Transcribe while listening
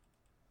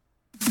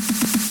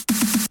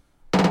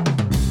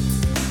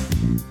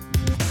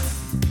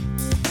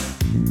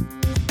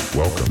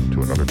Welcome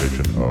to another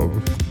edition of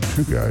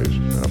Two Guys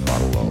and a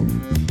Bottle of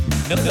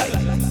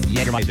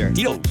Jägermeister,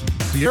 Tito's,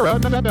 Sierra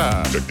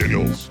Nevada, Jack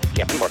Daniels,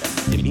 Captain Morgan,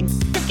 Jimmy Dean,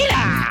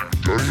 Tequila,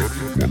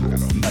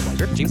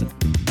 Budweiser, Jameson,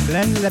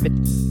 Glenlivet,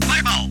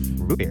 Fireball,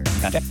 Root Beer,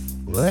 Contact,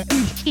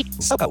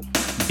 Soko,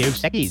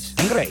 Dos Equis,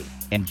 Tingray,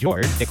 and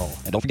George Dickel.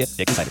 And don't forget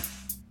Dick Cider.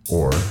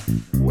 or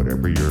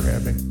whatever you're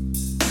having.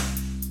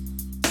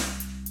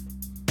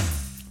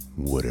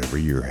 Whatever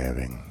you're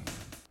having.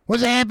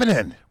 What's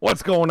happening?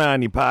 What's going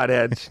on, you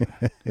potheads?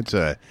 It's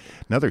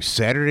another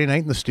Saturday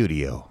night in the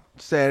studio.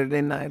 Saturday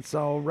night's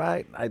all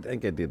right. I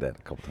think I did that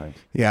a couple times.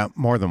 Yeah,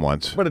 more than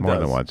once. But it more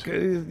does. than once.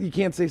 You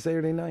can't say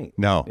Saturday night.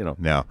 No, You know.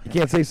 no, You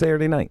can't say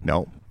Saturday night.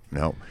 no.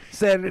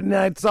 Saturday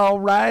night's all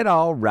right,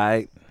 all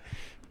right.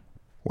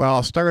 Well,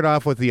 I'll start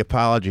off with the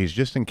apologies,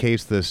 just in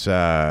case the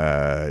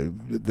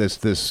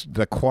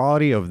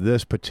quality of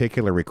this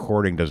particular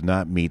recording does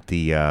not meet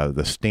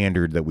the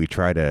standard that we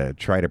try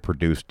to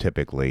produce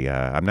typically.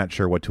 I'm not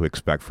sure what to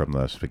expect from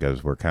this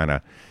because we're kind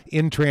of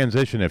in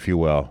transition, if you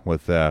will,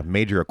 with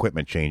major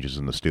equipment changes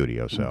in the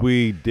studio. So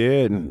We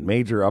did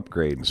major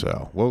upgrades.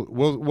 So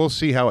we'll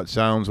see how it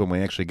sounds when we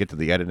actually get to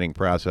the editing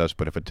process.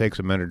 But if it takes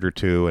a minute or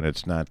two and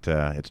it's not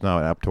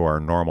up to our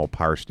normal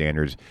par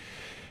standards,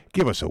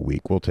 give us a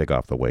week. We'll take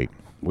off the weight.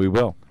 We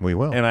will. We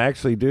will. And I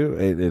actually do.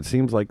 It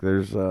seems like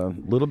there's a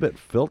little bit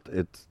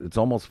it's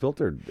almost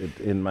filtered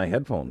in my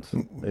headphones.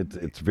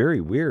 It's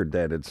very weird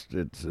that it's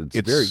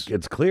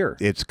clear.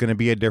 It's going to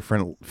be a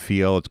different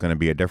feel. It's going to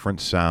be a different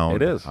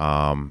sound. It is. And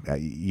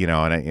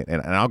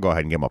I'll go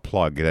ahead and give him a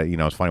plug.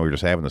 It's funny we were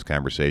just having this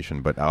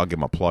conversation, but I'll give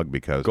him a plug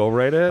because Go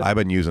right ahead. I've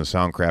been using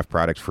Soundcraft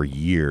products for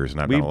years, and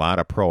I've done a lot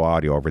of pro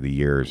audio over the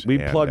years. We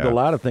plugged a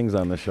lot of things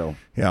on the show.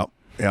 Yeah.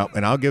 Yeah,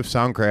 and I'll give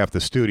Soundcraft the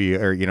studio,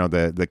 or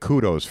the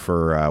kudos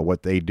for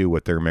what they do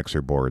with their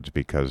mixer boards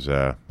because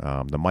the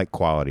mic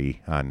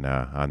quality on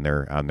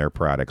their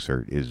products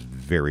is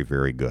very,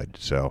 very good.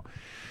 So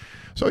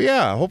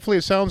yeah, hopefully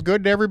it sounds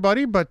good to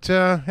everybody. But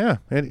and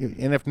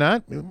if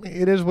not,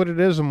 it is what it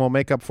is, and we'll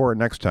make up for it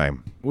next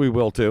time. We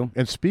will too.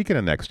 And speaking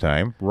of next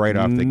time, right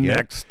off the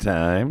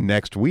get,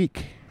 next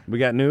week. We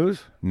got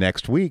news.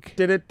 Next week,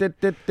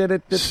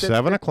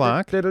 7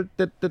 o'clock.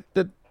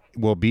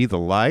 Will be the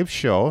live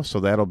show, so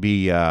that will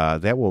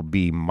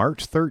be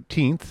March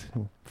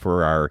 13th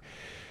for our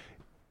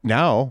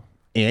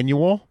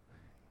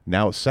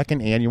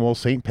second annual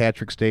St.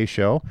 Patrick's Day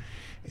show.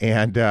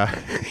 And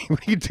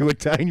what are you doing,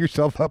 tying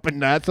yourself up in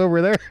knots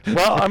over there?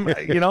 Well,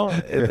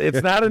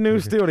 it's not a new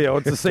studio.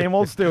 It's the same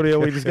old studio.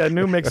 We just got a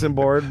new mixing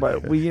board,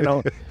 but we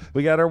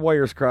got our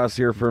wires crossed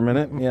here for a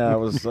minute. Yeah, I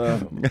was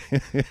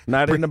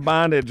not into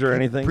bondage or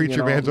anything.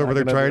 Preacher man's over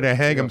there trying to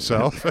hang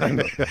himself.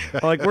 I'm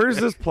like, where's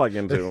this plug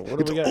into?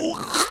 What do we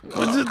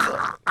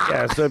got?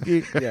 Yeah, so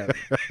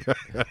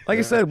like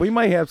I said, we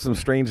might have some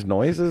strange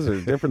noises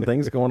or different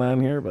things going on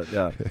here, but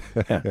yeah.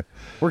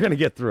 We're gonna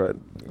get through it.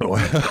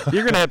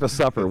 You're gonna have to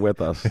suffer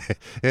with us.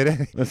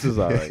 This is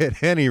all right.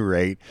 At any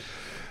rate,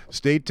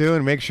 stay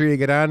tuned. Make sure you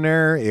get on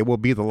there. It will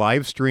be the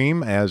live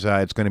stream as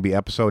it's going to be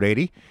episode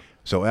 80.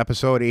 So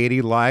episode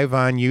 80 live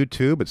on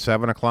YouTube at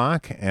 7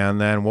 o'clock,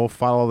 and then we'll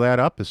follow that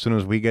up as soon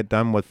as we get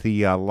done with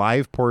the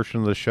live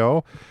portion of the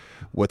show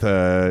with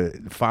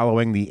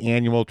following the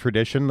annual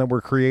tradition that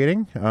we're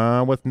creating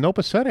with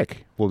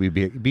Nopacetic. We'll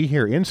be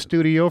here in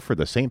studio for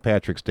the St.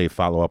 Patrick's Day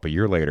follow-up a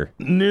year later.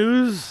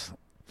 News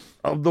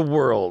of the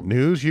world.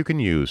 News you can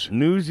use.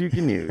 News you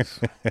can use.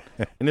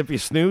 And if you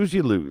snooze,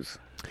 you lose.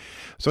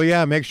 So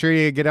yeah, make sure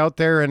you get out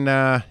there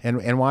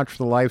and watch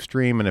the live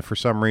stream. And if for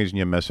some reason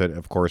you miss it,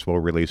 of course we'll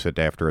release it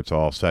after it's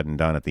all said and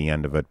done at the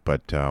end of it.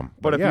 But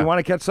if you want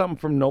to catch something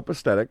from Nope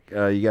Aesthetic,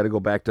 you got to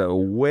go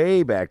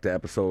way back to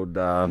episode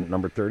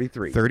number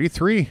 33.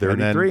 33.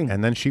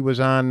 And then she was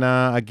on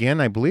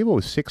again. I believe it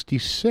was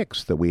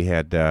 66 that we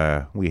had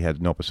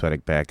Nope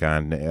Aesthetic back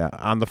on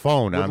the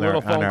phone on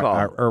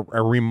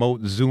our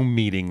remote Zoom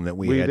meeting that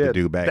we had to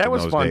do back in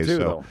those days. That was fun too,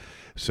 though.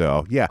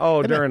 So yeah.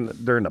 Oh, during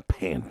the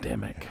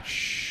pandemic.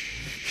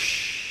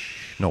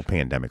 Shh. No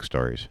pandemic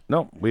stories.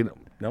 No, we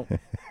don't. No.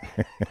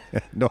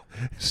 No.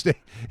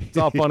 It's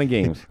all fun and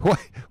games.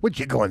 What'd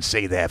you go and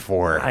say that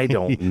for? I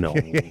don't know.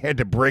 You had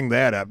to bring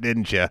that up,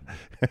 didn't you?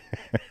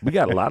 We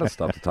got a lot of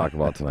stuff to talk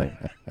about tonight.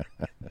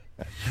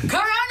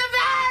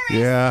 Coronavirus!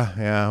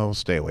 Yeah, we'll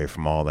stay away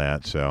from all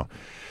that. So,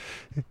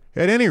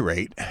 at any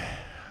rate,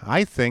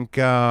 I think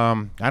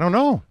I don't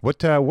know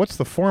what's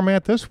the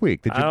format this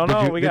week. I don't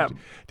know.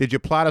 Did you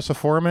plot us a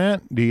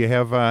format? Do you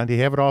have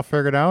it all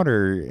figured out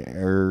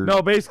or?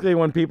 No, basically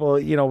when people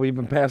we've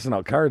been passing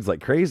out cards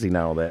like crazy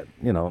now that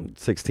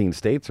 16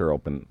 states are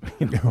open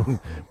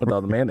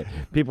without the mandate.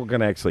 People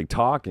can actually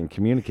talk and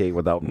communicate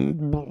without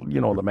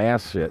the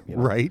mask shit.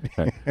 Right.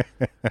 Hey,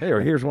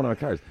 here's one of my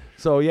cards.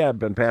 So yeah, I've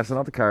been passing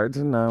out the cards,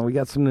 and we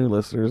got some new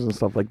listeners and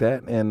stuff like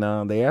that. And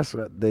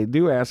they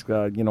do ask,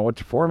 what's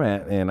your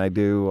format? And I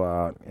do,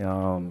 I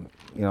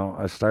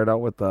start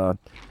out with,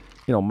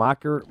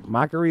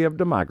 mockery of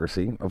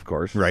democracy, of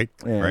course. Right.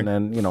 And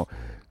then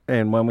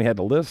and when we had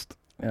the list,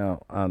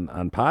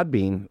 on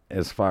Podbean,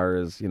 as far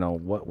as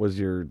what was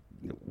your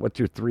what's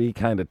your 3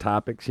 kind of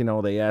topics?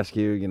 They ask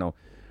you,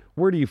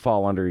 where do you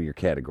fall under your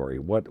category?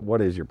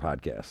 What is your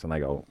podcast? And I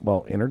go,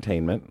 well,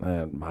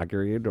 entertainment,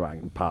 mockery,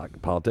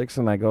 politics,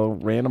 and I go,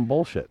 random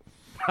bullshit.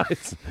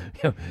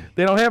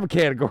 They don't have a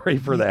category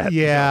for that.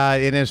 Yeah,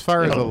 and as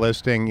far as the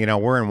listing,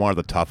 we're in one of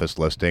the toughest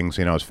listings.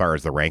 As far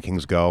as the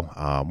rankings go,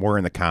 we're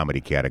in the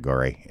comedy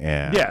category.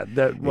 And, Yeah,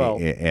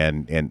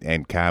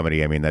 and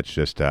comedy. I mean, that's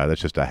just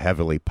a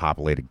heavily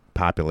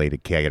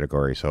populated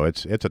category. So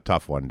it's a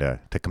tough one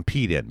to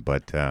compete in.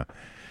 But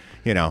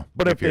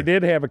But if they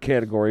did have a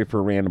category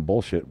for random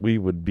bullshit, we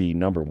would be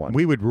number 1.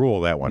 we would rule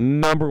that one.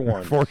 Number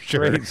 1 For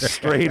sure.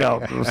 straight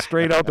out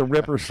the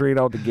ripper, straight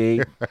out the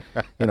gate.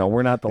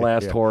 We're not the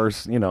last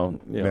horse.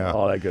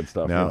 All that good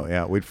stuff. No,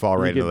 yeah, we'd fall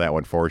right into that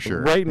one for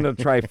sure. Right in the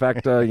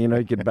trifecta.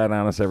 You could bet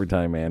on us every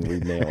time, man.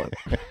 We'd nail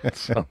it.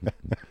 So.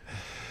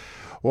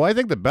 Well, I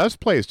think the best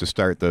place to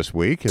start this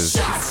week is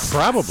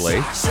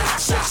probably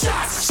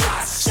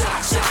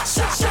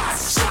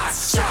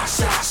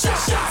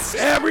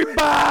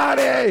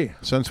Everybody!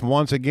 Since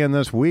once again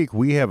this week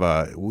we have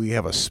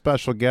a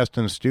special guest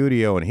in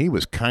studio, and he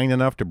was kind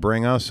enough to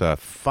bring us a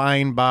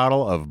fine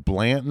bottle of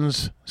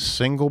Blanton's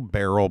Single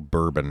Barrel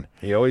Bourbon.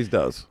 He always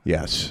does.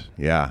 Yes,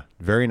 yeah,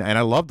 very nice. And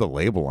I love the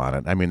label on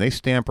it. I mean, they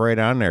stamp right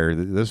on there,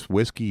 this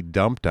whiskey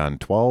dumped on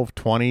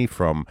 1220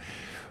 from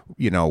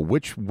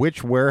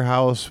which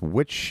warehouse,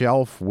 which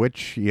shelf,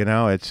 which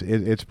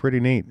it's pretty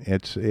neat.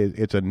 It's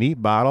a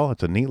neat bottle.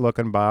 It's a neat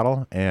looking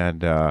bottle,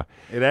 and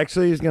it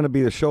actually is going to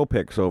be the show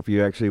pick. So if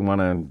you actually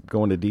want to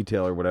go into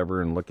detail or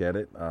whatever and look at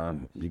it,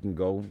 you can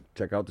go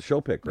check out the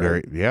show pick.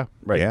 Right? We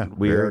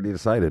already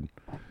decided.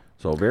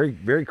 So very,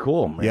 very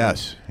cool, man.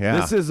 Yes, yeah.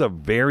 This is a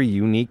very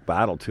unique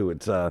bottle too.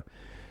 It's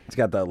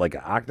got the like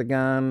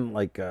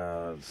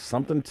octagon,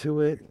 something to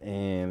it,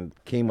 and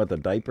came with a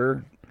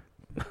diaper.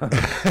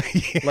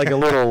 Like a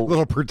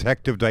little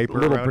protective diaper,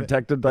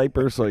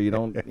 diaper, so you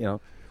don't,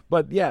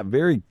 But yeah,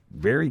 very,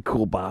 very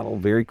cool bottle,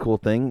 very cool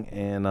thing,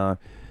 and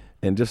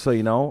just so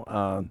you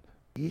know,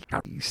 you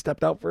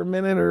stepped out for a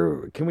minute,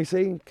 or can we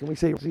say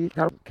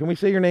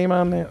your name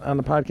on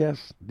the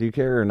podcast? Do you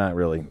care or not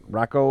really?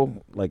 Rocco,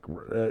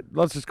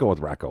 let's just go with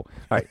Rocco. All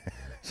right.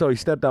 So he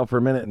stepped out for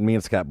a minute, and me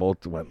and Scott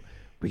both went,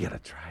 we got to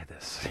try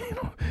this.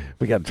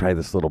 We got to try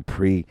this little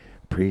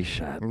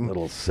pre-shot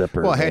little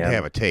sipper. Well, I had to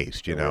have a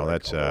taste,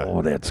 that's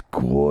oh, that's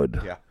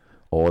good. Yeah.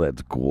 Oh,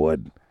 that's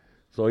good.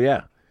 So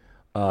yeah,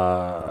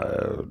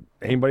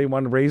 anybody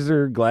want to raise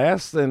their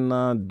glass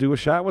and do a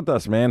shot with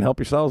us, man? Help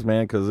yourselves,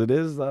 man, because it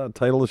is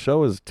title of the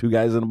show is 2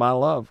 Guys in a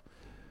Bottle of.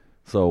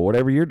 So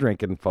whatever you're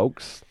drinking,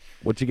 folks,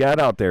 what you got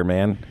out there,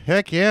 man?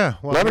 Heck yeah.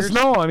 Well, let us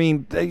know. I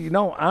mean,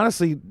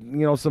 honestly,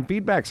 some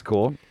feedback's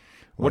cool.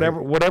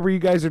 Whatever you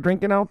guys are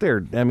drinking out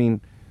there. I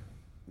mean,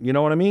 you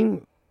know what I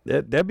mean?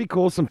 That'd be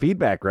cool. Some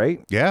feedback, right?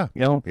 Yeah.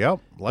 Yep.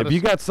 If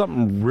you got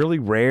something really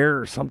rare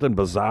or something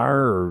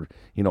bizarre or,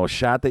 a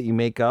shot that you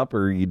make up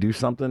or you do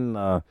something,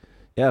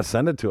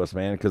 send it to us,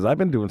 man. Because I've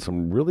been doing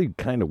some really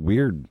kind of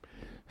weird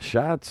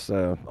shots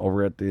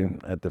over at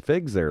the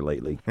Figs there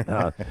lately.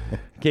 Can't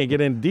get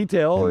into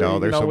detail. No,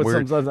 there's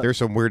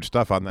some weird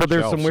stuff on that. But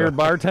there's some weird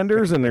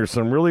bartenders and there's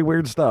some really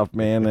weird stuff,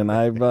 man. And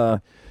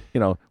I've,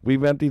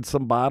 we've emptied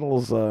some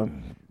bottles,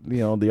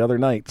 the other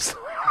nights.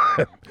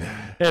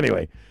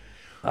 Anyway.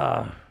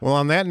 Well,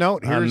 on that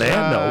note,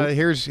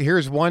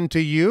 here's one to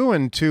you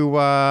and to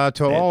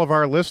all of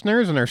our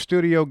listeners and our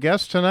studio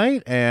guests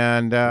tonight,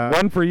 and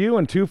 1 for you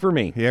and 2 for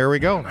me. Here we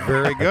go.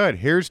 Very good.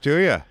 Here's to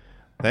you.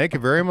 Thank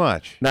you very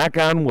much. Knock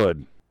on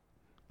wood.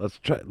 Let's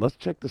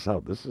check this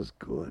out. This is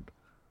good.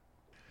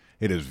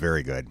 It is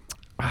very good.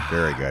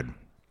 Very good.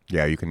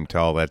 Yeah, you can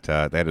tell that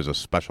that is a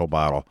special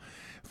bottle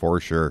for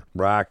sure.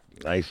 Rock.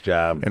 Nice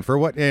job. And for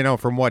what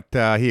from what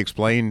he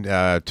explained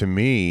to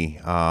me,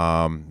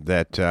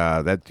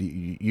 that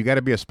you got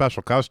to be a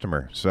special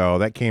customer. So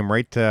that came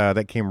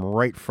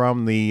right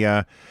from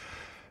the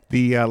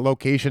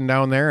location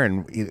down there,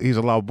 and he's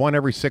allowed one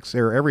every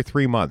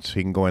 3 months.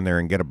 He can go in there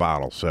and get a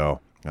bottle. So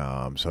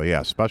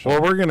yeah, special.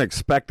 Well, we're gonna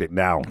expect it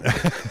now.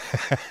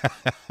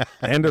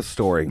 End of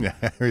story.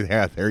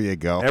 Yeah, there you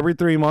go. Every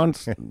 3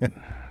 months,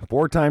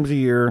 4 times a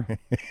year.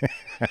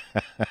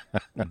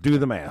 Do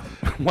the math.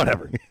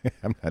 Whatever.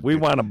 We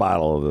want a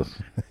bottle of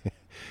this.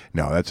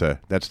 No, that's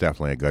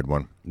definitely a good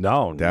one.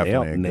 No,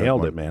 definitely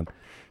nailed it, man.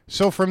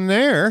 So from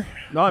there,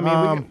 no,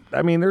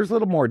 I mean, there's a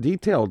little more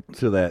detail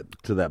to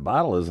that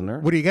bottle, isn't there?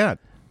 What do you got?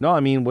 No, I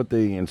mean with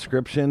the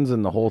inscriptions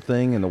and the whole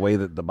thing and the way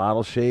that the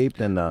bottle's shaped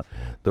and the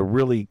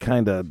really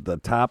kind of the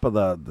top of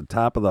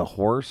the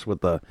horse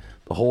with the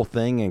whole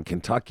thing in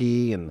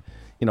Kentucky and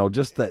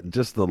just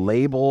the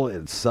label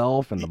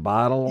itself and the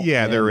bottle.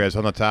 Yeah, there is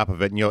on the top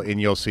of it,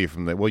 and you'll see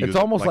from the. We'll use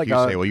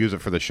we'll use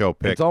it for the show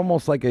pick. It's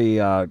almost like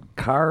a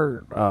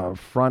car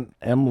front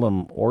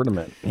emblem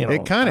ornament.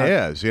 It kind of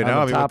is,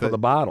 on the top of the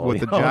bottle with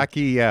the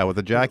jockey. Yeah, with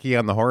the jockey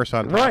on the horse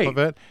on top of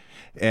it.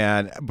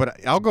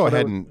 But I'll go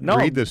ahead and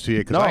read this to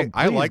you because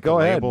I like the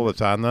label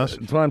that's on this.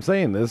 That's what I'm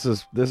saying. This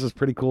is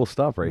pretty cool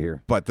stuff right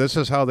here. But this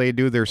is how they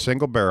do their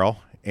single barrel,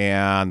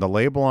 and the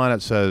label on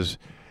it says,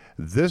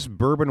 This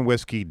bourbon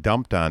whiskey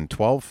dumped on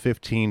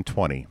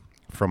 12/15/20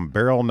 from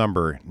barrel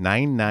number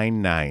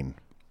 999.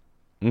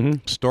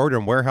 Stored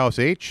in warehouse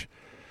H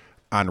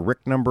on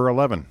Rick number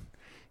 11.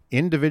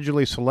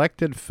 Individually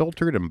selected,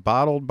 filtered, and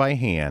bottled by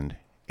hand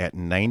at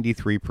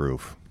 93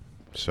 proof.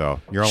 So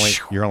you're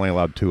only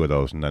allowed 2 of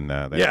those, and then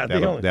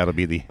that'll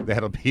be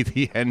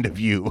the end of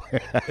you.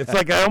 It's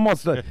like I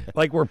almost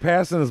like we're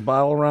passing this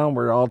bottle around.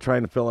 We're all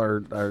trying to fill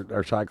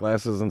our shot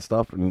glasses and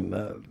stuff,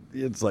 and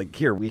it's like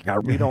here we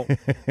don't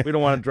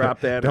want to drop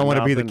that. Don't want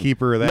to be the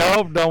keeper of that.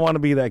 Nope, don't want to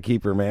be that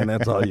keeper, man.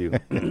 That's all you.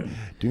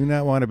 Do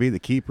not want to be the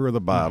keeper of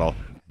the bottle.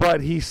 But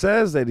he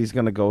says that he's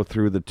going to go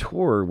through the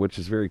tour, which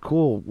is very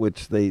cool.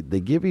 Which they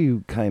give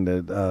you kind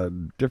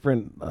of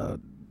different.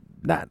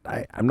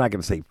 I'm not going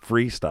to say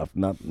free stuff.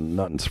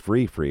 Nothing's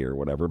free or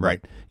whatever.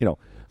 Right.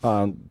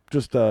 But,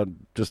 just a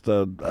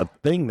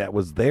thing that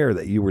was there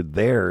that you were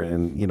there,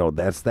 and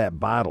that's that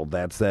bottle.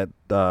 That's that.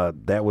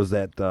 That was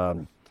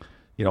that.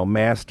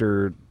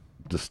 Master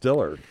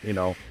distiller.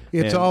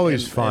 It's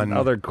always fun. And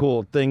other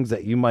cool things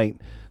that you might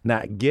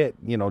not get.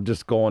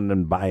 Just going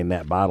and buying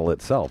that bottle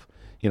itself.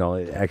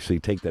 Actually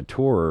take the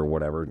tour or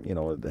whatever.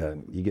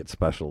 You get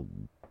special.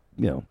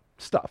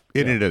 Stuff.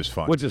 It is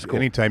fun. Which is cool.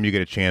 Anytime you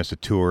get a chance to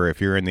tour, if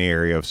you're in the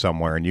area of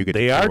somewhere and you get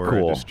to tour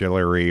a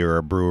distillery or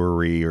a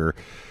brewery or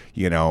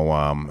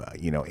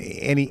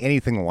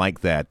anything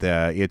like that,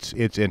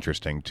 it's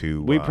interesting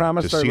to we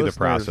promised to see our the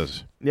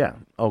process. Yeah.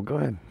 Oh, go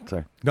ahead.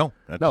 Sorry. No.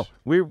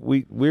 We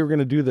were going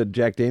to do the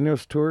Jack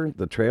Daniel's tour,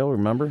 the trail.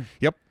 Remember?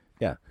 Yep.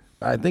 Yeah.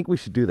 I think we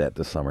should do that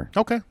this summer.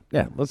 Okay.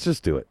 Yeah. Let's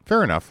just do it.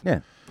 Fair enough. Yeah.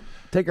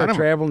 Take our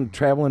traveling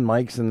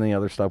mics and the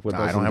other stuff with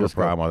us. I don't have a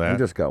problem with that. And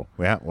just go.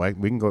 Yeah,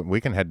 we can go. We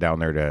can head down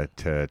there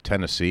to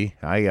Tennessee.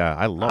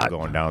 I love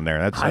going down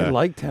there. I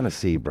like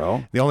Tennessee,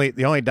 bro. The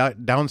only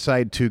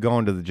downside to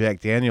going to the Jack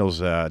Daniel's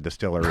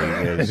distillery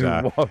is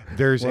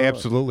there's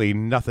absolutely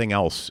nothing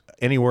else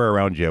anywhere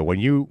around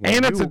you.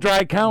 It's a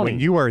dry county. When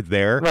you are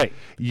there, right?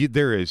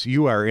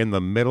 You are in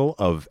the middle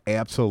of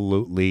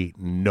absolutely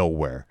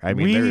nowhere. I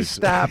mean, we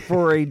stopped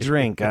for a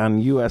drink on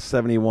US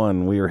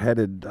 71. We were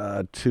headed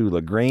to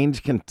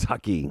LaGrange,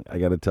 Kentucky, I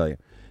got to tell you.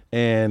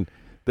 And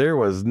there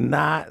was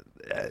not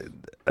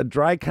a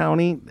dry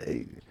county.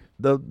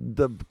 The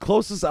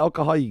closest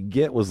alcohol you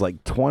get was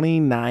like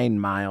 29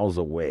 miles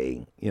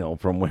away,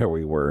 from where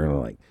we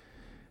were.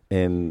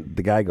 And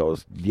the guy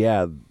goes,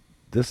 yeah,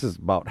 this is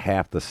about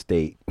half the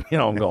state.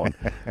 I'm going,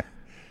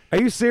 are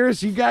you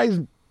serious? You guys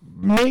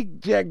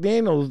make Jack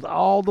Daniels,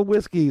 all the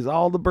whiskeys,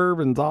 all the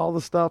bourbons, all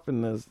the stuff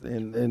in this,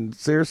 and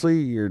seriously,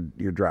 you're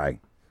dry.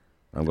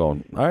 I'm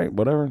going, all right,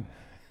 whatever.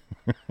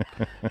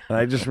 And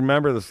I just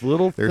remember this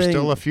little thing. There's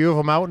still a few of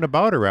them out and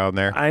about around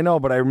there. I know,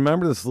 but I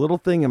remember this little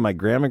thing in my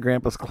grandma and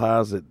grandpa's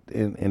closet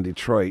in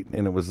Detroit,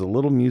 and it was a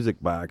little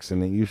music box,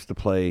 and it used to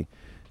play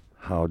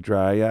How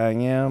Dry I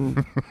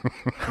Am,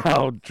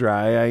 How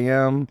Dry I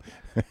Am,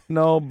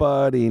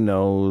 Nobody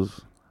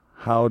Knows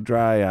How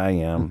Dry I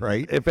Am.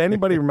 Right. If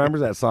anybody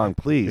remembers that song,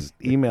 please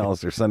email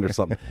us or send us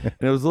something. And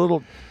it was a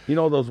little,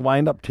 those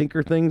wind-up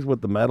tinker things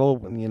with the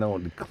metal, and,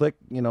 and click,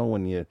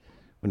 when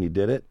you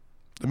did it.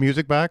 The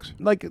music box?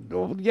 Like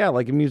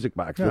a music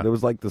box. Yeah. But it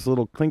was like this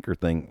little clinker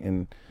thing,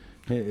 and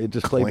it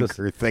just played this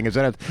thing. Is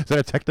that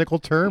a technical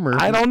term? Or?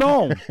 I don't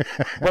know.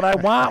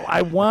 But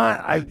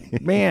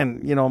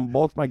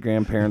both my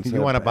grandparents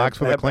want a box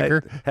with a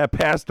clinker? Have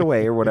passed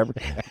away or whatever.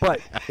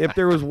 But if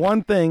there was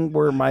one thing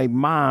where my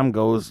mom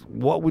goes,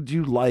 what would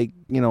you like,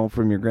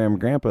 from your grandma and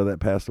grandpa that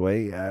passed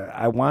away?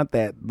 I want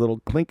that little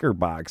clinker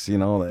box,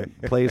 that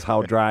plays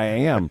How Dry I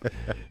Am.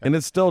 And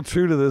it's still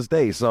true to this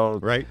day. So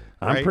right.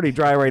 I'm pretty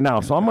dry right now,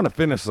 so I'm going to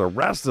finish the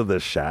rest of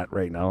this shot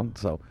right now.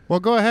 So, well,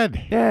 go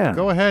ahead. Yeah,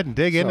 go ahead and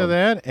dig into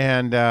that.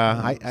 And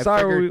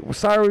sorry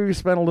we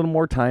spent a little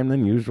more time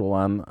than usual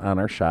on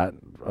our shot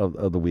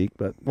of the week,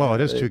 but it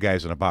is 2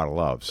 guys in a bottle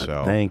of.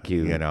 So thank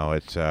you.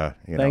 It's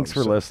thanks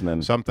for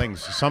listening. Some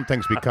things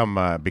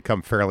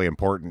become fairly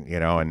important,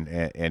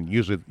 and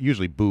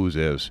usually booze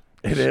is.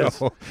 It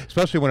is,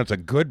 especially when it's a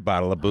good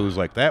bottle of booze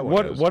like that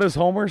one. What does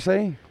Homer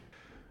say?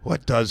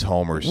 What does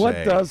Homer say? What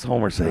does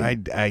Homer say?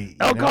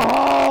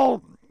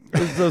 Alcohol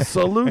is the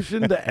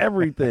solution to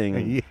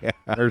everything,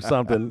 or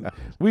something.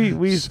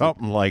 We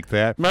something like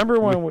that. Remember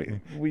when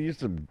we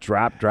used to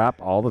drop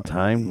all the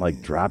time,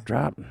 like drop?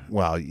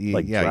 Well, you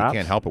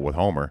can't help it with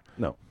Homer.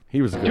 No,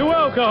 he was a good to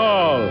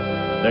alcohol,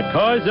 the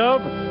cause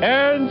of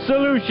and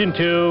solution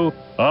to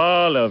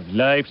all of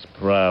life's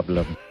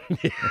problems.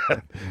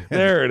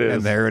 There it is.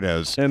 And there it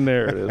is. And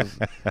there it is.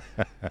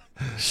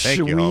 Thank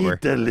Sweet, you, Homer.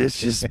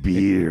 delicious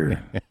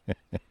beer.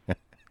 All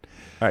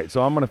right,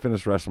 so I'm going to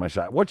finish the rest of my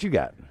shot. What you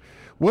got?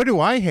 What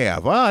do I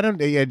have? Well,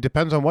 it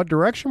depends on what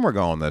direction we're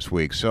going this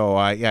week. So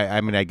I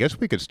guess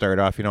we could start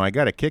off. I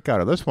got a kick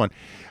out of this one.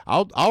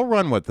 I'll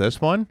run with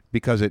this one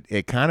because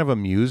it kind of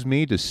amused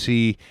me to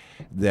see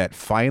that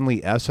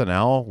finally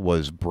SNL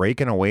was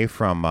breaking away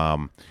from.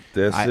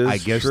 I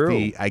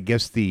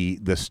guess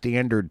the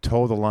standard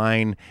toe the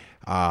line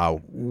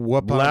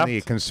whoop on Left?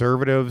 the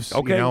conservatives,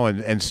 Okay.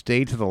 and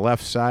stay to the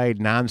left side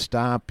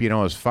nonstop,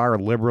 as far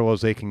liberal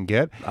as they can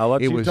get. I'll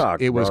let you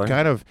talk, It was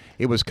brother.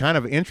 kind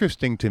of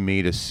interesting to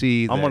me to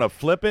see. I'm going to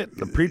flip it.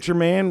 The preacher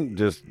man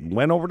just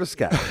went over to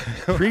Scott.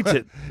 Preach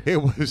it.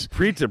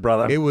 Preach it,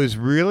 brother. It was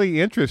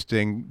really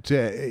interesting to,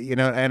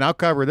 and I'll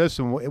cover this,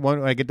 and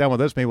when I get done with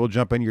this, maybe we'll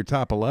jump into your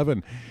top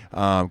 11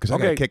 because I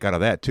got a Okay. kick out of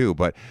that too.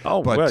 But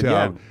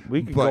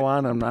we could go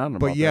on and on about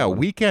But yeah, that one.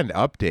 weekend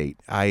update.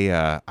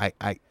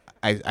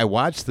 I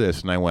watched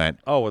this and I went,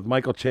 Oh, with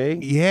Michael Che?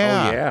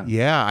 yeah, Oh,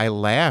 yeah. I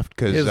laughed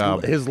because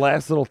His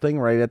last little thing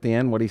right at the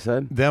end, what he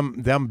said?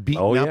 them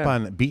beating Oh, up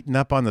yeah. beating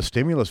up on the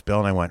stimulus bill,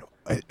 and I went,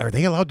 are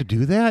they allowed to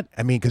do that?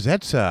 I mean, because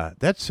that's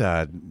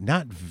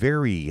not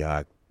very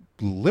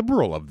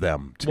liberal of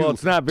them. Well,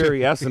 it's not very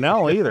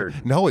SNL either.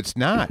 No, it's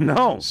not.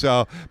 No.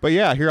 So, but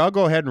yeah, here I'll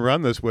go ahead and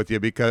run this with you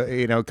because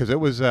it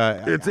was.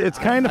 It's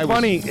kind of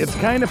funny. It's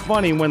kind of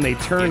funny when they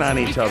turn on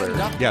each other.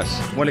 Yes.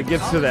 When it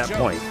gets to that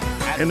point,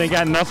 and they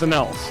got nothing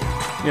else,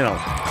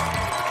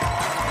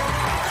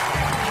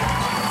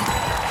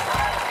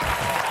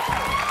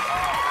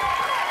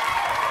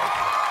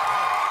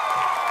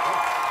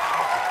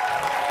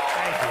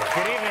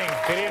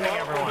 Good evening,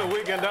 everyone. Welcome to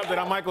Weekend Update.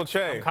 I'm Michael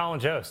Che. Colin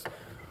Jost.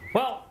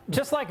 Well,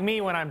 just like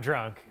me when I'm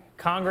drunk,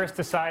 Congress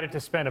decided to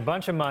spend a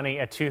bunch of money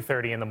at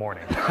 2:30 in the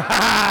morning. They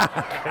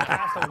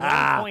passed a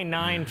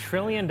 $1.9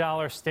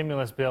 trillion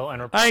stimulus bill,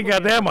 and I ain't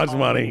got that much Republicans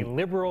called it money. a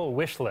liberal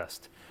wish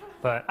list.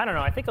 But I don't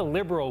know. I think a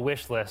liberal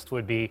wish list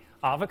would be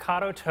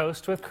avocado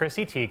toast with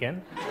Chrissy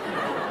Teigen,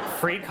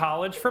 free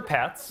college for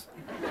pets,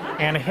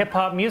 and a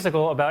hip-hop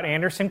musical about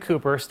Anderson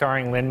Cooper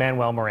starring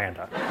Lin-Manuel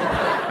Miranda.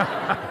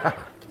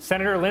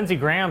 Senator Lindsey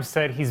Graham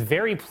said he's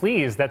very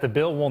pleased that the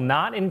bill will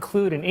not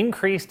include an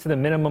increase to the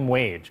minimum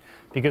wage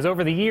because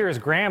over the years,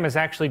 Graham has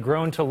actually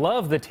grown to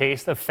love the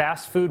taste of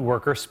fast food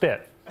worker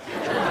spit.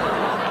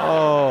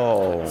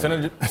 Oh.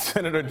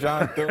 Senator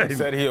John Thune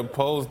said he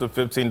opposed the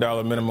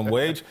 $15 minimum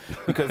wage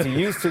because he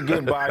used to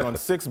get by on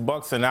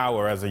 $6 an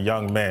hour as a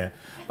young man.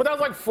 But that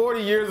was like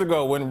 40 years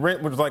ago when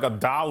rent was like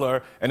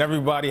 $1 and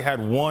everybody had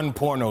one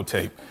porno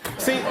tape.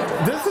 See,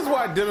 this is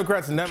why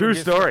Democrats never True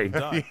get story.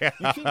 stuff done.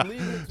 You keep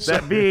leaving-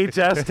 That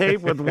VHS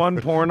tape with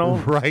one porno.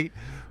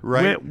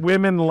 Right.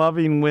 Women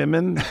loving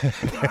women.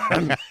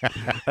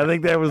 I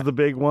think that was the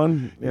big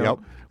one. Yep.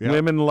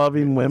 Women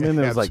loving women.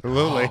 It was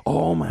Absolutely. like,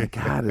 oh my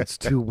God, it's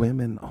two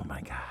women. Oh my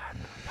God.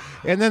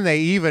 And then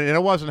and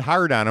it wasn't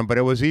hard on him, but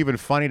it was even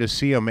funny to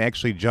see him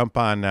actually jump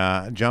on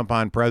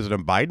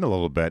President Biden a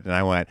little bit. And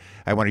I went,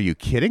 are you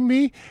kidding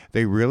me?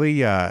 They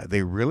really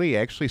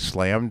actually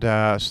slammed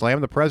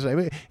the president.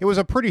 I mean, it was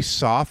a pretty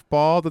soft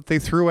ball that they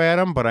threw at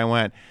him, but I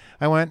went,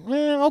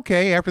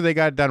 okay. After they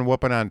got done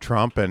whooping on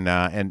Trump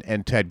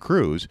and Ted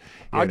Cruz,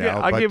 I'll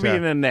give you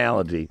an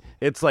analogy.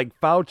 It's like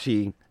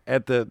Fauci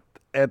at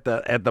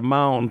the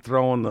mound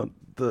throwing the.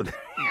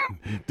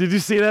 Did you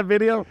see that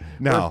video?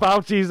 No. Where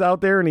Fauci's out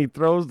there and he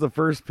throws the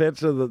first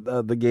pitch of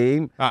the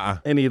game,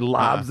 and he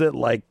lobs it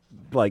like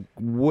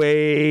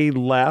way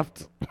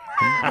left.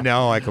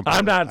 No,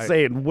 I'm not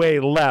saying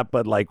way left,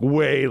 but like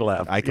way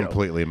left. I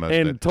completely missed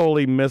and it.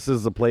 totally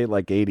misses the plate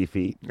like 80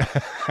 feet.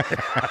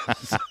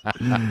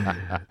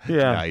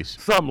 Yeah, Nice.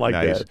 something like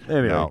Nice. that.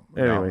 Anyway,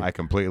 No, I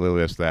completely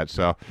missed that.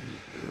 So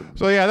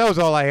yeah, that was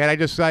all I had. I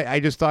just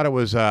thought it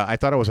was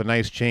a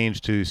nice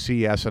change to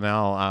see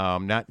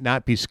SNL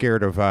not be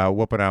scared of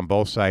whooping on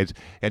both sides,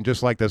 and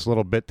just like this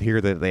little bit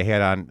here that they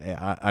had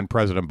on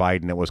President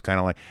Biden, it was kind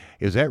of like,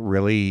 is that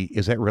really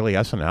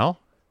SNL?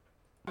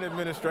 The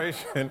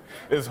administration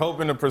is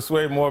hoping to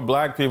persuade more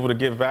black people to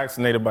get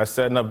vaccinated by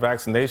setting up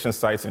vaccination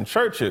sites in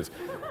churches.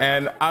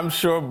 And I'm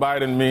sure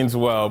Biden means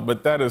well,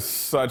 but that is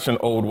such an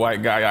old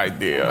white guy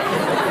idea.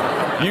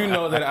 You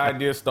know that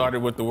idea started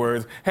with the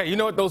words, hey, you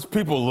know what those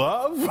people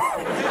love?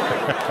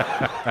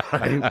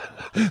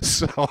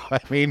 So, I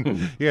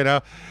mean,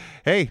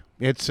 hey,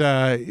 it's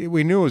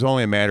we knew it was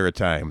only a matter of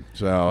time.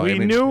 So We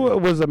knew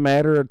it was a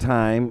matter of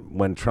time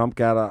when Trump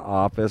got out of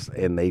office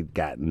and they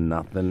got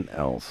nothing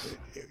else.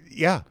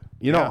 Yeah.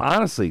 You know,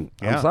 honestly,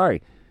 Yeah. I'm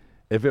sorry.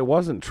 If it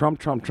wasn't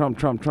Trump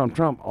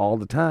all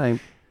the time,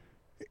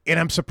 And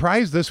I'm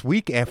surprised this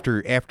week after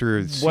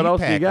What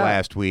else you CPAC got?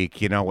 last week,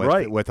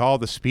 Right. with all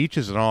the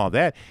speeches and all of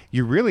that,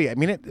 you really, I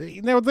mean,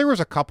 there was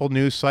a couple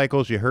news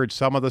cycles. You heard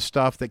some of the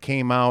stuff that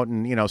came out,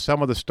 and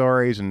some of the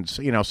stories, and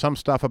some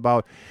stuff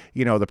about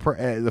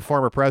the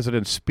former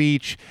president's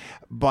speech.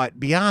 But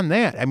beyond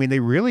that, I mean,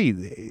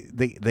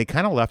 they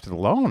kind of left it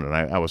alone, and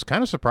I was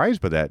kind of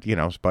surprised by that.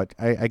 But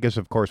I guess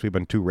of course we've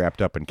been too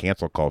wrapped up in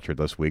cancel culture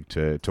this week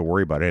to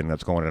worry about anything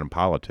that's going on in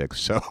politics.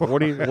 So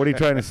what are you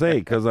trying to say?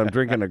 Because I'm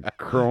drinking a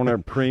Corona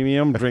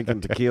Premium, drinking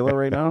tequila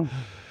right now?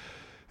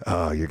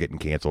 oh, you're getting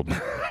canceled.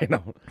 I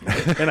know.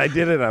 And I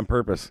did it on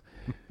purpose.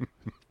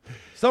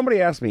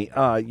 Somebody asked me,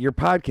 your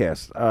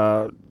podcast,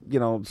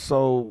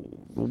 so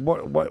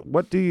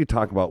what do you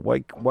talk about?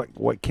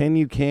 What can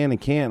and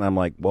can't? I'm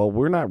like, well,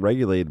 we're not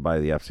regulated by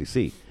the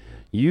FCC.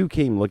 You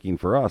came looking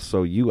for us,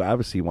 so you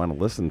obviously want to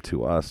listen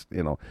to us.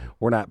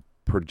 We're not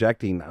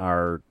projecting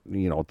our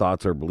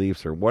thoughts or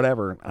beliefs or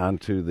whatever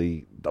onto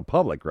the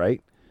public,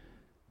 right?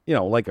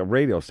 Like a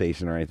radio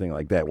station or anything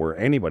like that where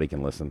anybody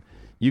can listen.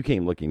 You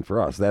came looking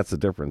for us. That's the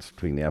difference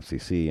between the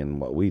FCC and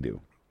what we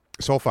do.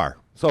 So far.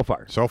 So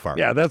far. So far.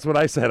 Yeah, that's what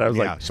I said. I was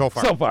like, so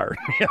far. So far.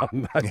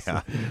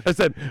 I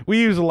said,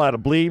 we use a lot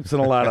of bleeps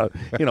and a lot of,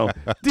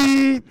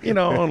 deep,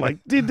 and like,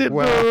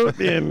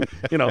 and,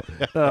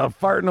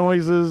 fart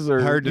noises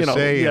or, hard to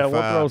say. Yeah, if,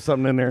 we'll throw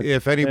something in there.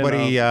 If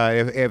anybody,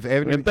 if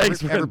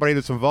everybody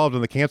that's involved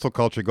in the cancel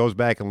culture goes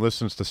back and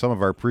listens to some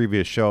of our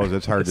previous shows,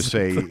 it's hard to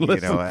say,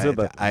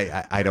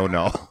 I don't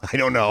know. I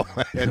don't know.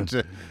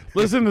 And,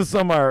 listen to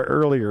some of our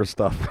earlier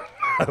stuff.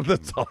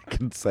 That's all I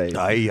can say.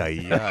 Ay.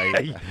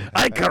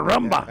 Ay,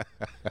 caramba.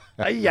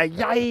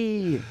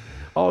 Ay.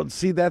 Oh,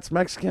 see, that's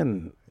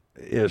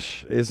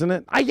Mexican-ish, isn't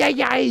it?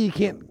 Ay. You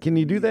can't. Can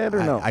you do that or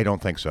no? I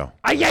don't think so.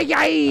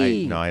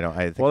 Ay. No, I don't.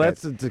 I think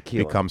That's a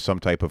tequila. Becomes some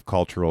type of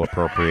cultural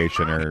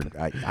appropriation, or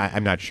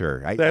I'm not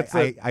sure.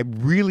 I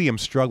really am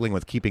struggling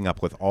with keeping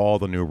up with all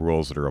the new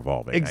rules that are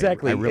evolving.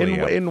 Exactly. I really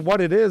am. And what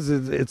it is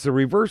it's a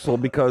reversal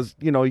because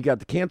you got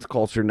the cancel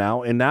culture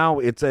now, and now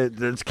it's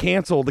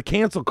cancel the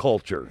cancel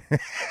culture.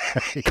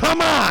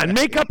 Come on,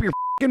 make up your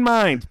fucking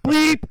minds.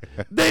 Bleep,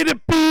 data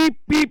beep,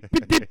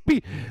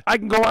 beep. I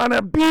can go on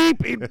a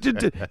beep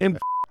and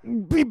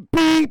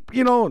beep.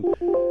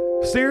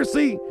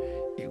 Seriously.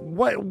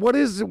 What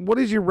is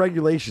your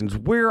regulations?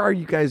 Where are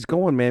you guys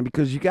going, man?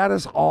 Because you got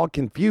us all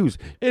confused.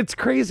 It's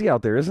crazy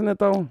out there, isn't it?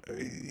 Though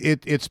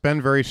it's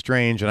been very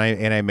strange, and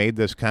I made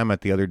this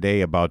comment the other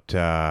day about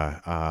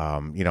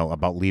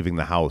about leaving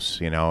the house.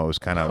 It was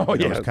kind of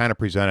it was kind of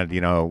presented.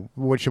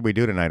 What should we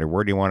do tonight, or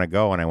where do you want to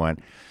go? And I went,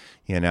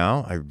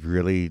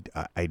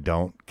 I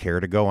don't care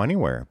to go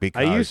anywhere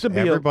because I used to be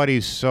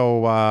everybody's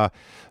so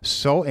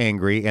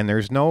angry, and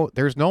there's no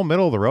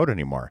middle of the road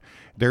anymore.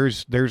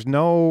 There's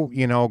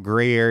no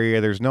gray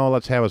area. There's no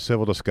let's have a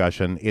civil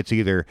discussion. It's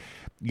either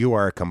you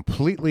are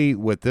completely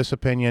with this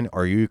opinion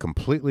or you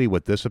completely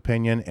with this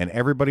opinion, and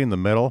everybody in the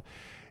middle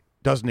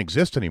doesn't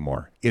exist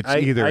anymore. It's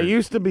either I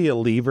used to be a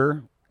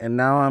leaver, and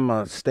now I'm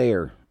a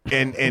stayer.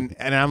 And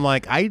I'm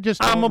like, I just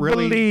don't I'm a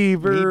really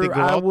believer. need to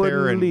go I out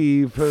there and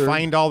leave her.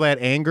 find all that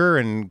anger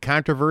and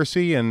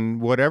controversy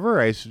and whatever.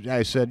 I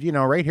said,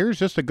 right here's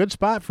just a good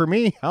spot for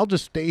me. I'll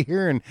just stay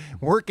here and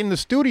work in the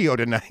studio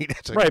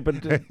tonight. Right, but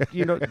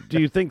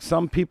do you think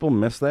some people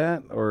miss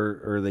that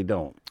or they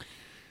don't?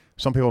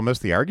 Some people miss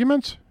the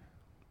arguments?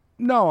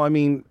 No, I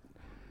mean,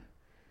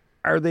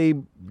 are they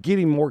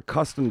getting more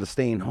accustomed to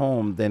staying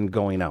home than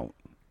going out?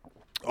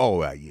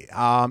 Oh,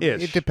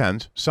 it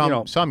depends. Some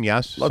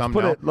yes, some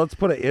no. Let's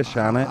put an ish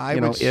on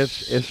it.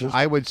 Ish.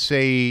 I would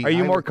say. Are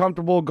you more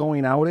comfortable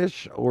going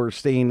out-ish or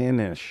staying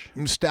in-ish?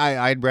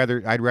 I'd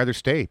rather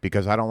stay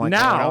because I don't like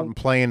going out and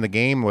playing the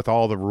game with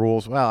all the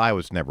rules. Well, I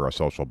was never a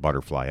social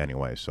butterfly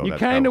anyway, so you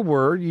kind of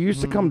were. You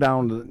used to come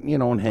down to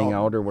and hang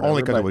out or whatever.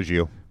 Only because it was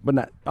you. But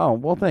not. Oh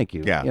well, thank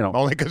you. Yeah,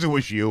 only because it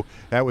was you.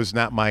 That was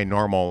not my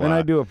normal. And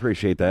I do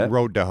appreciate that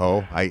road to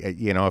hoe.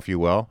 If you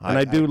will. And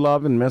I do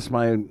love and miss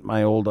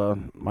my old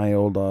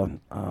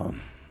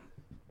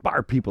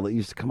bar people that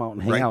used to come out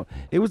and hang out.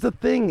 It was the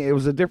thing. It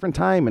was a different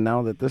time, and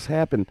now that this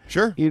happened,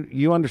 sure,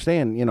 you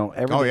understand.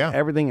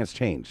 Everything has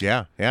changed.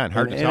 Yeah, and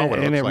hard to tell what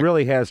it looks like. And it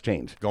really has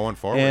changed going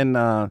forward. And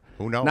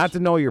who knows? Not to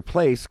know your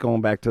place.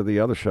 Going back to the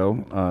other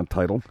show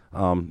title,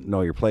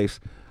 Know Your Place,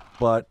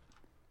 but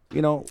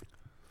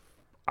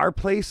our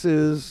place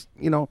is,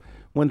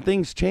 when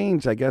things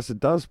change, I guess it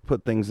does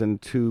put things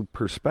into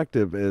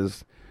perspective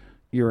as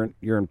your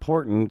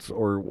importance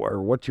or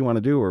what you want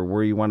to do or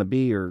where you want to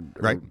be or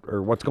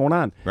what's going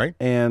on. Right.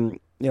 And,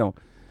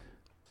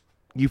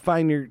 you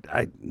find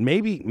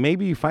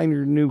maybe you find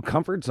your new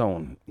comfort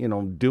zone,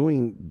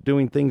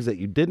 doing things that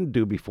you didn't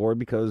do before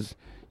because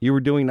you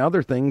were doing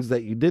other things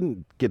that you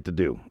didn't get to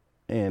do.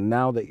 And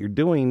now that you're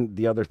doing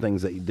the other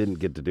things that you didn't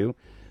get to do,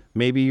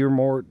 maybe you're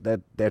more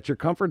that's your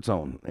comfort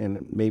zone,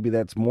 and maybe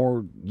that's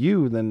more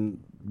you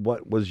than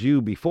what was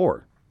you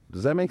before.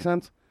 Does that make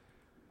sense?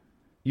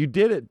 You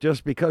did it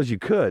just because you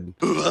could,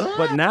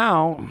 but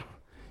now,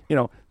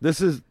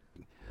 this is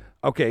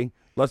okay.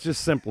 Let's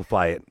just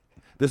simplify it.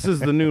 This is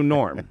the new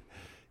norm.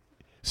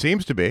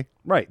 Seems to be.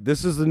 Right.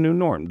 This is the new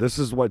norm. This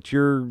is what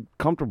you're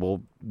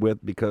comfortable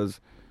with because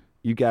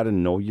you got to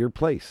know your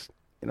place.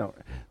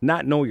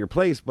 Not know your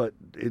place, but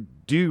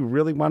do you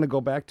really want to go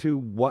back to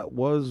what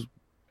was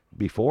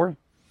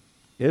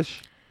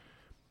before-ish?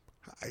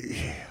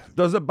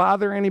 Does it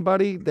bother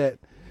anybody that,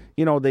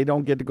 they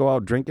don't get to go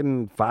out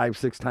drinking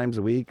 5-6 times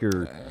a week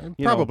or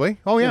probably?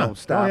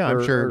 Stop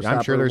I'm sure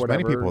there's whatever,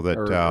 many people that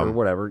or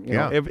whatever.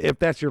 If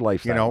that's your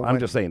lifestyle, I'm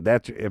just saying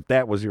that if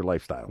that was your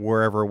lifestyle,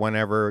 wherever,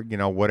 whenever,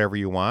 whatever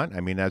you want. I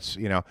mean, that's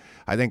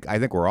I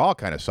think we're all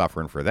kind of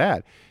suffering for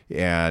that,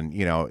 and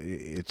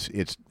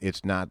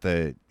it's not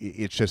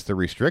it's just the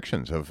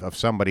restrictions of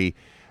somebody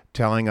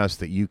telling us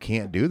that you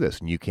can't do this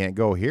and you can't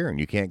go here and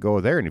you can't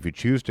go there. And if you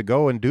choose to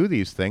go and do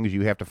these things,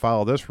 you have to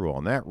follow this rule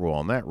and that rule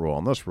and that rule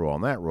and this rule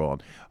and that rule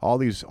and all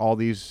these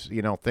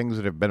things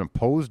that have been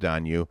imposed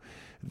on you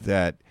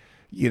that,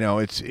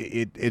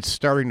 it's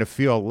starting to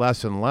feel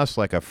less and less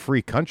like a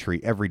free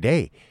country every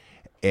day.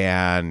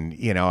 And,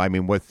 I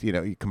mean, with,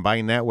 you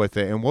combine that with,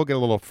 and we'll get a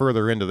little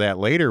further into that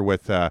later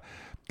with,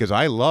 because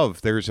I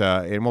love,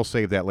 and we'll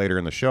save that later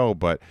in the show,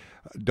 but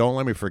don't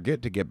let me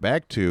forget to get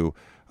back to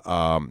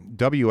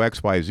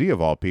WXYZ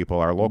of all people,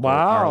 our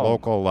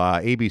local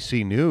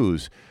ABC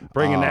News.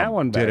 Bringing that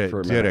one back for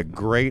a minute. Did a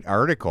great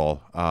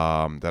article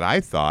that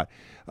I thought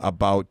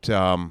about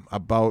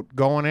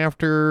going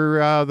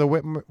after the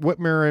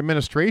Whitmer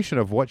administration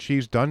of what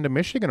she's done to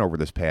Michigan over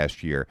this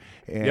past year,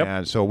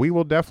 and so we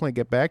will definitely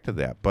get back to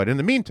that. But in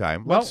the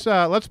meantime, let's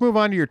move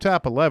on to your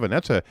top 11.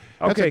 That's a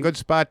good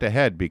spot to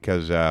head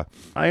because I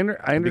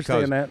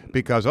understand that,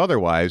 because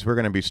otherwise we're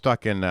going to be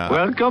stuck in.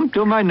 Welcome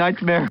to my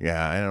nightmare.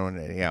 Yeah, I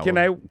don't. Yeah. Can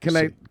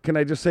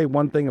I just say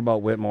one thing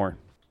about Whitmore?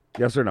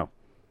 Yes or no?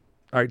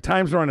 All right,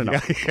 time's running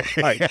out.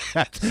 All right,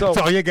 that's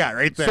all you got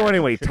right there. So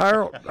anyway,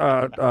 Tucker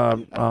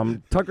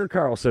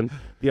Carlson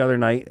the other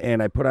night,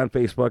 and I put on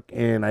Facebook,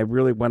 and I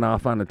really went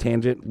off on a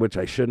tangent, which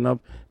I shouldn't have,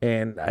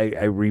 and I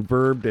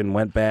reverbed and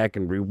went back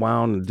and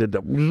rewound and did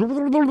the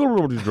little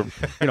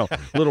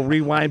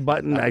rewind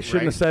button. I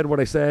shouldn't have said what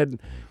I said,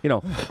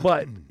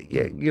 but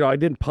I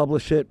didn't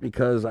publish it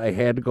because I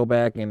had to go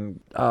back and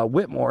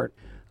Whitmore,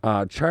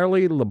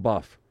 Charlie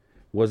LaBeouf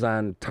was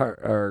on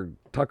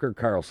Tucker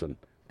Carlson.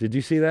 Did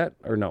you see that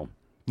or no?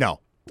 No,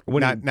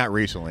 not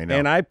recently. No.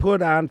 And I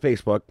put on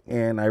Facebook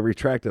and I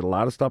retracted a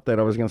lot of stuff that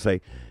I was going to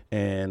say.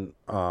 And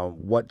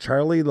what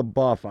Charlie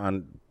LaBeouf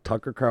on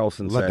Tucker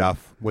Carlson said. LaDuff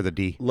with a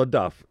D.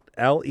 LaDuff,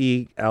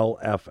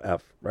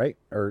 LELFF, right?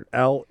 Or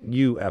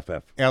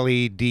LUFF.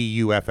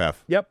 LEDUFF.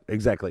 Yep,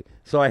 exactly.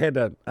 So I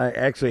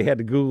actually had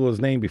to Google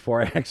his name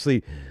before I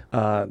actually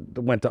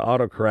went to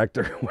autocorrect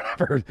or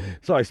whatever.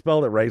 So I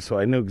spelled it right, so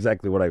I knew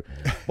exactly what I.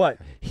 But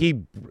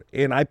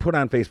I put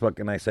on Facebook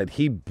and I said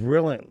he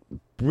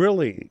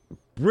brilliantly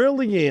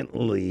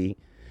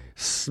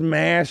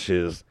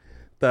smashes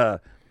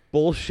the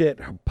bullshit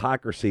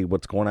hypocrisy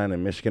what's going on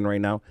in Michigan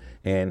right now,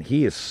 and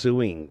he is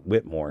suing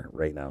Whitmore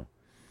right now.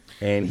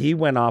 And he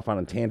went off on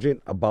a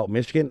tangent about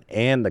Michigan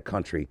and the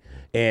country.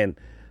 And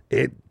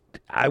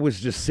I was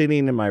just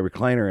sitting in my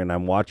recliner and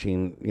I'm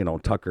watching,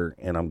 Tucker,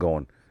 and I'm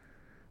going,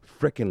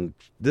 frickin',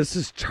 this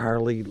is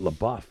Charlie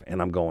LaBeouf.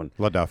 And I'm going,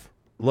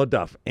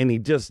 LaDuff. And he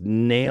just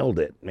nailed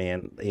it,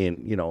 man.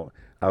 And,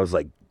 I was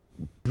like,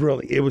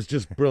 brilliant. It was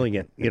just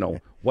brilliant,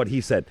 what he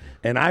said.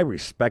 And I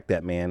respect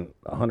that man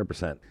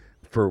 100%.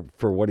 For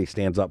what he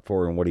stands up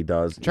for and what he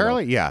does,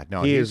 Charlie.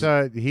 He's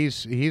a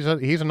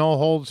no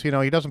holds. He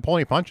doesn't pull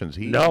any punches.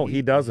 He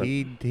doesn't.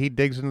 He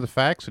digs into the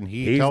facts and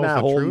he tells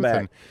the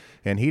truth,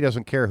 and he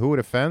doesn't care who it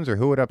offends or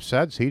who it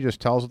upsets. He just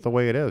tells it the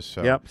way it is.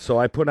 So. Yep. So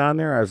I put on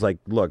there. I was like,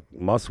 look,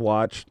 must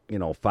watch.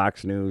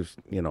 Fox News.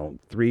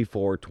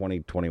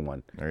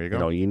 3/4/2021. There you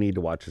go. You need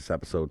to watch this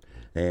episode,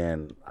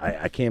 and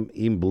I can't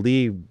even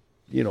believe.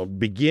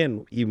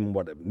 Begin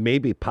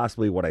even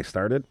possibly what I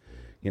started.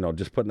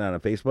 Just putting that on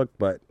Facebook,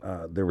 but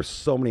there were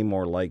so many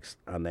more likes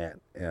on that,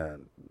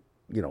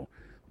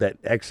 that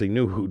actually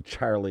knew who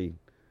Charlie,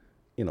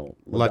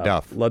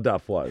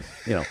 LaDuff was,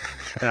 and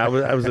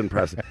I was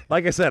impressed.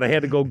 Like I said, I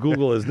had to go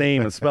Google his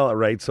name and spell it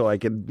right so I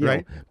could,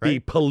 be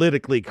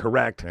politically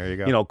correct. There you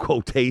go.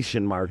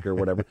 Quotation mark or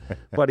whatever.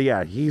 But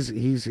yeah, he's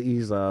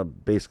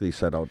basically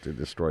set out to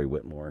destroy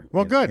Whitmore.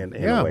 Well, good.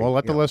 We'll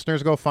let the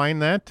listeners go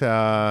find that.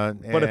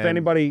 But if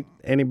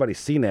anybody's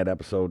seen that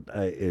episode,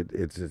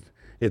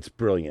 it's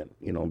brilliant,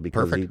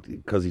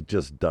 because he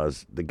just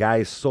does. The guy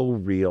is so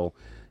real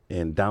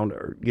and down to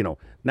earth,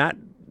 not,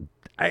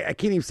 I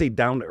can't even say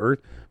down to earth,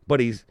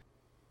 but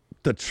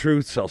the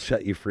truth shall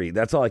set you free.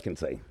 That's all I can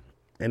say.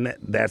 And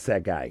that's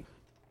that guy.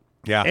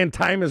 Yeah. And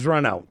time has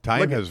run out.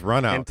 Time has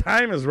run out.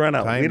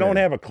 We don't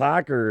have a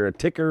clock or a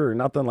ticker or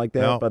nothing like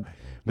that, but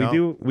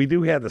we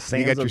do have the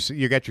sands.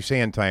 You got your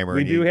sand timer.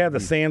 We do have the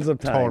sands of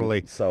time.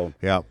 Totally. So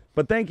yeah.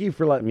 But thank you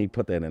for letting me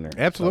put that in there.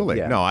 Absolutely.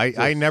 So, yeah, no,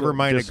 I never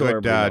mind a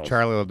good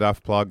Charlie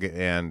LaDuff plug,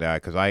 and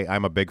because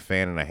I'm a big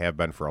fan and I have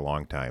been for a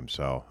long time.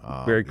 So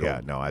very cool.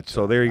 Yeah, no,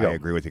 so there you go. I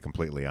agree with you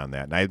completely on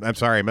that. And I'm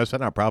sorry I missed it.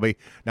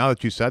 Now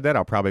that you said that,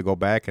 I'll probably go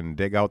back and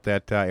dig out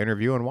that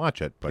interview and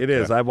watch it. But it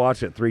is. I've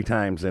watched it 3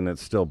 times and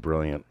it's still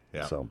brilliant.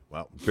 Yeah. So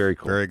very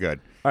cool. Very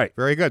good. All right.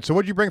 Very good. So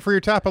what'd you bring for your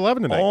top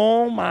 11 tonight?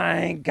 Oh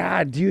my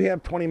God. Do you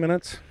have 20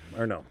 minutes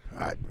or no?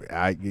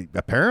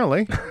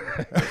 Apparently.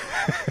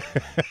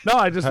 No,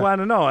 I just want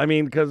to know. I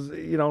mean, because,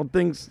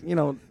 things,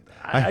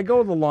 I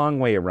go the long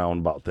way around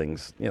about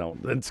things,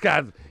 and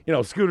Scott,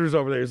 Scooter's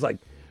over there. He's like,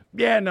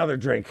 yeah, another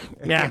drink.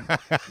 Yeah.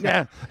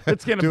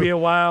 It's going to be a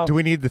while. Do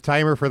we need the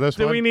timer for this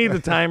one? Do we need the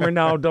timer?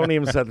 No, don't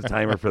even set the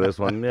timer for this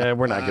one. Yeah,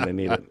 we're not going to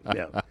need it.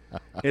 Yeah.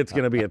 It's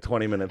going to be a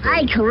 20-minute thing.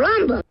 Ay,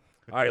 caramba.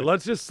 All right,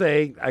 let's just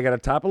say I got a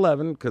top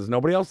 11 because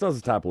nobody else does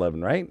a top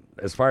 11, right?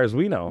 As far as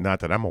we know. Not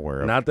that I'm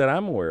aware of. Not that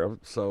I'm aware of.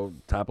 So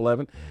top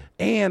 11.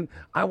 And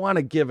I want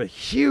to give a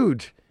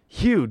huge,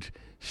 huge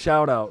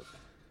shout out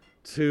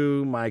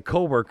to my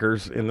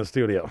coworkers in the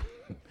studio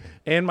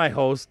and my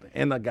host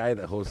and the guy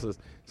that hosts this,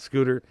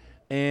 Scooter,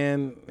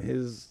 and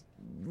his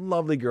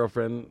lovely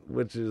girlfriend,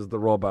 which is the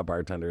robot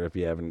bartender, if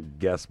you haven't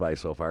guessed by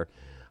so far,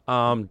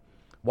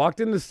 walked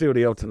in the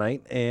studio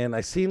tonight, and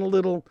I seen a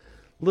little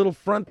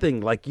front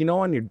thing, like,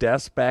 on your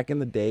desk back in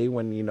the day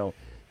when,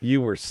 you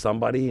were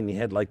somebody and you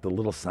had like the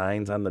little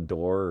signs on the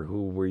door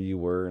where you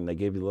were, and they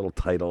gave you little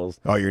titles.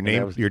 Oh, your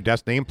name, your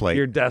desk nameplate.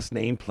 Your desk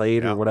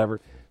nameplate or whatever.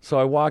 So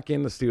I walk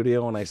in the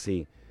studio and I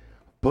see,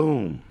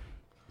 boom,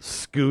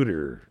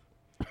 Scooter.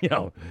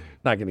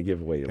 Not going to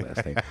give away your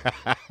last name.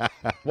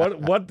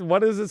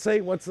 What does it say?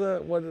 What's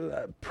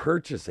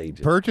purchase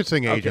agent?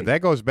 Purchasing agent. Okay.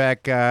 That goes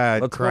back,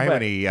 Let's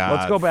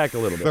go back a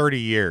little bit. 30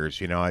 years.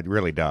 It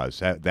really does.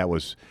 That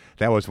was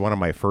one of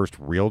my first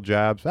real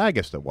jobs. I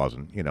guess that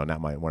wasn't, not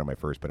one of my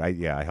first, but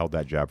I held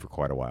that job for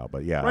quite a while.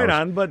 But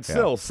yeah, but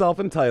still self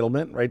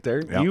entitlement right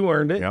there. Yep. You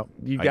earned it. Yep.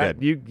 You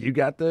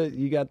got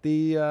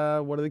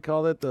the what do they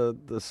call it?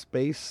 The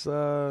space.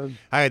 I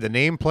had the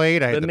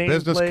nameplate. I had the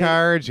business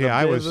cards. Yeah,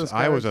 I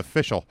was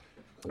official.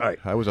 All right.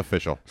 I was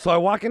official. So I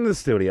walk into the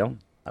studio.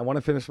 I want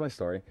to finish my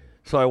story.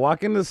 So I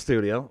walk into the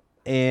studio,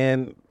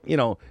 and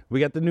we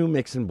got the new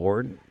mixing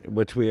board,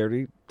 which we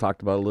already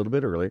talked about a little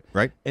bit earlier.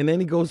 Right. And then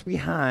he goes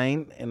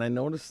behind, and I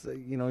noticed that,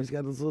 he's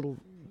got this little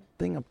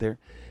thing up there,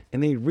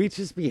 and he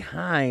reaches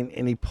behind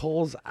and he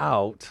pulls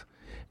out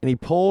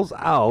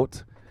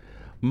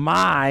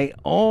my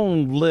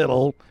own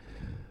little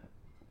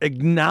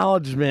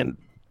acknowledgement,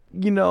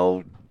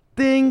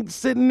 thing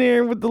sitting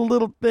there with the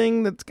little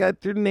thing that's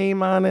got your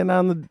name on it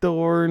on the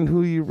door and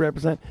who you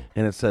represent.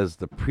 And it says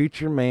the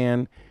Preacher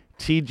Man,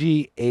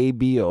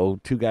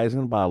 TGABO, two guys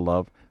in a bottle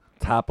of,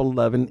 top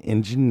 11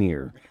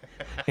 engineer.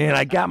 And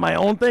I got my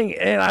own thing,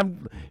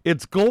 and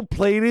it's gold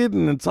plated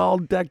and it's all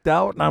decked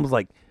out. And I was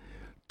like,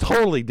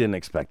 totally didn't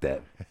expect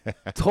that.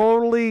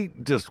 Totally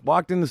just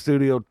walked in the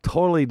studio,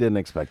 totally didn't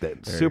expect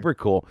that. Super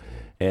cool.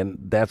 And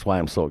that's why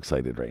I'm so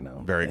excited right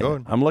now. Very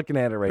good. I'm looking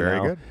at it right now.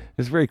 Very good.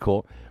 It's very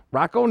cool.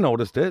 Rocco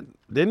noticed it,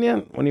 didn't you,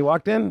 when he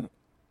walked in?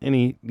 And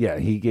he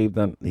gave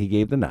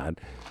the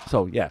nod.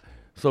 So yeah.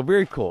 So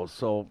very cool.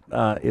 So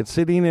it's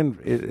sitting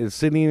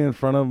in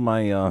front of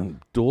my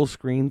dual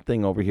screen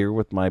thing over here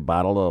with my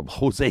bottle of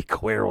Jose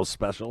Cuervo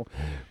Special,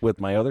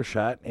 with my other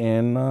shot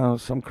and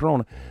some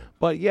Corona.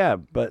 But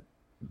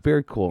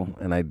very cool,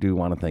 and I do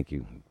want to thank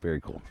you.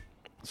 Very cool.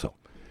 So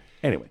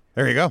anyway,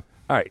 there you go.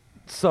 All right.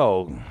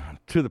 So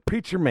to the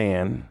Preacher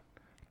Man,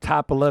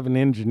 top 11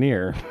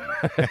 engineer,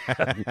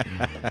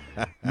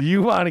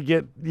 you want to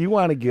get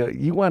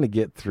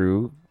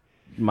through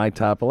my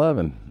top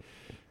 11.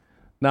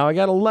 Now I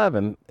got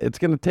 11. It's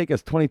going to take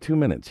us 22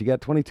 minutes. You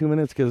got 22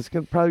 minutes because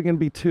it's probably going to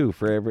be 2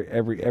 for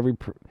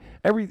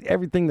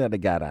everything that I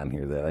got on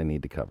here that I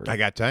need to cover. I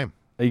got time.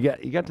 You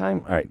got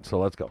time? All right, so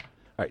let's go. All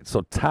right,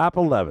 so top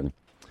 11.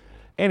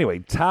 Anyway,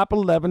 top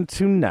 11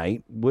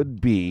 tonight would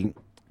be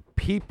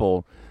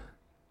people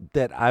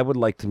that I would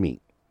like to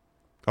meet.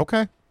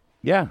 Okay.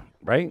 Yeah,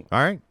 right? All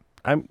right.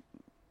 I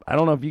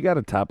don't know if you got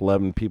a top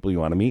 11 people you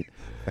want to meet,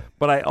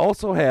 but I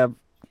also have,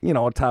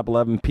 a top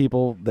 11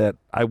 people that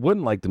I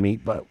wouldn't like to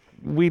meet, but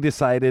we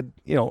decided,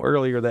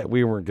 earlier that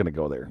we weren't going to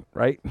go there,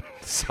 right?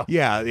 So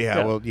yeah.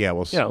 We'll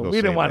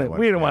we didn't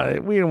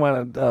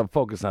want to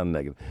focus on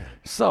negative.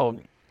 So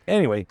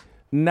anyway,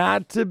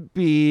 not to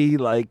be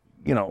like,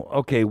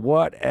 okay,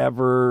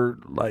 whatever,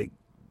 like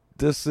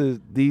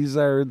these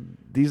are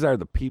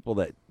the people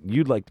that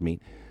you'd like to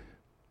meet.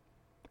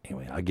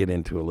 Anyway, I'll get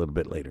into it a little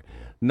bit later.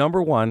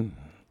 Number 1,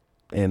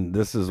 and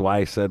this is why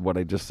I said what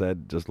I just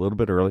said just a little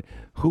bit early.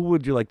 Who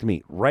would you like to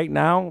meet? Right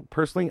now,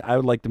 personally, I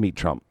would like to meet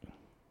Trump.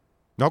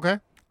 Okay.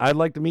 I'd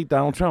like to meet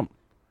Donald Trump.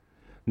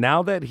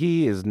 Now that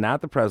he is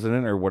not the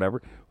president or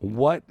whatever,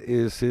 what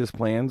is his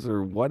plans,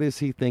 or what is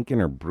he thinking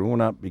or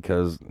brewing up?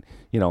 Because,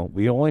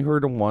 we only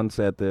heard him once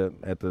at the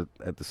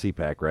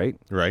CPAC, right?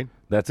 Right.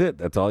 That's it.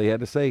 That's all he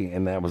had to say,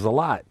 and that was a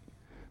lot.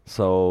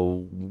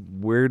 So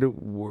where's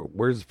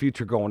the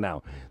future going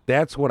now?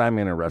 That's what I'm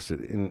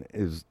interested in,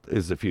 is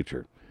the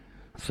future.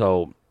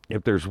 So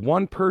if there's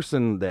one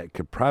person that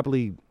could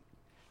probably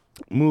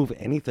move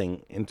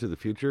anything into the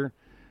future,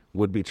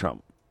 would be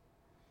Trump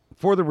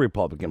for the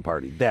Republican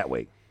Party that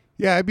way.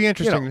 Yeah, it'd be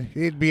interesting.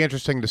 It'd be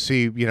interesting to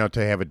see,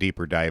 to have a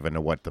deeper dive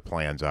into what the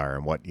plans are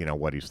and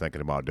what he's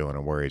thinking about doing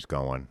and where he's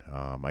going.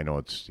 I know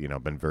it's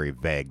been very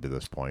vague to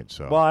this point.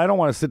 So well, I don't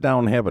want to sit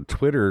down and have a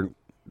Twitter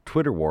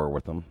war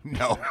with him.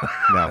 No,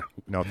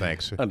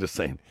 thanks. I'm just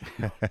saying.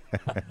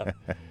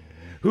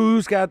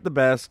 Who's got the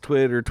best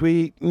Twitter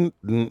tweet?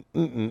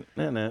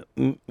 Yeah,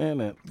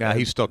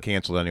 he's still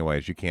canceled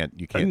anyways. You can't.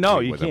 No,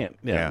 tweet you with can't. him.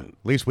 Yeah. At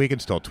least we can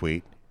still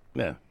tweet.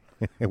 Yeah.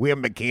 We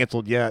haven't been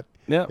canceled yet.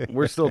 Yeah,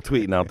 we're still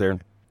tweeting out there.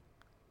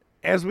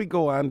 As we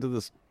go on to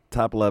this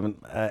top 11,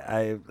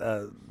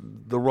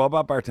 the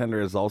robot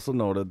bartender has also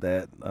noted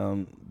that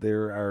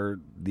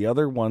the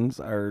other ones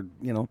are,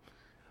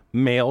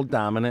 male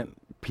dominant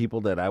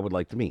people that I would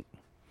like to meet.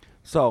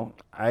 So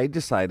I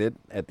decided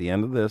at the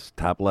end of this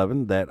top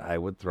 11 that I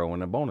would throw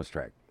in a bonus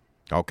track.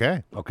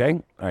 Okay. All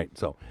right.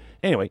 So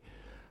anyway,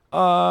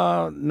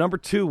 number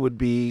 2 would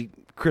be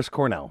Chris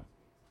Cornell.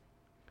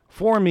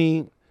 For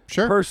me,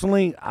 sure.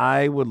 Personally,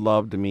 I would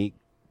love to meet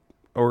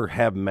or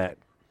have met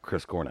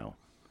Chris Cornell.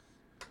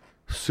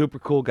 Super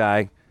cool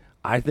guy.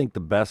 I think the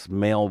best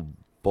male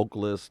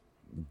vocalist,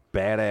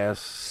 badass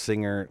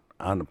singer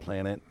on the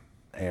planet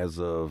as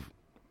of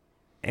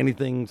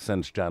anything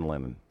since John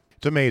Lennon.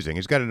 It's amazing.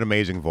 He's got an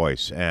amazing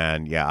voice,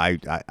 and yeah,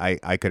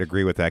 I could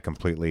agree with that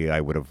completely. I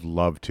would have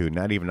loved to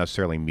not even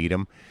necessarily meet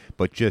him,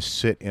 but just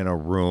sit in a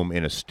room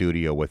in a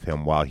studio with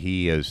him while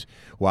he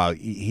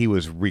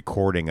was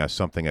recording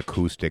something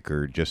acoustic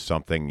or just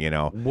something,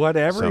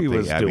 Whatever he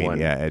was doing. Mean,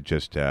 yeah, it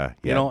just I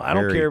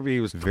don't care if he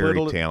was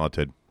very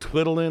talented,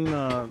 twiddling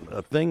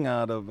a thing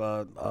out of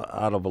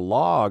a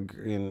log,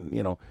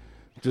 and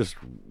just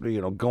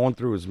going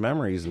through his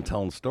memories and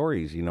telling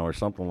stories, or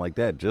something like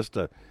that, just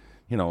to.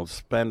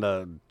 Spend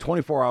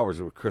 24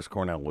 hours with Chris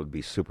Cornell would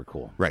be super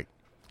cool. Right.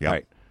 Yep.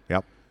 Right.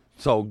 Yep.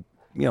 So,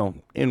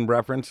 in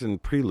reference and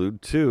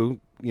prelude to,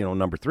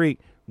 number 3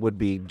 would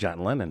be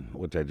John Lennon,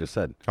 which I just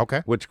said.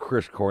 Okay. Which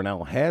Chris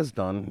Cornell has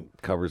done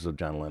covers of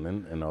John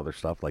Lennon and other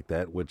stuff like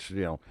that, which,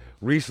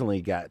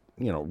 recently got,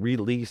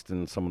 released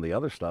in some of the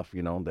other stuff,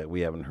 that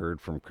we haven't heard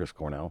from Chris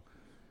Cornell,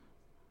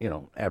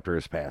 after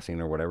his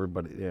passing or whatever.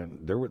 But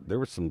there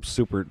were some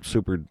super,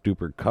 super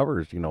duper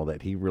covers,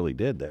 that he really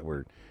did that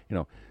were,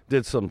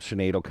 did some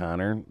Sinead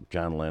O'Connor,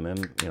 John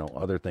Lennon,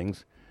 other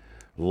things.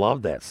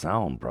 Love that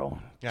sound, bro.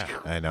 Yeah,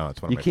 I know.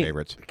 It's one of my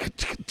favorites.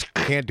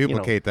 Can't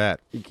duplicate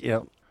that.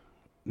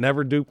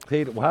 Never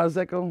duplicated. Well, how does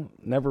that go?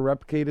 Never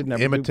replicated,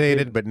 never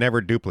imitated, duplicated. but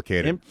never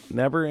duplicated.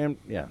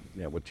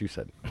 Yeah, what you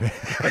said.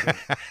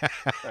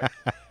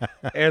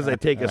 As I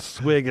take a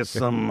swig of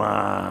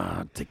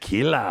some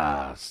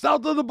tequila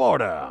south of the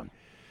border.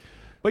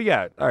 But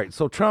yeah, all right.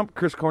 So Trump,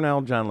 Chris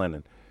Cornell, John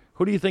Lennon.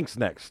 Who do you think's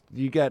next?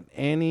 You got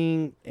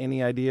any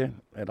idea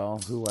at all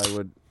who I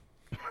would?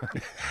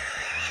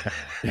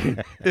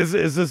 Is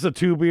this a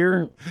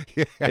 2-beer?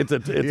 Yeah. It's a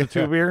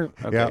 2-beer.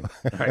 Okay. Yeah.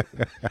 All right.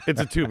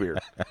 It's a 2-beer.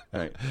 All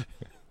right.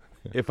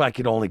 If I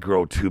could only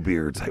grow 2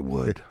 beards, I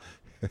would.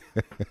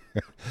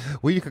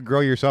 Well, you could grow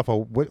yourself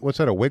what's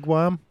that? A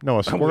wigwam? No,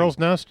 a squirrel's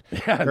nest.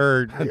 Yeah.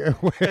 Or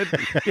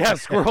Yeah,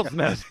 squirrel's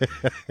nest.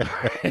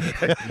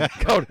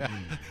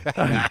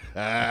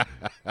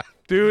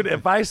 Dude,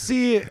 if I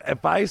see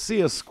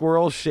a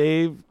squirrel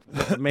shave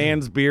with a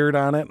man's beard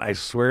on it, I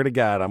swear to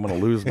God, I'm gonna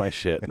lose my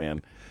shit,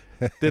 man.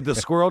 Did the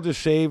squirrel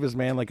just shave his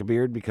man like a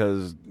beard?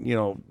 Because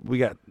we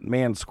got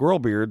man squirrel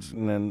beards,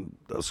 and then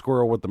a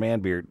squirrel with the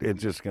man beard.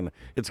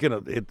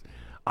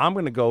 I'm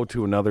gonna go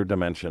to another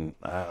dimension.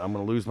 I'm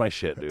gonna lose my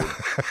shit, dude.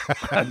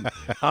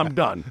 I'm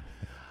done.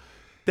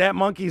 That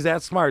monkey's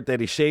that smart that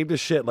he shaved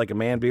his shit like a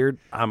man beard.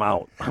 I'm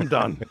out. I'm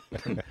done.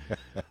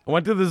 I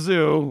went to the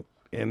zoo,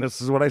 and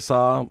this is what I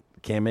saw.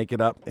 Can't make it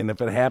up. And if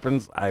it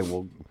happens,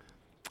 I'll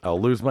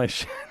lose my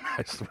shit.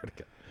 I swear to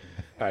God.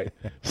 All right.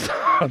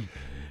 So,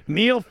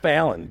 Neil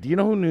Fallon. Do you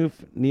know who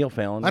Neil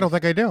Fallon is? I don't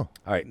think I do. All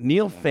right.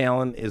 Neil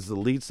Fallon is the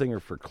lead singer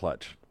for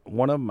Clutch,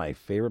 one of my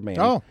favorite bands.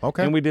 Oh,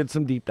 okay. And we did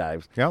some deep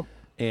dives. Yep.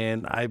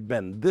 And I've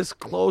been this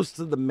close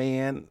to the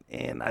man,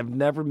 and I've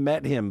never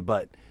met him,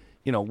 but,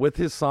 with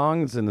his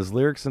songs and his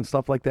lyrics and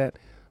stuff like that,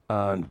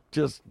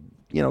 just,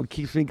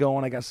 keeps me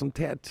going. I got some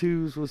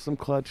tattoos with some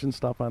Clutch and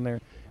stuff on there.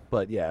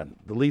 But, yeah,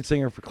 the lead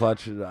singer for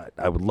Clutch,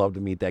 I would love to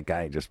meet that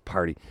guy and just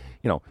party.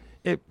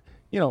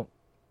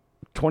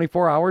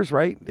 24 hours,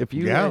 right? If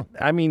you, yeah.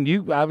 I mean,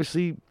 you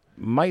obviously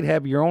might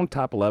have your own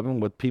top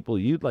 11 with people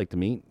you'd like to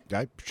meet.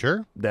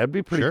 Sure. That'd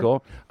be pretty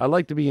cool. I'd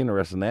like to be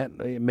interested in that.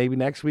 Maybe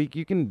next week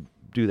you can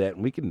do that,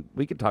 and we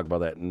can talk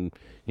about that and,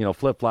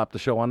 flip-flop the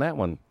show on that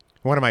one.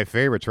 One of my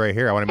favorites right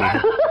here. I want to meet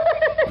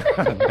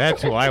him.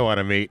 That's who I want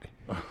to meet.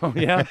 Oh,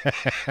 yeah?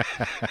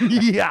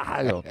 Yeah,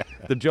 I know.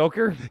 The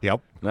Joker?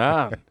 Yep.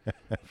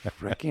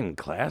 Freaking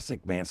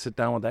classic, man. Sit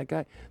down with that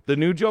guy. The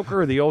new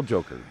Joker or the old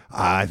Joker?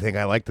 I think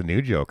I like the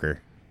new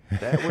Joker.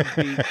 That would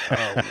be...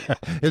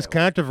 as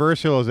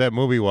controversial as that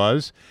movie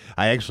was,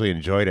 I actually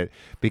enjoyed it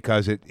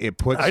because it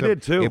put I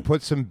did too. It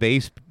put some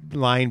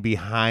baseline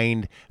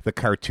behind the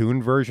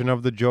cartoon version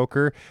of the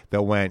Joker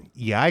that went,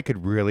 yeah, I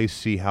could really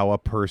see how a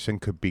person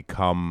could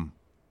become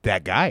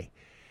that guy.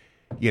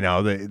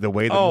 The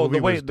way the movie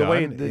was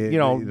done.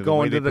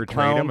 Going to the portrayed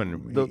clown, him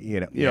and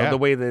the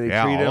way that they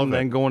treat him, all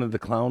then going to the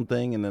clown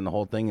thing, and then the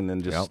whole thing, and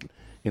then just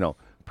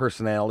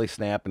personality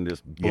snap and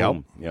just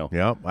boom.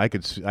 Yep. I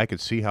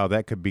could see how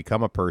that could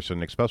become a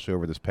person, especially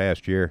over this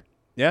past year.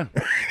 Yeah.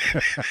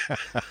 All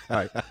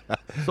right.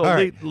 So All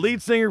right.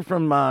 Lead singer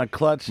from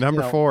Clutch.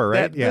 Number 4,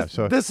 right?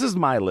 This is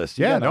my list.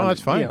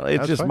 That's fine.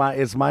 It's just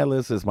my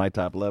list. It's my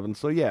top 11.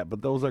 So yeah,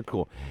 but those are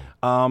cool.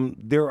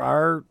 There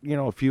are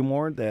a few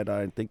more that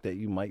I think that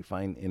you might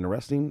find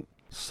interesting.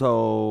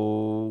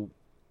 So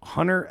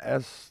Hunter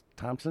S.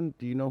 Thompson.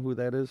 Do you know who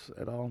that is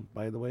at all?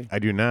 By the way, I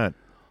do not.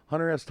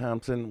 Hunter S.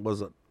 Thompson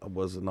was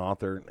an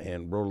author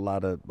and wrote a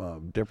lot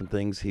of different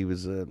things. He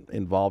was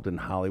involved in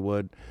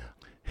Hollywood.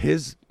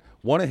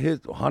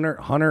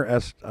 Hunter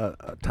S.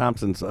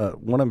 Thompson's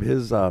one of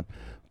his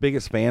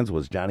biggest fans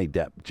was Johnny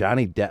Depp.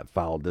 Johnny Depp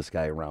followed this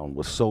guy around.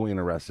 Was so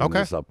interested in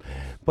this stuff.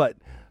 But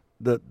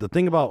the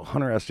thing about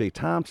Hunter S.J.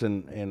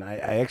 Thompson, and I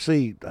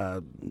actually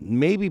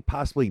maybe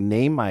possibly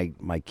name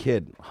my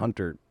kid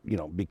Hunter,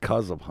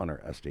 because of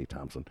Hunter S.J.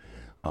 Thompson.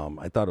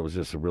 I thought it was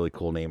just a really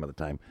cool name at the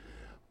time.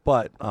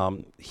 But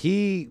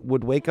he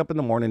would wake up in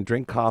the morning,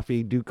 drink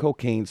coffee, do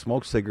cocaine,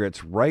 smoke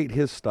cigarettes, write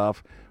his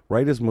stuff,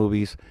 write his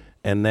movies,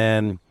 and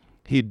then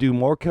he'd do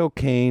more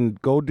cocaine,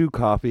 go do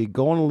coffee,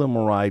 go on a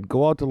limo ride,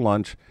 go out to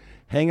lunch,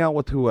 hang out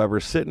with whoever,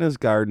 sit in his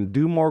garden,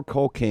 do more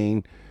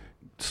cocaine,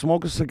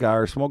 smoke a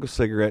cigar, smoke a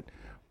cigarette,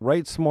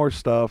 write some more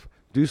stuff,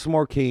 do some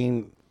more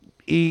cocaine,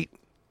 eat,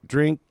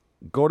 drink,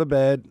 go to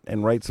bed,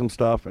 and write some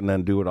stuff, and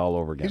then do it all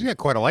over again. He's got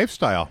quite a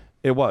lifestyle.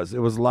 It was a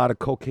lot of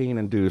cocaine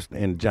induced,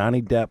 and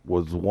Johnny Depp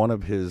was one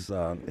of his.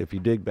 If you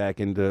dig back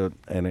into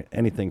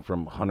anything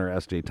from Hunter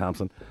S.J.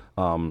 Thompson,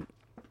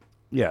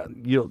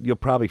 you'll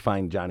probably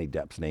find Johnny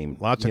Depp's name.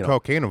 Lots of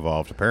cocaine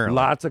involved, apparently.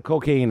 Lots of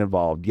cocaine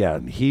involved. Yeah,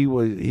 he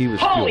was.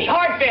 Holy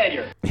heart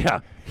failure!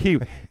 Yeah,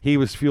 he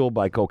was fueled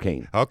by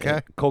cocaine.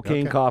 Okay.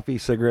 Cocaine, Okay. coffee,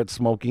 cigarettes,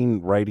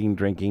 smoking, writing,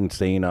 drinking,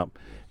 staying up,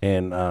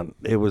 and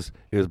it was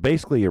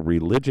basically a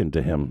religion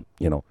to him.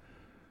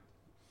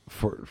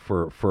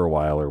 For a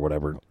while or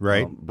whatever.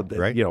 Right.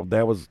 Right.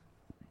 That was,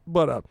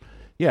 but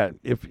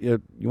if you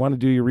want to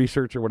do your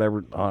research or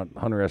whatever on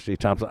Hunter S.J.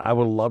 Thompson, I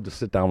would love to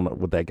sit down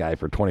with that guy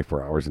for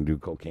 24 hours and do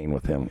cocaine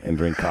with him and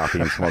drink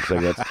coffee and smoke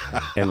cigarettes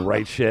and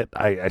write shit.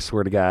 I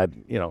swear to God,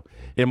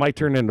 it might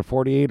turn into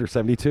 48 or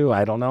 72.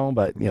 I don't know,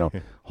 but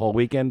whole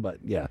weekend. But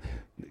yeah,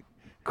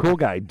 cool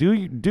guy. Do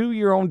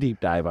your own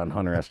deep dive on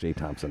Hunter S.J.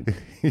 Thompson.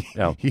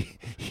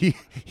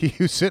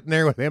 You sitting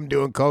there with him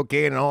doing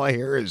cocaine, and all I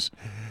hear is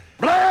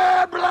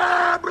Blah,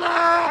 blah,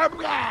 blah,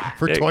 blah.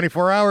 for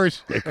 24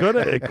 hours. It could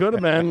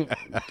have been.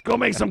 Go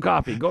make some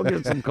coffee. Go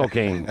get some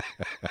cocaine.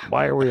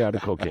 Why are we out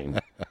of cocaine?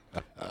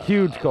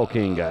 Huge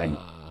cocaine guy.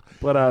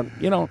 But,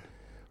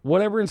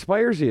 whatever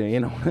inspires you, you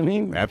know what I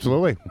mean?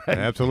 Absolutely.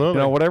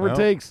 Absolutely. Whatever it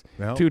takes.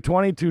 No.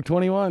 220,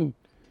 221,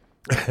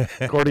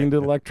 according to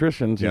the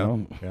electricians, Yeah.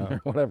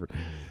 whatever.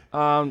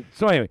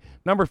 So anyway,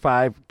 number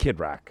 5, Kid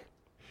Rock.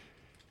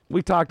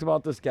 We talked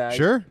about this guy.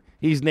 Sure.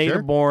 He's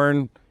native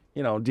born.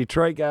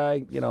 Detroit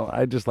guy,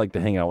 I just like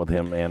to hang out with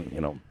him,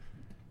 and,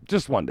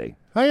 just one day.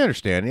 I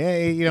understand. Yeah,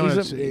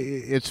 He's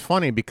it's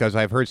funny because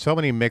I've heard so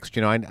many mixed.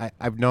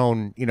 I've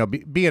known,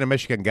 being a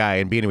Michigan guy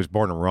and being he was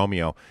born in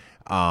Romeo,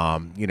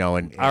 and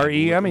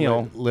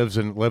REMEO. lives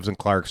in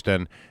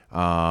Clarkston.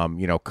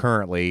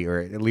 Currently, or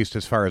at least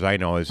as far as I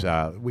know,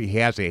 he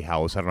has a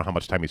house. I don't know how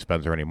much time he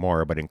spends there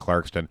anymore, but in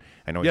Clarkston,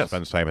 I know he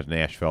spends time in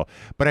Nashville.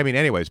 But I mean,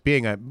 anyways,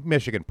 being a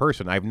Michigan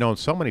person, I've known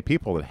so many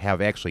people that have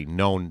actually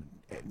known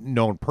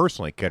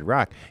personally Kid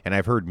Rock, and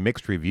I've heard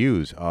mixed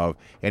reviews of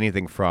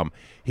anything from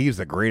he's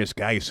the greatest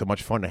guy, he's so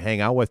much fun to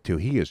hang out with, to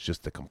he is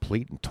just the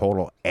complete and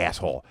total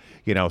asshole.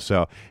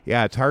 So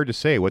yeah, it's hard to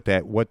say what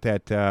that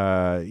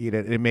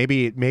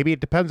maybe it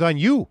depends on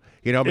you.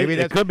 Maybe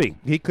it could be.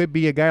 He could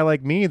be a guy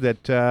like me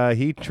that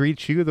he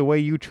treats you the way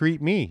you treat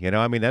me.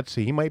 I mean,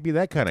 he might be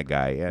that kind of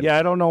guy. And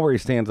I don't know where he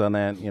stands on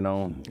that.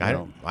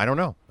 I don't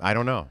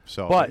know.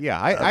 So, but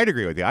yeah, I'd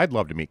agree with you. I'd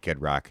love to meet Kid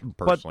Rock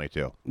personally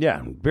too.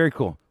 Yeah, very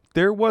cool.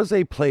 There was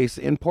a place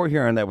in Port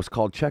Huron that was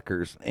called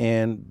Checkers,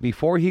 and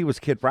before he was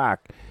Kid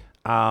Rock,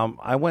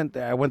 I went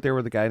there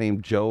with a guy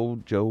named Joe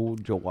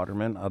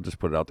Waterman. I'll just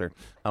put it out there.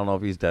 I don't know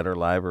if he's dead or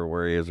alive or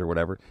where he is or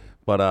whatever,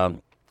 but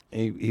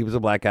he was a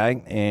black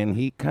guy, and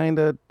he kind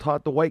of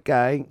taught the white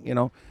guy,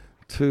 to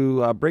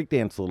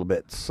breakdance a little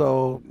bit.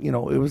 So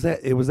it was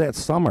that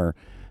summer,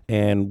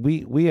 and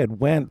we had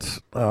went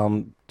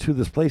to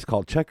this place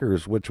called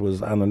Checkers, which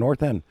was on the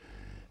north end.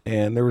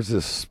 And there was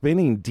this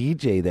spinning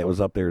DJ that was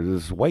up there,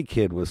 this white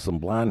kid with some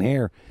blonde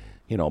hair,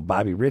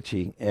 Bobby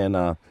Ritchie.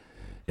 And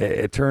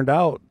it turned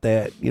out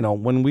that,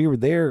 when we were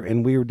there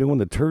and we were doing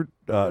the 2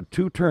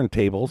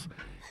 turntables,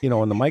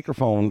 and the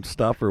microphone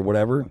stuff or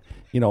whatever,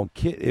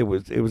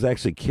 it was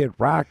actually Kid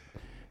Rock,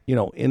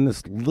 in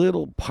this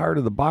little part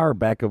of the bar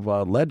back of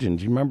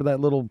Legends. You remember that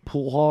little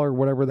pool hall or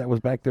whatever that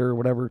was back there or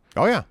whatever?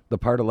 Oh, yeah. The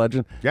part of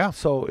Legend? Yeah.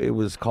 So it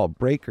was called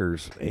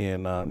Breakers,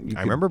 and I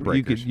remember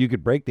Breakers. You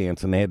could break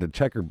dance, and they had the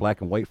checkered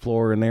black and white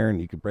floor in there,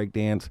 and you could break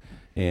dance,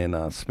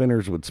 and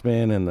spinners would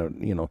spin, and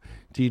the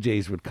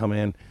DJs would come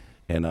in,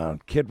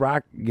 and Kid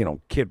Rock,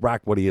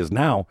 what he is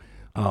now,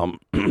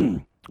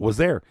 was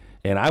there,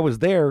 and I was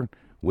there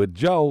with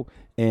Joe,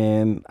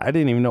 and I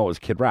didn't even know it was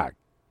Kid Rock.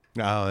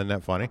 Oh, isn't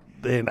that funny?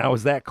 And I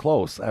was that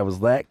close. I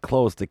was that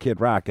close to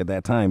Kid Rock at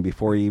that time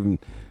before he even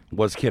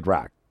was Kid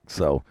Rock.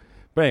 So,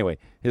 but anyway,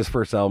 his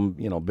first album,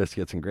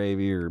 Biscuits and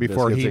Gravy, or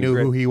before Biscuits he and knew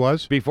Grit- who he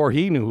was. Before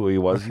he knew who he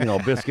was,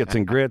 Biscuits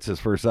and Grits, his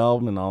first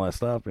album, and all that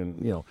stuff,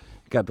 and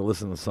got to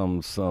listen to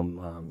some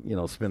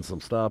spin some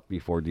stuff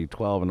before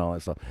D12 and all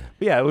that stuff.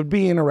 But yeah, it would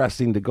be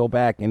interesting to go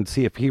back and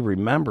see if he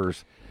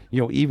remembers,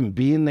 even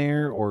being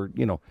there, or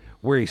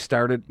where he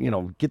started.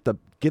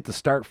 Get the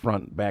start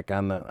front back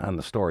on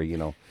the story.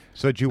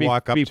 So did you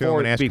walk up to him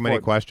and ask him any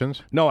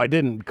questions? No, I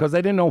didn't, because I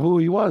didn't know who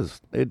he was.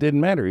 It didn't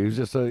matter. He was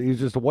just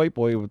a white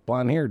boy with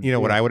blonde hair. You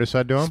know what I would have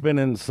said to him?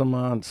 Spinning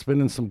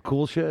some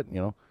cool shit.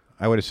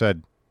 I would have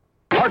said,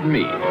 Pardon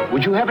me,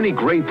 would you have any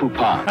Grey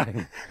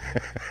Poupon?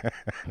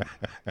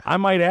 I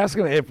might ask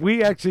him if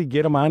we actually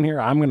get him on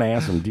here. I'm going to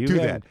ask him. Do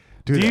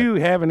you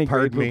have any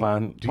Grey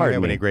Poupon? Do you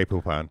have any Grey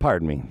Poupon?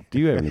 Pardon me. Do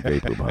you have any Grey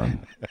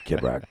Poupon?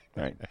 Kid Rock.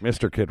 All right,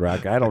 Mr. Kid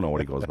Rock. I don't know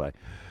what he goes by,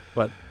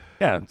 but.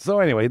 Yeah. So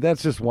anyway,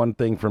 that's just one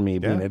thing for me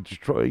being a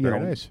Detroit,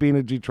 being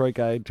a Detroit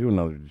guy to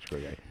another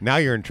Detroit guy. Now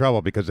you're in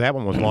trouble because that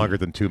one was longer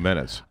than 2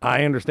 minutes.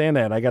 I understand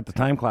that. I got the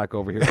time clock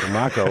over here from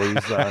Rocco.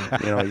 He's,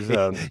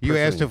 You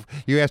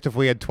asked if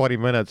we had 20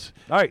 minutes.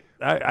 All right,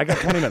 I got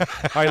 20 minutes.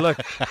 All right, look,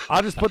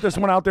 I'll just put this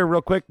one out there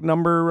real quick.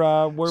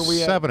 Number where we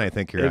 7, I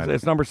think you're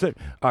it's number 6.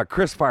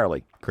 Chris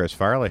Farley. Chris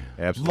Farley,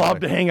 absolutely.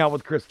 Love to hang out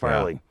with Chris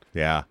Farley.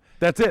 Yeah.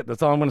 That's it.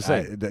 That's all I'm going to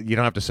say. You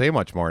don't have to say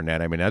much more than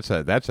that. I mean, that's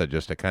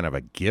just a kind of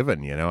a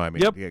given, you know. I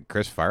mean, Yep.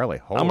 Chris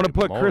Farley. I'm going to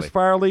put Chris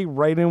Farley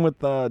right in with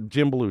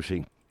Jim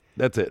Belushi.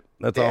 That's it.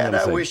 That's all I'm going to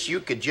say. I wish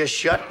you could just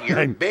shut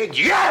your big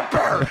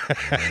yapper.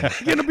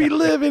 You're going to be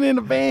living in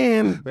a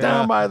van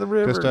down by the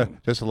river.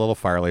 Just a little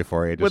Farley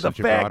for you. With a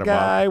fat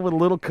guy with a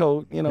little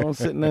coat,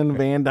 sitting in the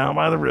van down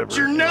by the river.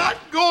 You're not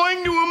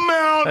going to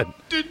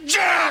amount to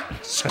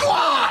jack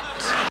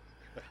squat.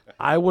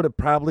 I would have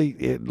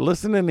probably,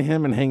 listening to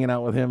him and hanging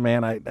out with him,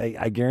 man,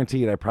 I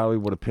guarantee it, I probably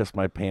would have pissed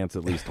my pants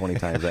at least 20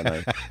 times that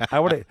night.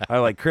 I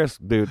like, Chris,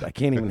 dude, I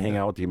can't even hang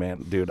out with you,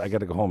 man. Dude, I got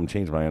to go home and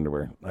change my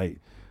underwear. I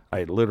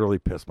literally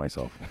pissed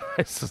myself.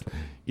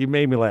 You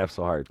made me laugh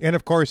so hard. And,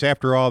 of course,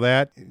 after all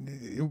that,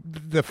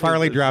 the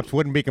Farley drops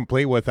wouldn't be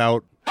complete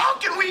without... How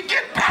can we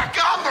get back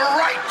on the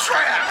right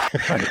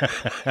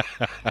track?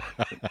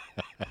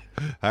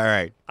 All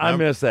right. I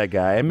miss that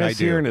guy. I miss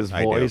hearing his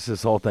voice,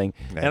 this whole thing.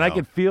 And I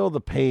could feel the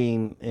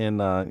pain in,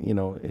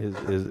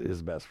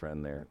 his best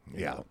friend there.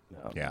 Yeah.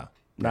 Yeah.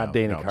 Not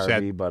Dana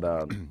Carvey, but...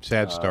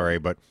 sad story,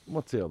 but...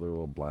 What's the other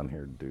little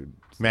blonde-haired dude?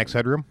 Max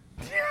Headroom?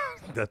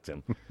 That's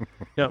him.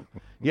 Yep.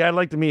 Yeah, I'd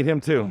like to meet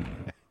him, too.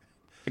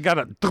 I got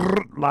a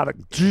lot of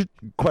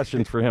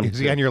questions for him. Is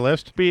he on your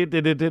list?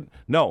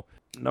 No.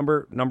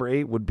 Number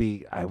 8 would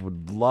be, I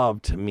would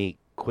love to meet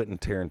Quentin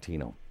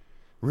Tarantino.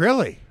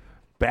 Really?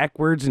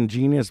 Backwards and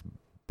genius,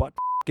 butt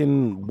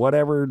fucking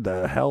whatever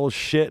the hell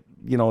shit,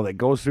 that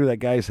goes through that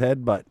guy's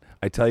head. But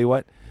I tell you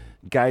what,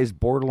 guy's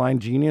borderline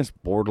genius,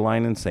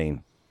 borderline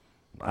insane.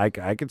 I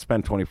could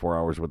spend 24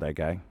 hours with that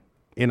guy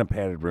in a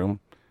padded room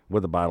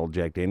with a bottle of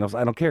Jack Daniels.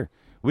 I don't care.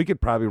 We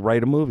could probably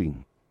write a movie.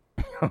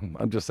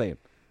 I'm just saying.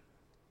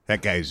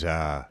 That guy's,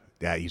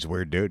 he's a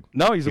weird dude.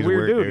 No, he's a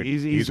weird dude.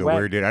 He's a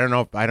weird dude. I don't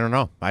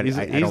know. He's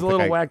a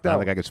little whacked out. I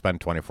don't think I could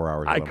spend 24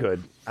 hours with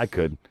him. I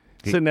could.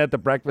 Sitting at the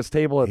breakfast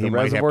table at the Reservoir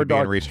Dog. He might have to be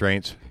in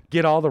restraints.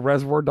 Get all the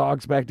Reservoir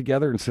Dogs back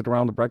together and sit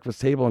around the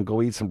breakfast table and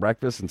go eat some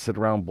breakfast and sit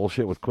around and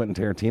bullshit with Quentin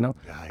Tarantino.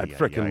 I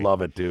freaking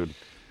love it, dude.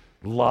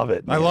 Love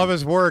it. Man. I love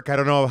his work. I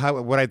don't know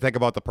what I think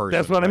about the person.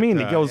 That's what I mean.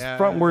 He goes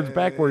frontwards,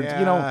 backwards.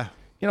 Yeah.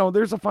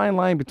 There's a fine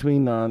line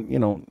between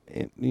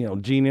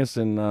genius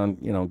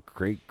and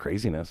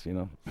craziness.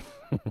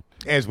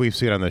 As we've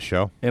seen on this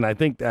show. And I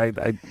think I've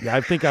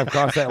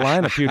crossed that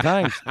line a few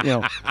times.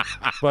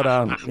 But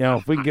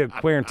if we can get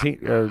Quentin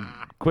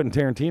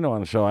Tarantino on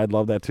the show, I'd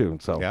love that too.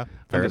 So yeah,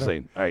 I'm just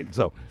saying. All right,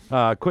 so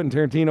Quentin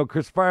Tarantino,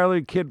 Chris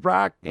Farley, Kid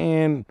Rock,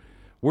 and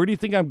where do you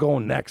think I'm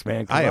going next,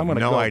 man? I have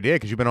no idea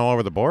because you've been all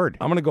over the board.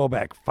 I'm going to go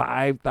back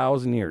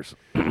 5,000 years.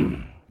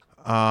 Who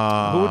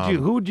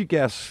would you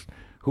guess?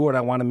 Who would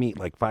I want to meet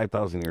like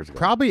 5,000 years ago?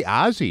 Probably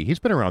Ozzy. He's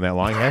been around that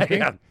long, hasn't he?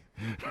 Yeah.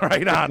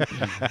 Right on.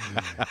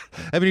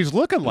 I mean, he's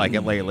looking like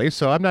it lately,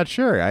 so I'm not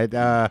sure.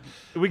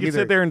 We could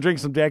sit there and drink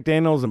some Jack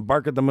Daniels and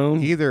bark at the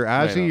moon. Either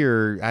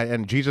Ozzy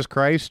and Jesus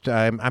Christ.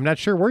 I'm not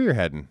sure where you're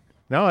heading.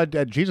 No,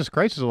 Jesus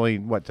Christ is only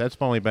that's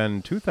only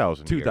been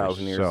 2,000 years.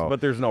 2,000 years, so,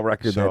 but there's no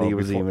record that he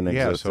was even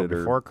existed. Yeah, so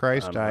before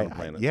Christ,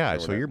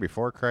 so you're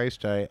before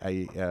Christ. I'm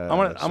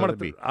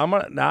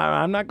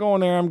not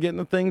going there. I'm getting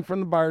the thing from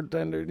the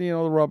bartender, the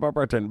robot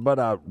bartender. But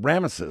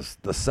Ramesses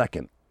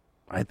II,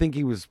 I think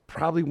he was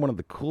probably one of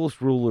the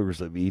coolest rulers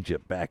of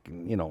Egypt back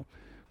in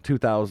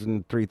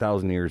 2,000,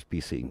 3,000 years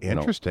BC.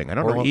 Interesting. I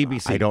don't know.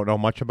 EBC. I don't know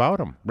much about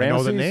him. I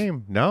know the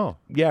name. No.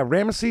 Yeah,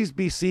 Ramesses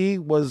BC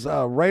was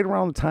right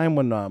around the time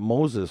when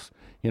Moses,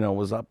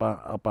 was up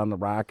on the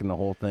rock and the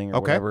whole thing,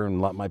 or whatever,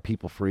 and let my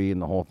people free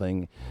and the whole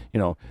thing.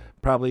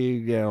 Probably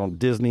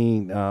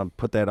Disney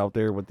put that out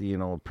there with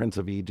the Prince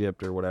of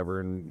Egypt or whatever,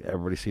 and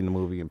everybody's seen the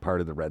movie and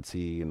part of the Red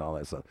Sea and all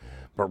that stuff.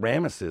 But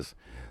Ramesses,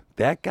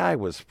 that guy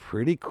was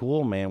pretty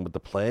cool, man, with the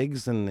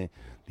plagues and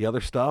the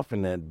other stuff,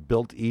 and that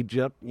built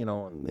Egypt,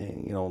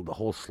 the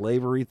whole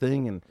slavery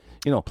thing, and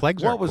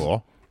plagues are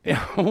cool.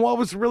 What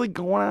was really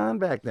going on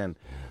back then?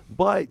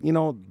 But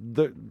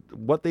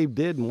what they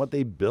did and what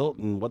they built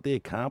and what they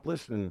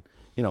accomplished, and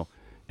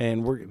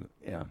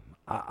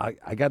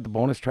I got the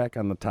bonus track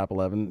on the top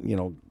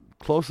 11,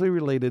 closely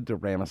related to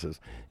Ramesses,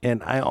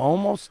 and I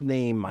almost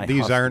named my.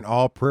 These aren't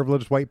all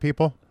privileged white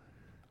people.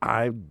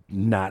 I'm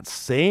not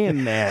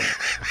saying that,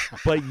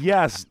 but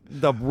yes,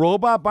 the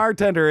robot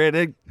bartender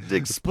it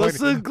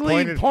explicitly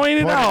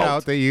pointed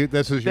out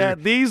that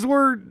these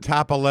were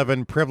top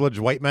 11 privileged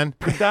white men,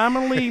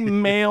 predominantly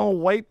male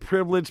white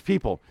privileged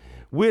people.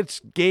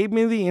 which gave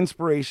me the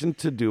inspiration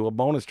to do a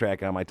bonus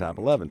track on my top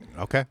 11.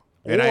 Okay.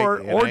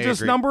 Or I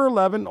just agree. number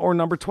 11 or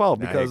number 12,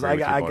 because agree with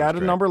your I bonus got a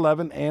track. number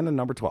 11 and a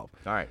number 12.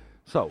 All right.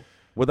 So,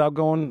 without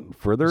going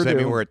further Does that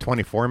ado, mean we're at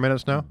 24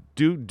 minutes now?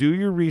 do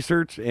your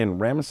research in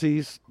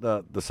Ramesses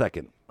the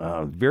second.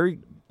 Very,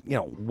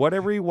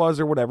 whatever he was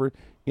or whatever,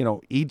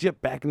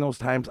 Egypt back in those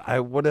times, I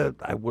would have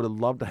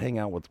loved to hang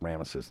out with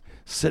Ramesses,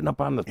 sitting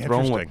up on the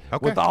throne Interesting.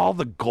 Okay. with all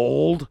the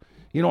gold,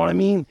 you know what I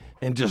mean,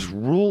 and just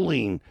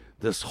ruling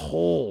this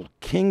whole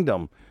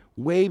kingdom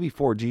way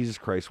before Jesus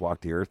Christ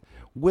walked the earth,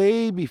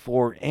 way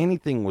before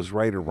anything was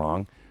right or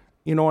wrong.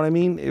 You know what I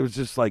mean? It was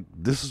just like,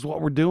 this is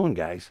what we're doing,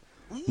 guys.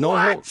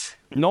 No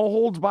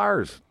holds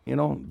bars.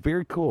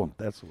 Very cool.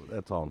 That's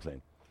all I'm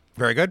saying.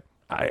 Very good.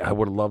 I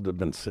would have loved to have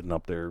been sitting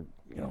up there,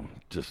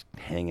 just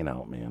hanging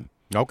out, man.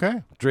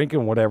 Okay.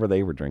 Drinking whatever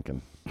they were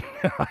drinking.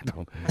 I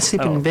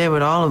sleep in bed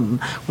with all of them.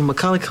 When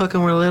Macaulay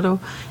Culkin were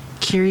little,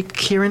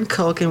 Kieran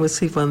Culkin would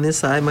sleep on this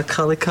side,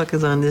 Macaulay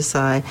Culkin's on this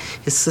side,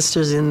 his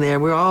sister's in there.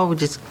 We're all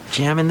just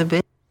jamming the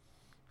bed.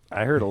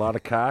 I heard a lot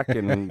of cock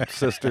and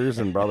sisters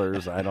and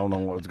brothers. I don't know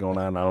what was going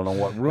on. I don't know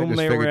what room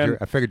they were in.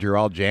 I figured you're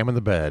all jamming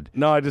the bed.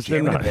 No, I just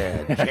Jamming didn't the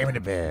know. bed. Jamming the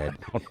bed.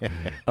 I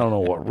don't know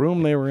what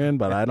room they were in,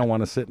 but I don't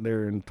want to sit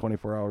there in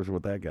 24 hours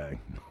with that guy.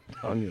 I'm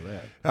telling you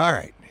that. All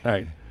right.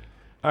 All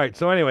right.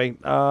 So anyway,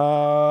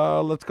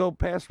 let's go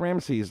past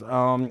Ramesses.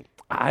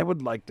 I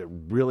would like to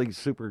really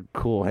super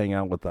cool hang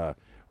out with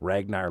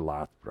Ragnar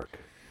Lothbrok,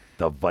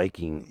 the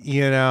Viking.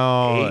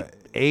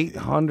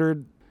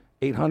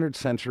 800th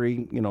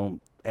century,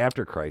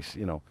 after Christ,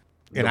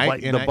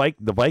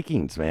 the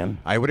Vikings, man.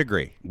 I would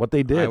agree. What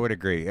they did. I would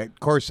agree. Of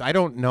course, I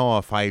don't know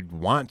if I'd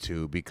want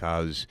to,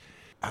 because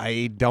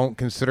I don't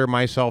consider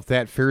myself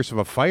that fierce of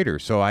a fighter.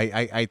 So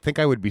I think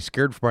I would be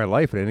scared for my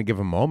life at any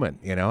given moment.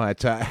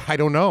 It's I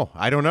don't know.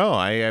 I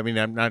mean,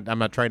 I'm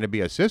not trying to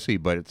be a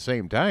sissy, but at the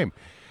same time,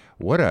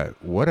 what a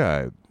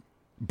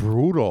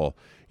brutal.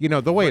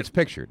 The way it's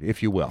pictured,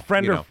 if you will.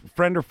 Friend or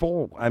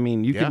foe. I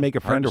mean, you can make a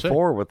friend or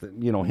foe with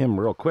him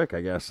real quick, I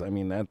guess. I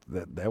mean, that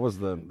was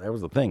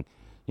the thing.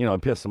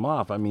 It pissed him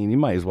off. I mean, you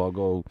might as well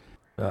go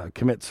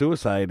commit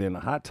suicide in a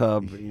hot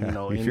tub.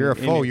 If you're a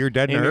foe, you're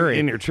dead in a hurry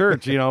in your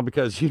church.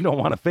 Because you don't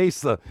want to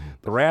face the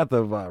wrath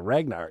of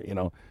Ragnar.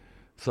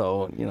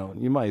 So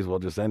you might as well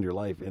just end your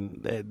life.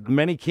 And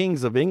many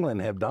kings of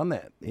England have done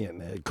that.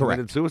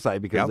 Committed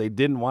suicide because they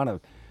didn't want to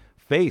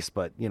face,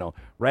 but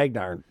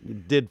Ragnar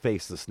did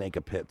face the snake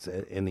of pits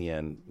in the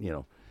end,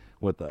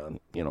 with I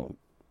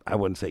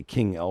wouldn't say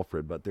King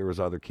Alfred, but there was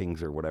other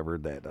kings or whatever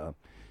that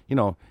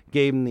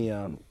gave him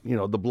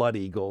the blood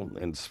eagle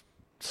and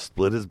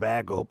split his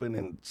back open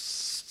and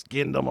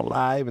skinned him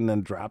alive and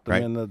then dropped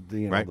him in the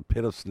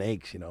pit of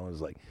snakes. It was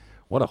like,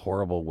 what a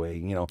horrible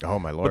way, Oh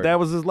my Lord! But that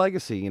was his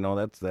legacy,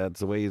 that's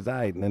the way he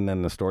died, and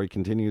then the story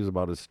continues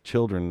about his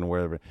children and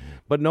whatever.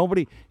 But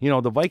nobody,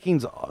 the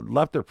Vikings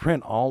left their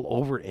print all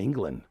over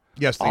England.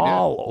 Yes, they did.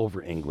 All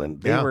over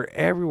England. They were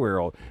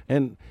everywhere,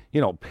 and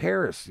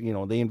Paris.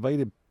 They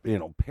invited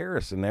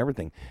Paris and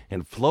everything,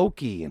 and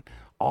Floki and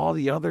all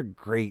the other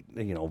great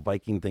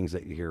Viking things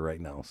that you hear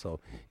right now. So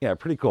yeah,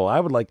 pretty cool.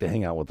 I would like to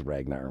hang out with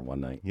Ragnar one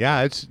night.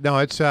 Yeah, it's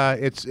good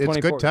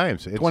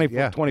times. It's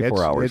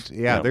 24 hours.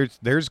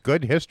 There's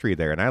good history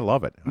there, and I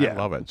love it. I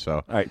love it. So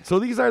all right, so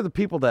these are the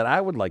people that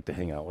I would like to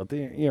hang out with,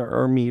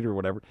 or meet or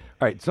whatever.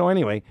 All right, so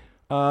anyway,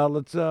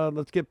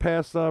 let's get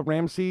past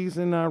Ramesses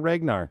and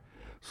Ragnar.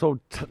 So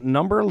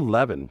number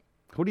 11.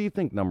 Who do you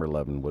think number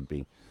 11 would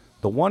be?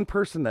 The one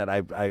person that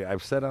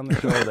I've said on the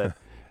show that.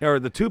 Or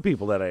the two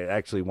people that I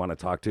actually want to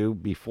talk to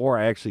before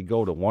I actually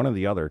go to one or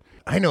the other.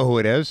 I know who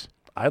it is.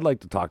 I'd like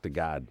to talk to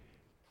God.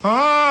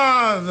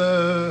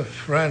 The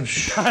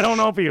French. I don't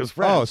know if he was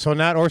French. Oh, so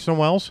not Orson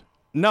Welles?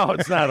 No,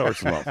 it's not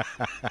Orson Welles.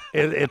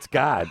 It's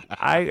God.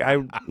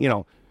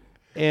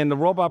 And the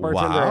robot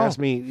bartender asked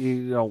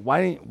me,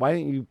 why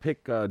didn't you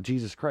pick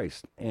Jesus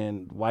Christ,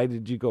 and why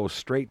did you go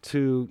straight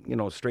to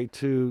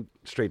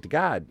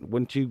God?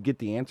 Wouldn't you get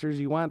the answers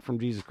you want from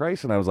Jesus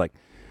Christ? And I was like,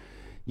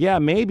 yeah,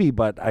 maybe,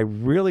 but I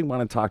really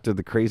want to talk to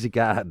the crazy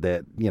God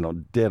that,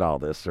 did all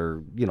this, or,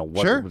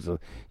 what Sure. it was.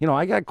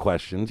 I got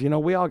questions.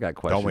 We all got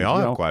questions. Don't we all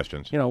have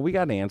questions? We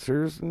got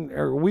answers,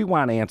 or we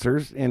want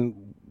answers,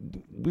 and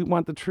we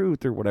want the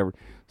truth or whatever.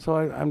 So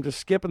I'm just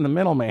skipping the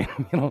middleman,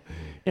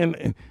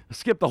 and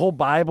skip the whole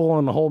Bible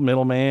and the whole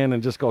middleman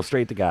and just go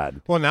straight to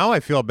God. Well, now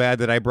I feel bad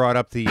that I brought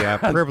up the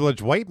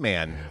privileged white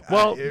man.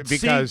 Well,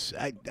 because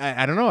I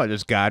don't know.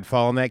 Does God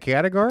fall in that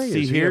category?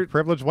 Is he a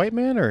privileged white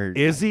man, or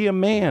is he a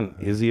man?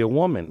 Is he a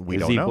woman? We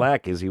is don't he know.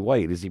 black? Is he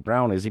white? Is he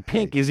brown? Is he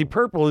pink? Is he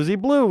purple? Is he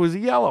blue? Is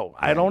he yellow?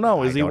 I don't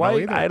know. Is he don't know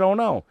white? either. I don't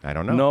know. I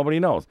don't know. Nobody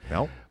knows.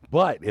 No.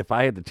 But if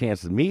I had the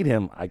chance to meet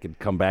him, I could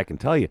come back and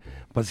tell you.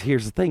 But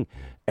here's the thing.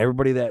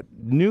 Everybody that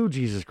knew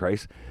Jesus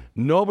Christ,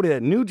 nobody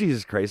that knew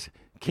Jesus Christ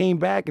came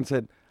back and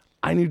said,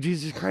 I knew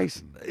Jesus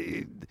Christ.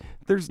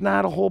 There's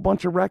not a whole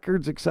bunch of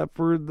records except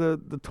for the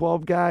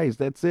 12 guys.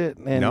 That's it.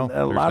 And No,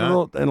 a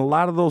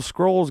lot of those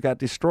scrolls got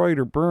destroyed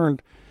or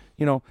burned.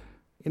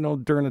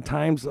 during the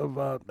times of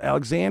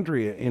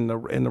Alexandria in the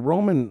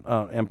Roman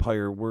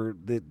Empire, where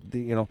they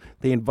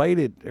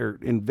invaded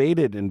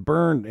and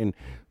burned, and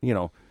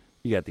you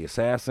got the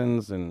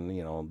assassins and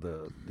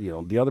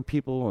the other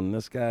people and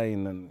this guy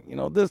and then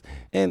this,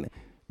 and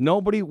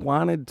nobody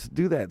wanted to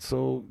do that.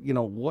 So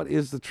what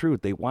is the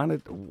truth?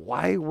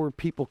 Why were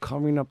people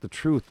covering up the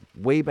truth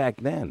way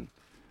back then?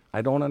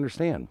 I don't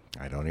understand.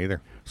 I don't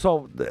either.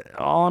 So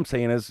all I'm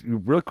saying is,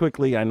 real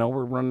quickly, I know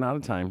we're running out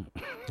of time.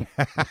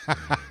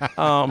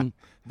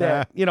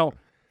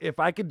 If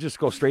I could just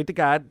go straight to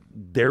God,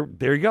 there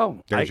you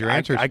go. There's your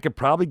answers. I could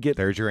probably get.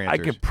 There's your answers.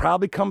 I could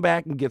probably come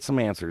back and get some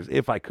answers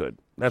if I could.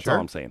 That's all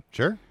I'm saying.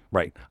 Sure.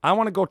 Right. I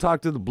want to go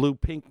talk to the blue,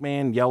 pink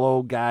man,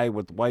 yellow guy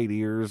with white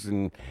ears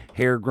and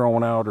hair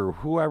growing out, or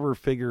whoever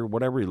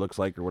whatever he looks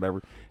like or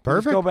whatever.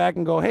 Perfect. Just go back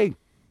and go, hey,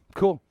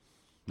 cool.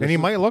 And he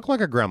might look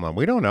like a gremlin.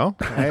 We don't know.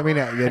 I mean,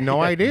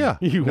 no idea.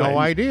 No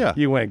idea.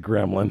 You went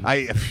gremlin.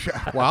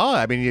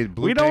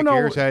 Blue we don't know.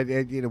 Ears,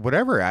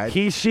 whatever.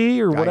 He,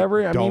 she, or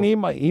whatever. I mean, he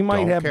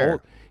might have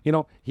care.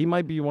 both. He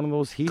might be one of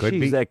those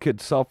he-she's that could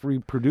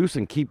self-reproduce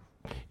and keep,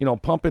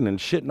 pumping and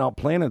shitting out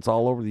planets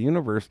all over the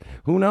universe.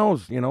 Who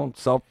knows?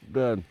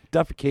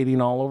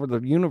 Defecating all over the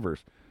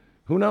universe.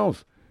 Who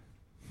knows?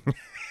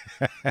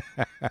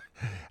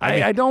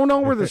 I don't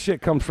know where this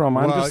shit comes from.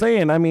 I'm just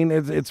saying. I mean,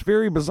 it's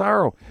very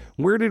bizarro.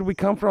 Where did we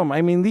come from?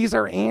 I mean, these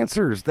are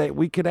answers that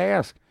we could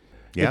ask.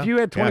 Yeah. If you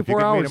had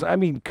 24 hours, I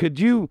mean, could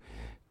you,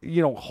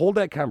 hold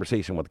that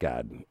conversation with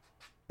God?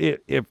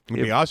 It'd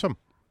be awesome.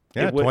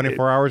 Yeah,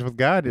 24 hours with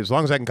God, as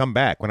long as I can come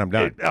back when I'm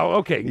done.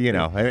 Okay.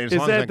 As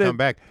long as I come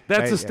back.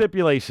 That's a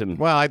stipulation.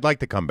 Well, I'd like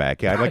to come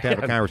back. Yeah, I'd like to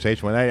have a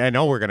conversation with I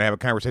know we're going to have a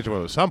conversation with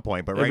him at some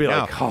point, but right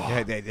now,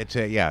 it's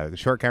a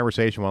short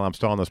conversation while I'm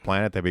still on this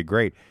planet. That'd be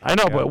great. I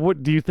know, but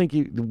what do you think?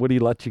 Would he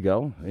let you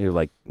go? You're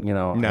like,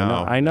 no.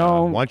 I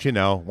know. Once you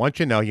know,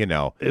 you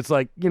know. It's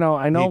like,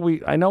 I know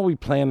we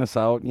planned this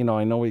out.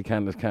 I know we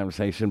kind of this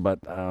conversation, but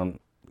I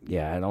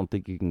don't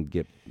think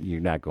you're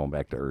not going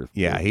back to Earth.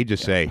 Yeah, he'd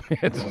just say,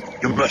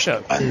 you must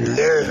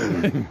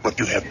unlearn what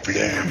you have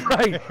learned.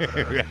 Right.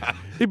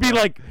 He'd be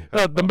like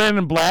the Men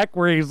in Black,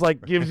 where he's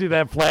like, gives you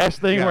that flash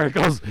thing where it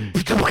goes,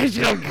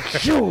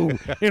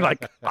 you're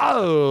like,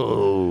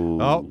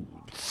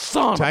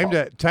 son time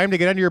to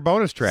get into your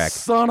bonus track.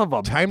 Son of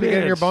a time bitch, to get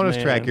into your bonus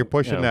man. track. You're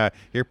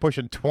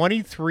pushing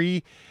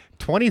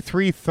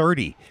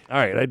 2330. All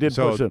right, I did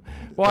push it.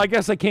 Well, I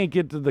guess I can't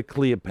get to the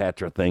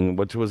Cleopatra thing,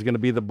 which was going to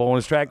be the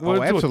bonus track.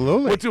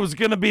 Absolutely. Which was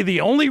going to be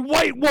the only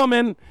white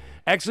woman.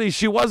 Actually,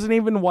 she wasn't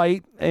even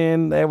white,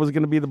 and that was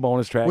going to be the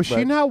bonus track. Was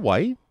she not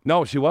white?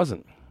 No, she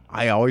wasn't.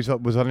 I always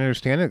was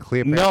understanding that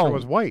Cleopatra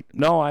was white.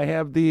 No, I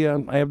have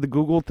the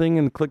Google thing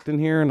and clicked in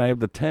here, and I have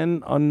the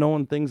 10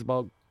 unknown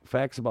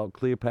facts about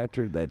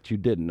Cleopatra that you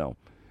didn't know.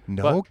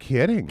 No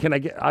kidding.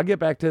 I'll get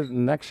back to the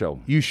next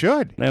show. You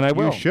should. And I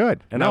will. You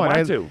should. And I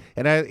want to.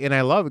 And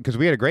I love it because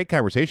we had a great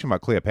conversation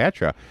about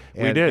Cleopatra.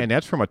 And, we did. And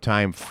that's from a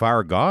time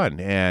far gone.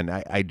 And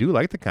I do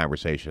like the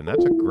conversation.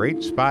 That's a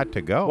great spot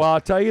to go. Well,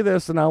 I'll tell you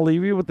this, and I'll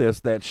leave you with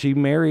this, that she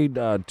married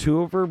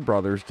 2 of her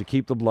brothers to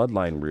keep the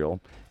bloodline real.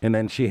 And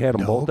then she had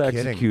them both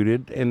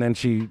executed. And then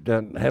she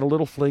had a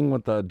little fling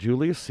with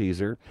Julius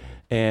Caesar.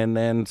 And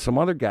then some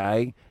other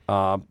guy,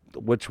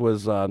 which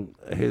was,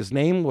 his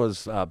name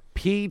was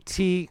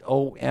Ptomley.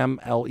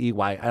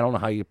 I don't know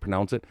how you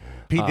pronounce it.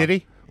 P.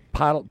 Diddy?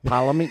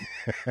 Ptolemy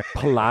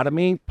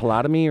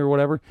or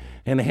whatever.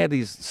 And they had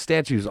these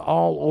statues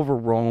all over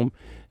Rome.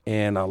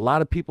 And a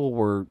lot of people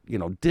were,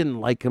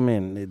 didn't like them,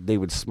 and they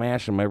would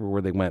smash them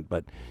everywhere they went.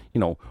 But,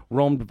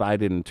 Rome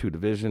divided in 2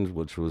 divisions,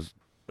 which was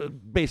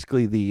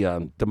basically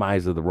the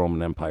demise of the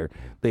Roman Empire.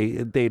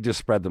 They just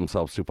spread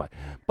themselves too far.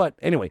 But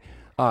anyway,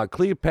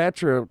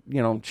 Cleopatra,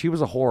 she was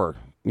a whore,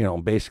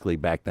 basically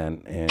back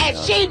then. And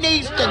she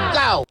needs to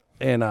go.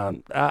 And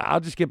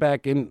I'll just get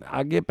back in.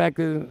 I'll get back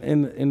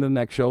in the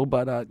next show.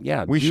 But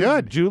we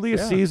should.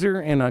 Julius Caesar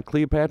and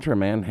Cleopatra,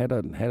 man, had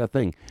a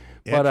thing.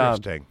 But,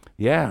 interesting.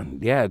 Yeah,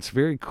 it's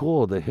very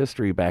cool, the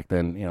history back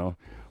then.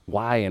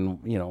 Why and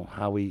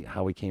how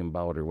we came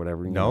about or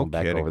whatever.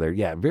 Back kidding. over there.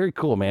 Yeah, very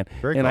cool, man.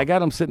 Very and cool. I got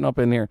them sitting up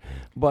in here.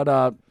 But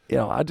I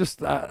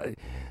just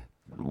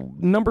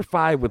number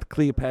 5 with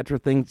Cleopatra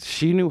thing.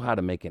 She knew how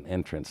to make an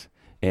entrance.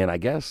 And I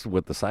guess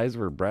with the size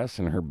of her breasts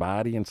and her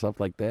body and stuff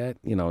like that,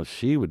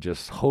 she would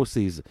just host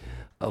these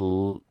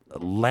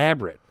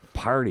elaborate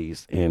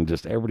parties and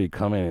just everybody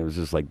come in. It was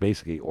just like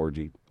basically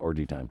orgy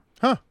time.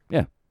 Huh.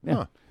 Yeah.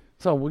 Huh.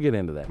 So we'll get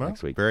into that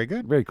next week. Very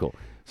good. Very cool.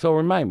 So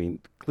remind me,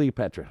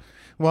 Cleopatra.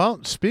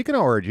 Well, speaking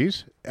of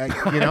orgies,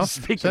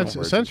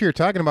 since you're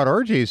talking about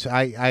orgies,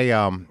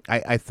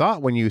 I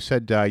thought when you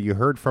said you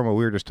heard from him,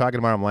 we were just talking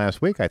about him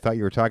last week. I thought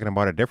you were talking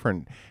about a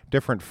different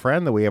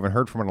friend that we haven't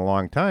heard from in a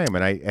long time,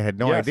 and I had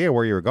no idea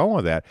where you were going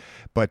with that.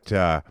 But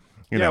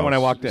when I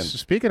walked in.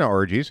 Speaking of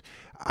orgies,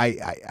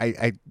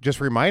 I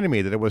just reminded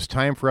me that it was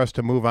time for us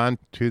to move on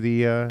to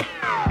the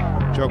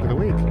joke of the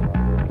week.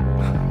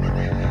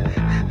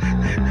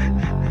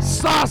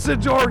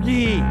 Sausage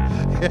orgy.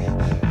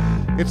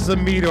 It's the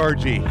meat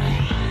orgy.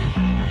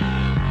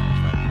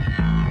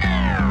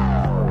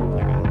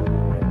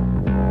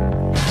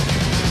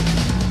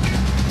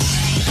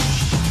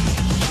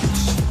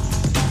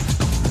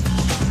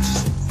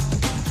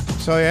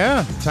 So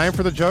yeah, time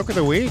for the joke of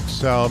the week.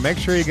 So make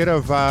sure you get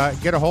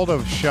a hold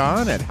of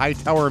Sean at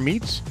Hightower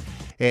Meats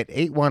at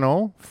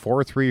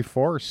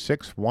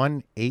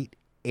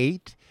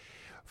 810-434-6188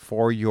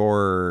 for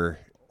your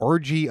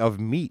orgy of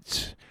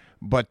meats.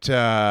 But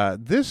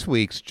this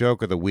week's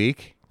joke of the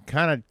week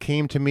kind of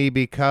came to me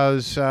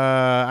because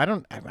I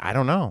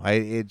don't know.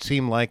 It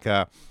seemed like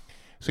it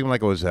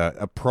was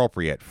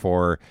appropriate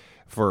for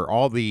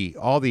all the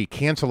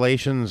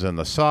cancellations and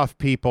the soft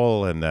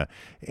people and the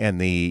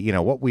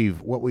what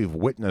we've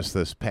witnessed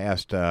this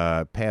past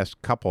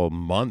couple of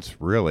months,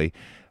 really,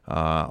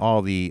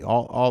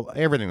 all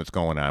everything that's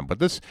going on. But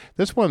this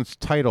one's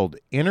titled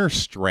Inner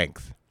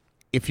Strength.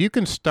 If you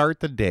can start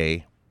the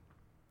day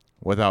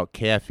without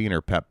caffeine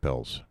or pep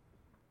pills,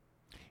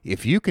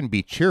 if you can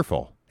be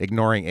cheerful,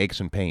 ignoring aches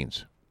and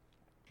pains,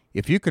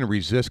 if you can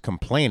resist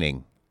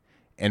complaining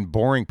and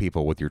boring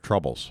people with your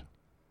troubles,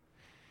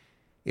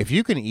 if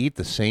you can eat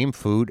the same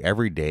food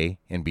every day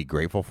and be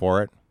grateful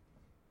for it,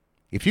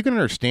 if you can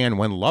understand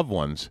when loved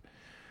ones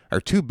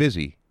are too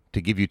busy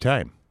to give you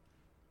time,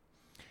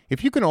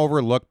 if you can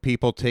overlook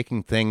people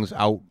taking things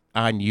out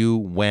on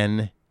you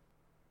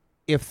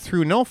if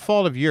through no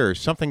fault of yours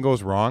something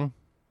goes wrong,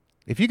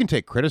 if you can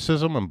take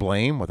criticism and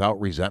blame without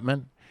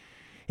resentment,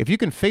 if you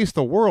can face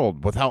the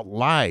world without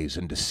lies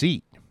and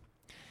deceit,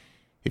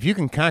 if you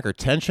can conquer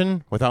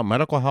tension without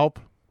medical help,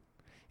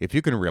 if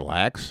you can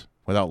relax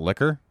without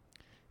liquor,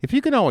 if you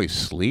can always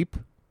sleep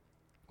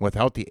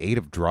without the aid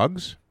of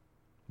drugs,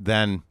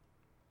 then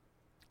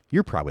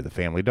you're probably the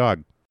family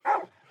dog.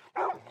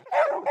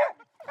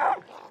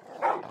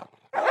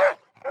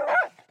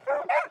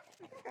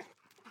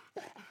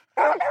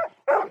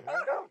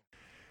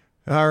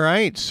 All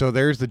right, so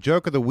there's the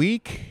joke of the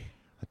week,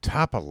 the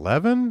top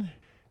 11,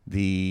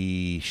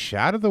 the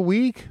shot of the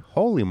week.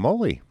 Holy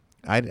moly.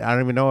 I don't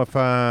even know if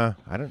are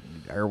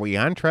we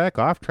on track,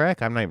 off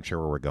track? I'm not even sure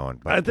where we're going.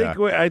 But I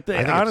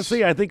think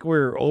honestly, I think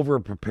we're over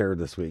prepared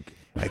this week.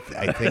 I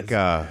think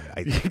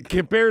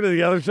compared to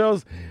the other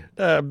shows,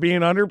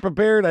 being under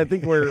prepared, I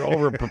think we're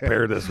over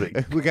prepared this week.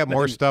 We got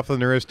more stuff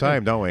than there is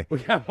time, don't we? We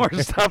got more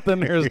stuff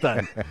than there is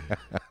time.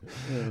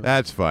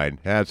 That's fine.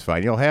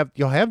 You'll have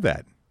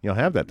that. You'll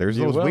have that. There's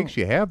those weeks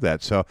you have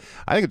that. So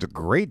I think it's a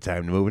great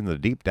time to move into the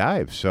deep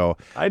dive. So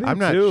I do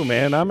too,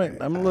 man. I'm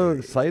a little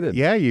excited.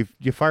 Yeah, you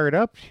fired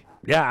up?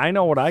 Yeah, I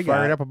know what I got.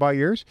 Fired up about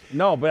yours?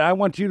 No, but I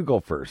want you to go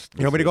first.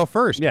 You want me to go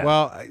first? Yeah.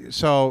 Well,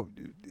 so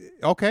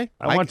okay.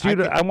 I want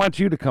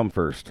you to come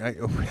first.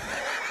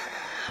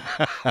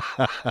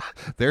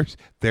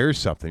 There's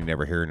something you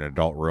never hear in an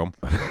adult room.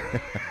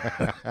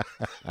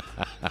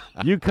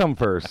 You come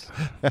first.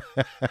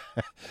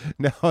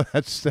 No,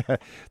 that's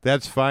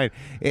fine.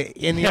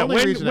 And the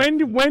only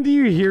reason when do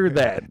you hear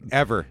that?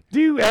 Ever?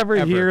 Do you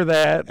ever hear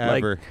that?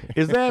 Ever? Like,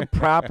 is that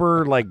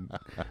proper like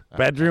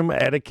bedroom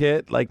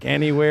etiquette? Like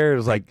anywhere?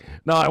 It's like,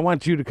 no, I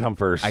want you to come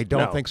first. I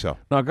don't think so.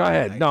 No, go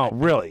ahead. No,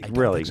 really.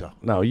 Think so.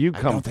 No, you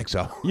come. I don't think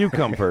so. You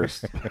come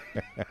first.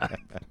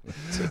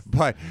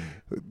 But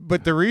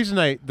the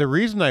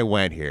reason I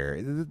went here,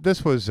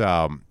 this was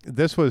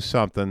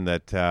something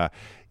that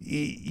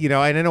and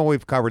I know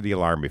we've covered the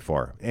alarm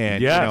before,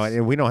 and yes.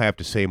 And we don't have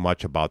to say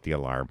much about the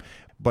alarm.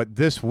 But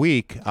this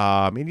week,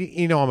 I'm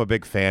a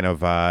big fan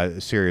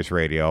of Sirius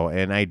Radio,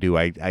 and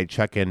I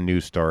check in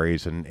news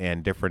stories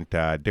and different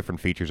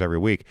features every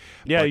week.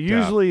 Yeah, but,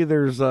 usually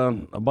there's a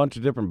bunch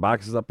of different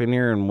boxes up in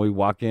here, and we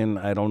walk in.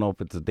 I don't know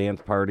if it's a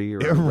dance party or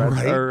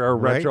or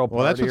retro party.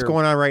 Well, that's what's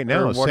going on right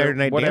now. Saturday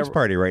night dance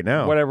party right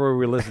now. Whatever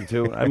we listen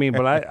to. I mean,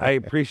 but I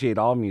appreciate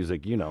all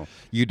music.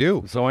 You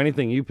do. So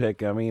anything you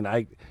pick, I mean,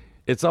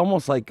 It's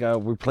almost like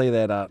we play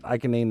that. I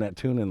can name that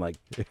tune in like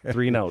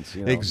 3 notes.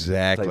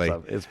 Exactly.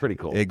 It's pretty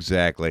cool.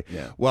 Exactly.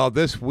 Yeah. Well,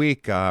 this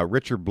week,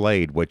 Richard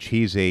Blade, which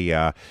he's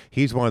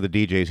one of the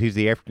DJs. He's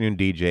the afternoon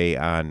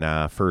DJ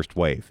on First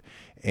Wave.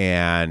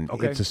 And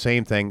it's the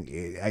same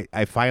thing.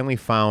 I finally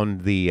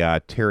found the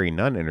Terry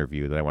Nunn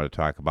interview that I want to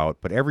talk about.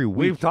 But every week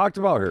we've talked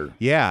about her.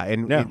 Yeah,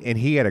 and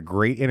he had a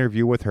great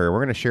interview with her. We're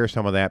going to share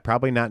some of that.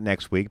 Probably not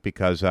next week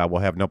because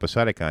we'll have No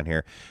Pathetic on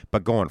here.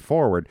 But going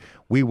forward,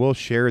 we will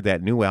share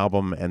that new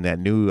album and that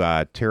new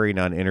Terry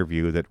Nunn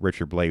interview that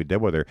Richard Blade did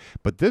with her.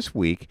 But this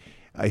week,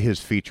 his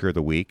feature of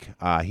the week,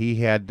 he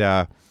had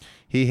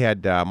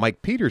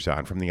Mike Peters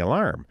on from The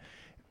Alarm,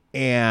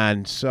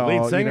 and so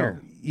lead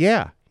singer.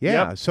 Yeah.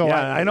 Yep. So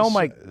I know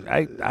Mike.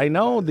 I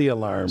know The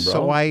Alarm, bro.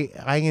 So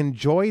I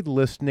enjoyed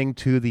listening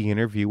to the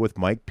interview with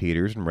Mike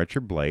Peters and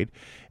Richard Blade,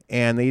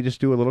 and they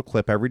just do a little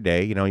clip every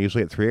day.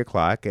 Usually at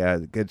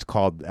 3:00. It's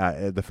called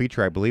the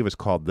feature. I believe is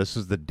called "This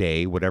Is the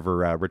Day," whatever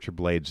Richard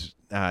Blade's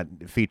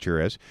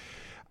feature is.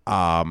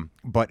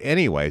 But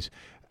anyways,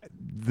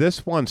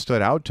 this one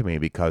stood out to me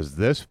because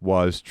this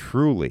was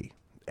truly.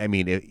 I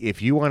mean,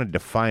 if you want to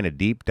define a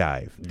deep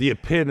dive, the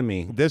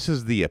epitome. This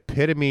is the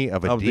epitome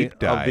of a deep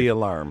dive of The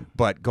Alarm.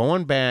 But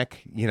going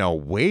back,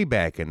 way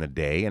back in the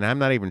day, and I'm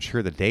not even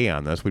sure the day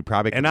on this. We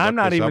probably and I'm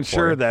not even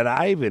sure that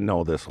I even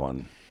know this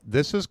one.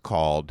 This is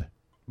called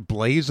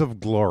 "Blaze of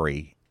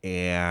Glory"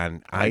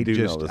 and I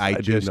do know this. I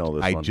do know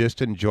this I one.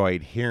 just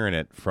enjoyed hearing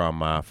it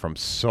from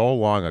so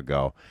long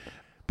ago.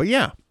 But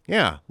yeah,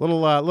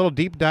 little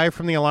deep dive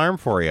from the Alarm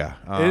for you.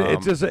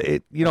 It's just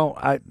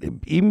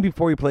even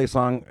before you play a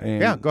song.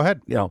 And, Yeah, go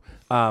ahead.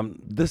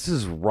 This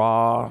is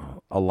raw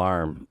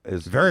Alarm.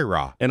 Is Very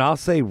raw. And I'll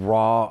say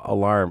raw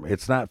Alarm.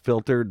 It's not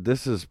filtered.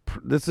 This is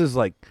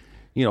like,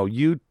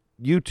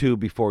 U2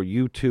 before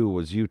U2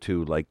 was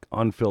U2, like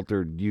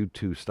unfiltered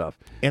U2 stuff.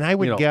 And I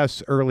would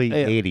guess early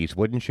 80s,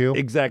 wouldn't you?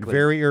 Exactly.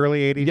 Very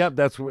early 80s? Yep,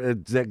 that's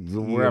exactly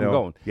where I'm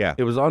going. Yeah.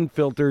 It was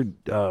unfiltered.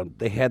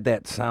 They had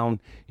that sound,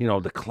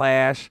 The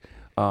Clash,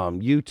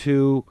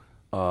 U2,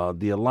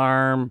 The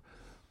Alarm.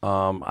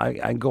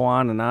 I go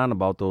on and on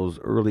about those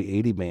early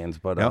 80 bands,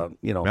 but,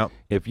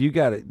 if you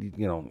got it,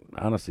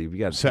 honestly, if you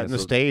got Setting the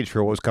stage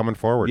for what was coming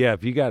forward. Yeah,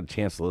 if you got a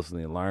chance to listen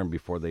to The Alarm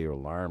before they were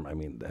Alarm, I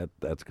mean,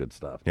 that's good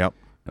stuff. Yep.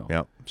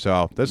 Yep.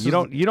 So this you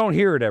don't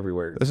hear it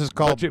everywhere. This is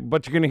called,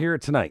 but you're going to hear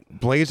it tonight.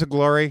 Blaze of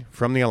Glory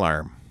from The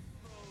Alarm.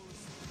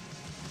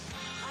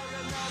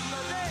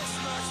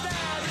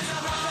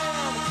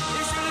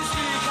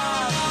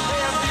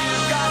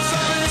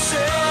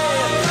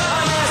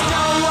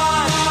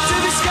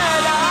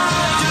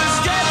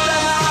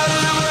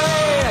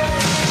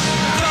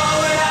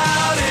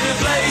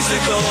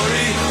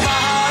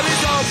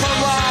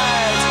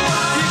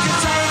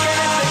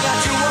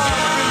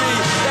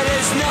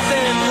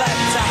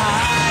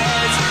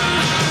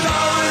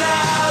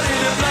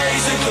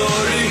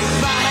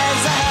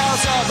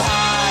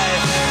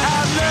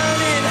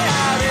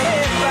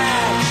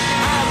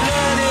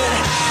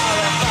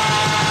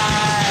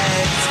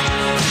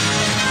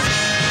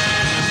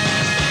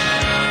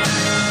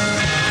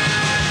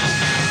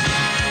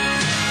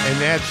 And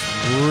that's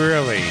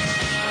really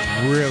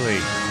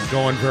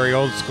going very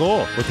old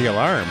school with The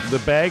Alarm. The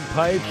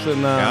bagpipes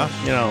and that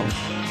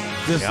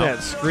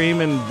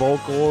screaming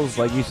vocals,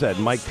 like you said,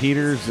 Mike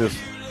Peters just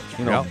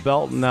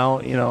belting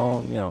out.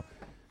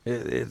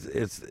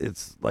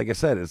 It's like I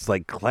said, it's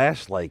like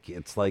Clash, like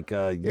it's like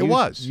it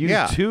was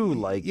U2,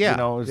 like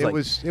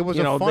it was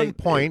a fun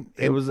point.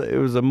 It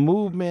was a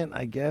movement,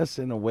 I guess,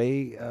 in a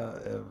way.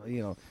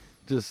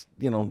 Just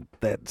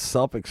that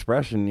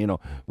self-expression.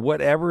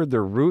 Whatever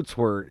their roots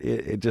were,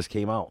 it just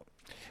came out.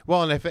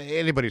 Well, and if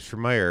anybody's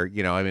familiar,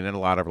 and a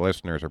lot of our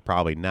listeners are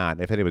probably not.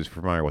 If anybody's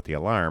familiar with The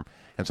Alarm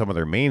and some of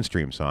their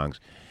mainstream songs,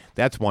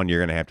 that's one you're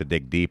going to have to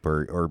dig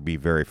deeper or be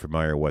very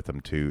familiar with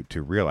them to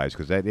realize,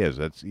 because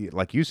that's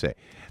like you say,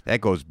 that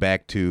goes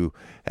back to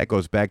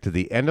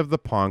the end of the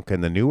punk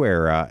and the new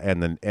era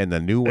and the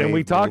new wave. And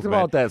we talked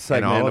about that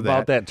segment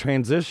about that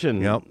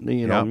transition. Yep.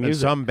 Music. And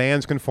some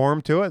bands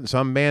conformed to it and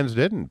some bands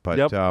didn't.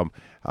 But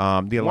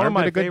The Alarm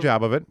did a good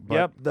job of it.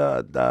 But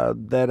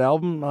that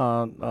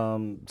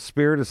album,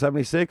 Spirit of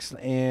 '76,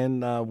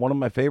 and one of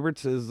my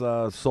favorites is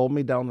 "Sold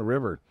Me Down the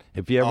River."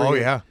 If you ever,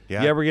 you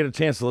ever get a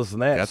chance to listen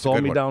to that, That's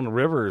 "Sold Me Down the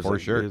River" is for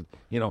sure. Is,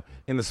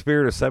 in the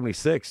spirit of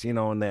 '76,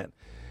 and that,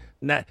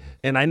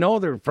 and I know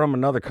they're from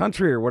another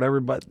country or whatever,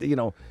 but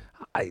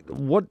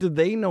what did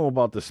they know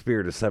about the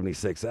spirit of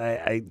 '76?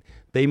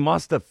 They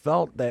must have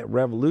felt that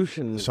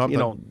revolution,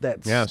 something.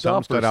 That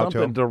stuff or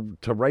something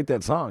to write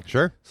that song.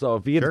 Sure. So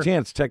if you get a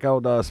chance, check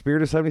out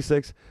Spirit of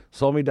 '76,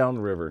 "Sold Me Down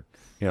the River."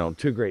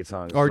 Two great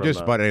songs. Or just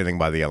about anything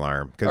by The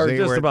Alarm. Or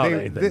just about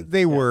anything.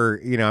 They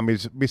were,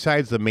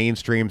 besides the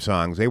mainstream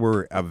songs, they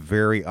were a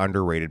very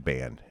underrated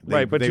band.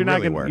 Right, but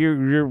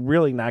you're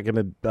really not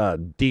going to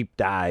deep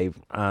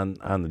dive on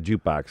the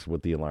jukebox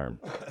with The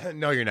Alarm.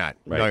 No, you're not.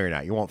 Right. No, you're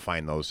not. You won't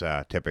find those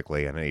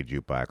typically on any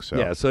jukebox. So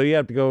yeah, so you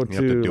have to go you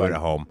have to do it at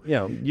home.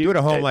 Do it at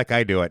home like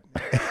I do it.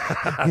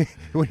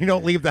 When you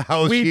don't leave the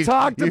house. We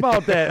talked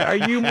about that.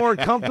 Are you more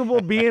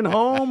comfortable being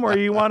home, or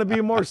you want to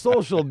be more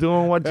social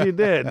doing what you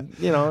did?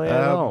 I don't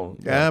know.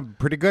 Yeah,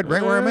 pretty good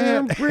right where I'm at.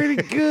 I'm pretty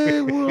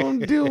good what I'm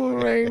doing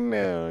right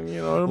now.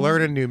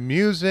 Learning new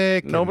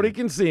music. Nobody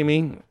can see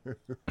me.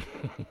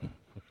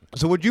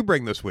 So what'd you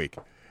bring this week?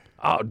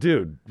 Oh,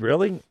 dude,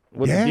 really?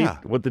 With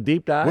the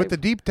deep dive? With the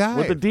deep dive.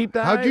 With the deep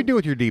dive? How'd you do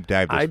with your deep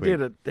dive this week? I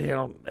did it,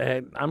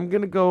 and I'm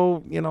going to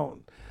go,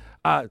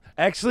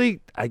 actually,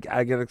 I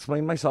got to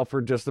explain myself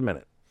for just a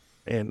minute.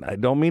 And I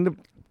don't mean to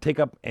take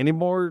up any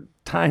more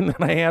time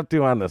than I have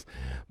to on this.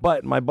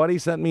 But my buddy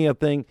sent me a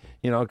thing,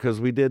 because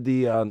we did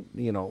the,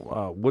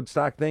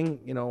 Woodstock thing,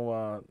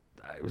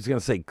 I was going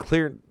to say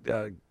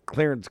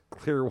Clarence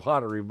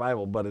Clearwater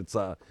Revival, but it's,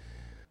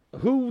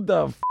 who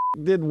the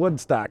did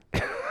Woodstock?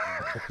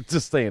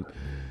 Just saying.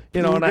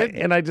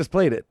 And I just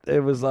played it.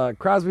 It was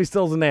Crosby,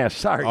 Stills, and Nash.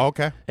 Sorry. Oh,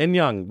 okay. And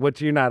Young,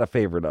 which you're not a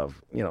favorite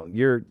of.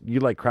 You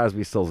like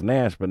Crosby, Stills, and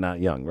Nash, but not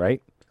Young,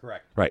 right?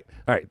 Correct. Right.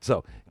 All right.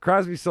 So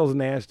Crosby, Stills, and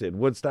Nash did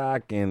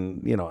Woodstock,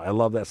 and I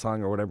love that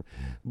song or whatever.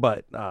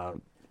 But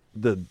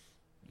the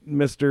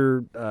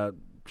Mr.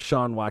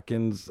 Sean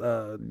Watkins,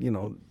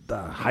 the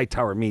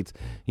Hightower Meets,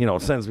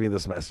 sends me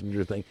this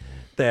messenger thing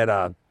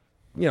that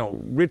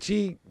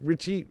Richie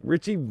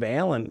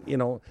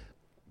Valens,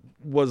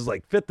 was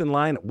like fifth in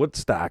line at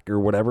Woodstock or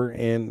whatever,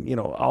 and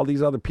all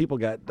these other people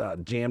got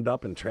jammed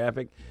up in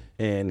traffic,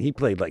 and he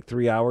played like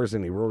 3 hours,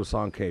 and he wrote a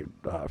song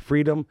called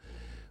Freedom,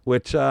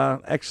 which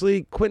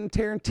actually Quentin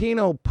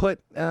Tarantino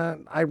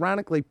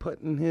ironically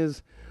put in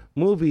his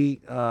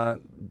movie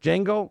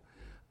Django.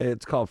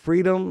 It's called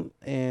Freedom,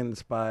 and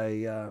it's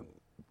by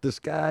this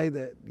guy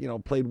that,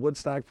 played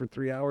Woodstock for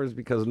 3 hours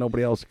because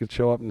nobody else could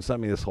show up, and sent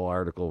me this whole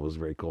article. It was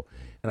very cool.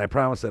 And I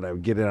promised that I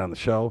would get it on the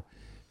show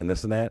and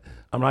this and that.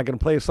 I'm not going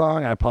to play a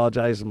song. I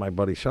apologize to my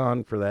buddy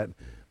Sean for that.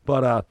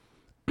 But,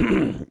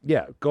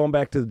 yeah, going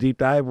back to the deep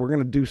dive, we're going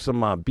to do some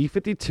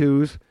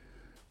B-52s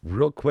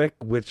real quick,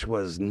 which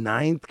was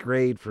 9th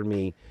grade for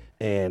me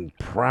and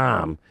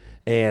prom.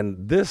 And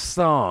this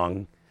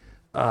song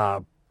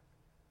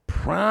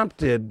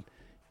prompted,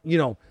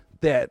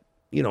 that,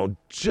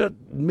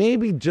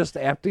 maybe just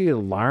after the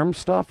alarm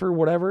stuff or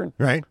whatever,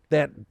 right?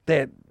 That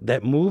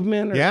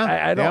movement. Or,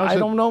 yeah, I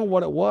don't know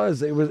what it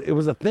was. It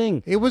was a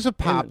thing. It was a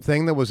pop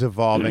thing that was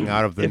evolving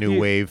out of the new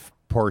wave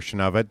portion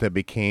of it that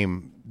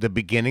became the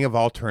beginning of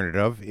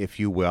alternative, if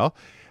you will.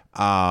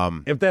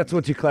 If that's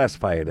what you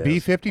classify it as.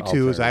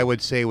 B-52s, I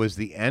would say, was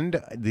the end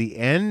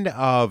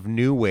of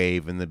new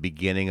wave and the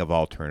beginning of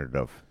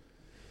alternative.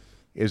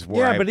 Is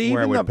where I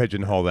would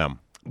pigeonhole them.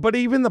 But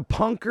even the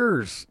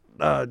punkers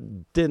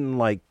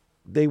didn't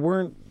they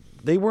weren't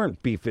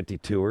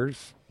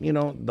B-52ers.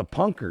 The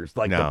punkers,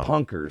 the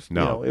punkers.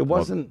 No, it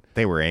wasn't.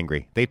 They were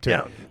angry. They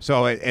turned. Yeah.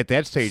 So at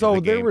that stage, so of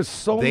the game, there was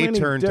so they many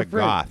turned to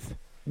goth.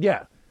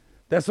 Yeah,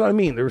 that's what I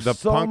mean. There were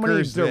so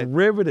many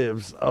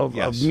derivatives of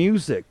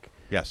music.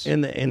 Yes.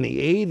 In the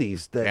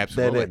 80s that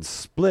had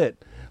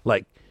split.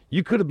 Like,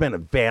 you could have been a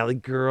Valley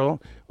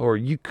Girl, or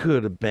you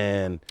could have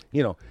been,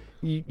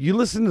 you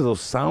listen to those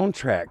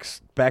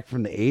soundtracks back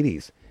from the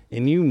 80s,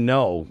 and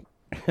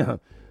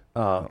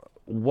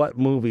what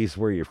movies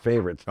were your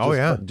favorites.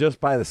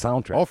 Just by the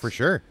soundtracks. Oh, for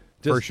sure.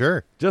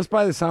 Just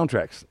by the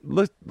soundtracks.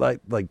 Like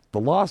the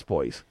Lost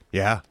Boys.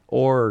 Yeah.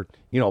 Or,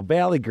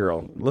 Valley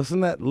Girl.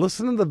 Listen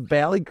to the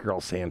Valley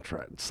Girl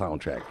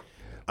soundtrack.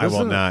 I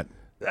will not.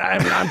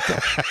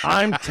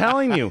 I'm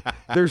telling you,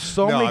 there's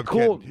so many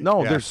cool.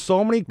 No, there's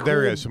so many.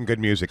 There is some good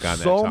music on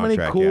that. So soundtrack, many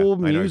cool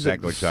music.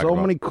 Exactly so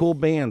many cool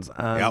bands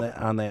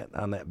on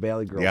that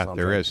Valley Girl. Yeah, soundtrack.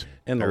 there is.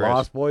 And the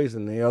Lost Boys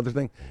and the other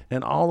thing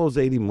and all those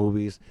 80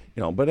 movies.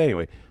 But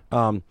anyway,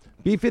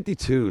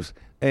 B-52s,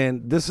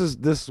 and this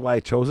is why I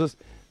chose this.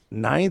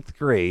 9th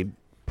grade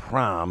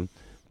prom.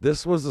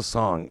 This was the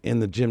song in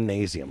the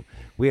gymnasium.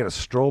 We had a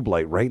strobe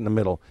light right in the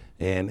middle,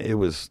 and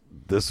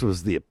this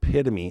was the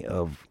epitome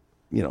of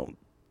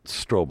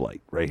strobe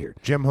light right here.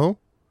 Jim who?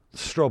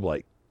 Strobe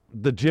light.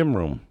 The gym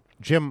room.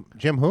 Jim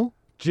who?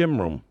 Gym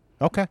room.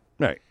 Okay.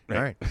 Right.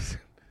 All right.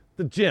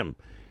 The gym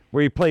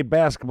where you played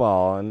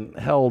basketball and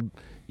held,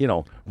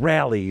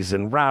 rallies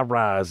and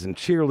rah-rahs, and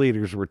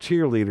cheerleaders were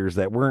cheerleaders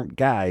that weren't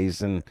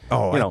guys, and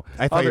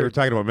I thought you were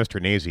talking about Mr.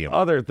 Nasium.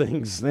 Other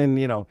things, and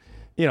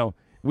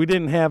we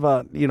didn't have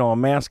a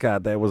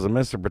mascot that was a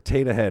Mr.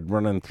 Potato Head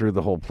running through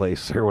the whole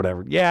place or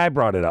whatever. Yeah, I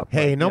brought it up.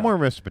 Hey, no more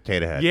Mr.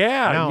 Potato Head.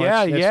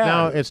 Yeah,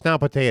 It's now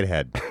Potato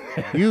Head.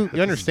 You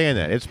understand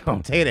that. It's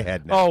Potato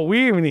Head now. Oh,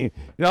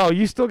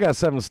 you still got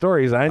 7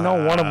 stories. I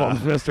know one of them's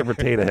Mr.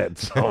 Potato Head.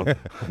 So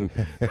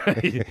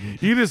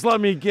you just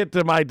let me get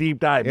to my deep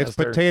dive, It's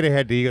mister. Potato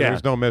Head to you.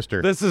 There's no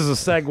Mr. This is a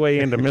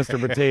segue into Mr.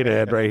 Potato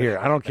Head right here.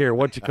 I don't care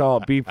what you call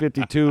it,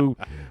 B-52,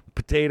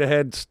 Potato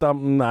Head,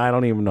 something, I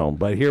don't even know.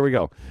 But here we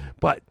go.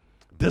 But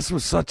this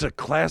was such a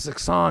classic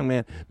song,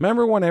 man.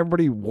 Remember when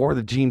everybody wore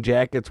the jean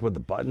jackets with the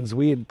buttons?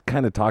 We had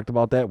kind of talked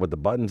about that with the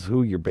buttons,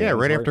 who your bands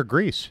right were. after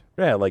Grease.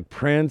 Yeah, like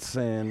Prince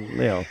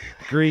and,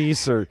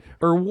 Grease or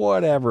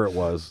whatever it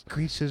was.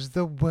 Grease is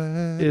the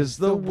word. Is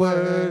the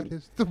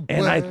word.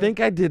 And I think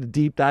I did a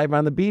deep dive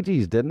on the Bee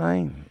Gees, didn't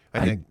I?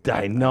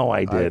 I know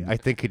I did. I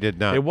think you did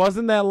not. It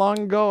wasn't that long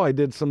ago. I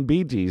did some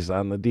Bee Gees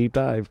on the deep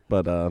dive,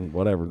 but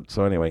whatever.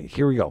 So anyway,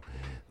 here we go.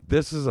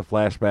 This is a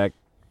flashback.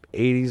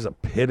 80s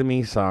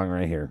epitome song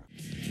right here.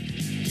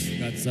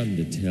 Got something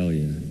to tell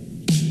you.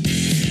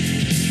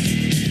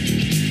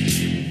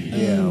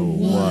 Yeah,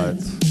 what?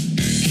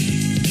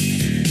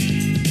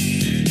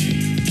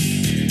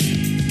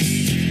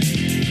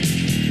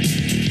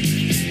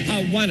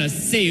 I wanna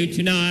see you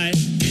tonight.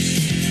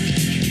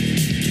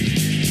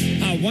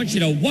 I want you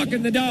to walk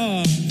in the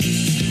door.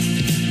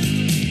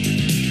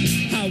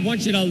 I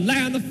want you to lay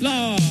on the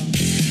floor.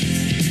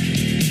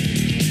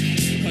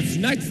 'Cause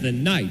tonight's the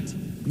night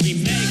we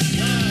make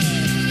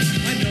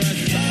love under a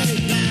stove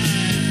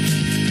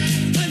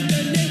light,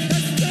 underneath the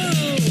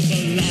stove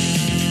light.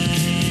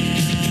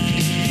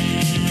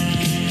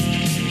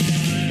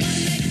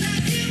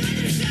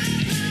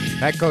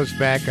 That goes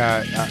back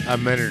a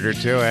minute or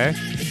two, eh?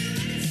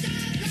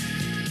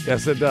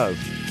 Yes, it does.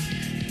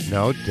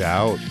 No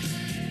doubt.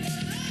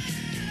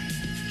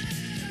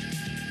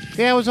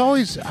 Yeah, I was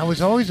always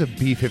a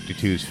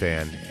B-52s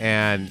fan,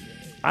 and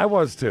I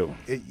was too.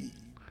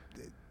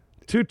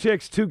 2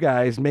 chicks, 2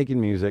 guys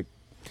making music.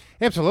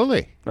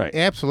 Absolutely. Right.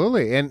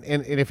 Absolutely. And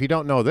if you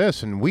don't know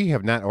this, and we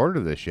have not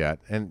ordered this yet,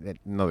 and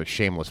another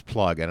shameless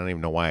plug, I don't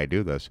even know why I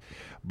do this,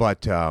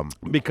 but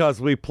because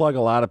we plug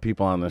a lot of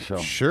people on the show.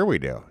 Sure we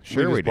do.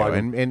 Sure just we do. plug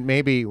 'em. And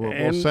maybe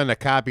we'll send a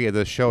copy of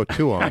this show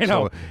to them. I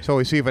know. So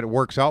we see if it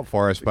works out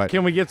for us. But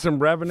Can we get some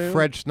revenue?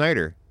 Fred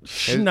Schneider.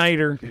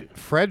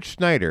 Fred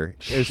Schneider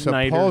is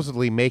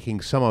supposedly making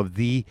some of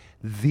the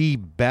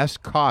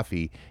best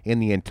coffee in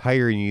the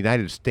entire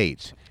United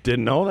States.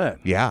 Didn't know that.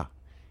 Yeah.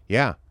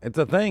 Yeah. It's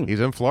a thing.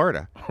 He's in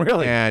Florida.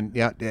 Really? And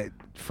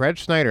Fred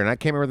Schneider, and I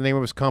can't remember the name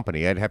of his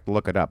company. I'd have to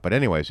look it up. But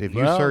anyways, if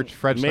you search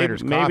Fred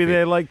Schneider's coffee. Maybe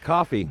they like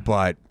coffee.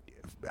 But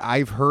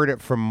I've heard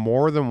it from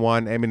more than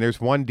one. I mean, there's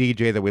one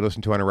DJ that we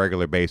listen to on a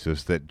regular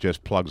basis that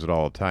just plugs it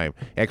all the time.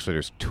 Actually,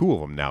 there's two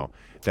of them now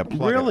that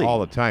plug it all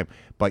the time.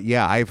 But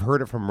yeah, I've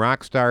heard it from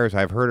rock stars.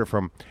 I've heard it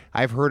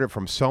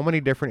from so many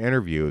different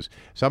interviews.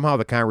 Somehow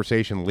the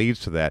conversation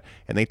leads to that,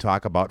 and they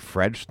talk about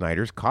Fred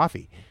Schneider's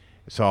coffee.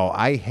 So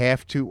I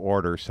have to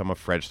order some of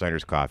Fred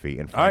Schneider's coffee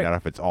and find out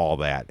if it's all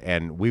that,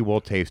 and we will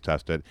taste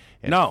test it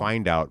and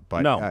find out.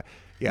 But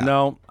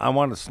no, I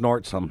want to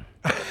snort some.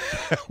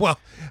 Well,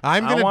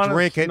 I'm going to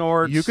drink it.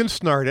 You can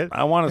snort it.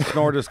 I want to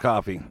snort his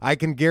coffee. I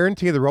can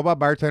guarantee the robot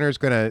bartender is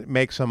going to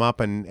make some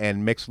up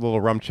and mix a little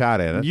rum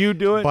chata in it. You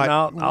do it,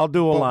 and I'll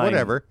do a line.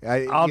 Whatever.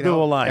 I'll do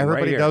a line.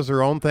 Everybody right does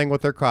their own thing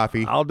with their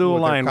coffee. I'll do a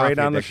line right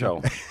on the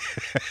show.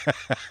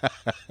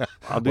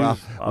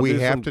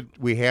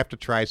 We have to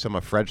try some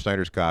of Fred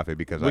Schneider's coffee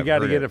because we got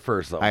to get it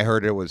first, though. I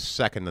heard it was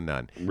second to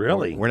none.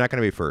 Really? We're not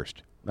going to be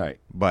first. Right.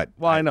 But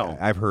I know.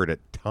 I've heard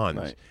it tons.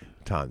 Right.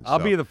 Tons. I'll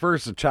be the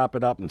first to chop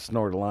it up and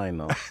snort a line,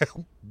 though.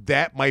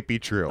 That might be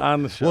true.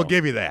 On the show. We'll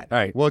give you that. All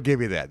right. We'll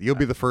give you that. You'll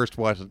be the first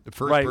person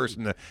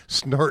to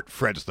snort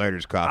Fred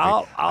Schneider's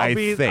coffee. I'll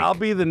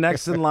be the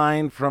next in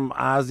line from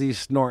Ozzy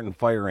snorting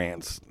fire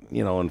ants,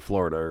 in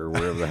Florida or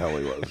wherever the hell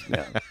he was.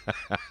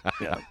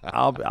 Yeah.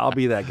 I'll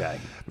be that guy.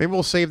 Maybe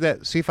we'll save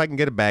that. See if I can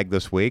get a bag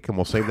this week, and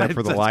we'll save that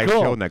for the That's live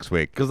cool. show next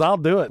week. Because I'll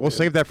do it. We'll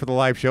save that for the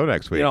live show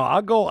next week.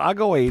 I'll go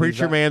 80s.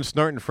 Preacher Man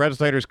snorting Fred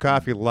Schneider's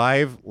coffee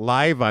live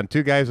on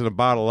Two Guys and a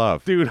Bottle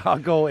of. Dude, I'll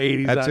go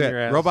 80s. That's on it. your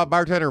ass. Robot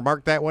bartender,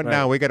 mark that one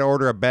down. We got to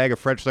order a bag of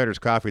Fred Schneider's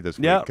coffee this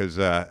week because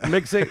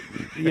mix it.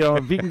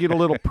 If you can get a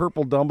little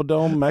purple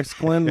Dumbledome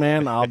Mexican,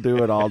 man, I'll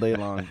do it all day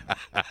long.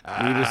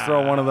 You just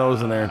throw one of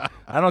those in there.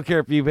 I don't care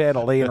if you've had it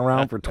laying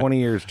around for 20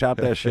 years. Chop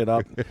that shit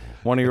up.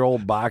 One of your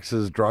old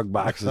drug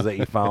boxes that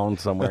you found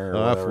somewhere.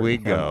 Off we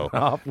go.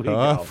 Off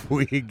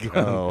we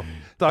go.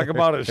 Talk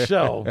about a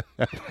show.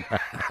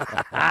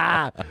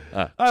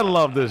 I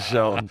love this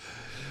show.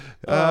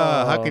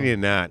 How can you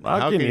not?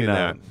 How can you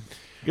not?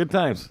 Good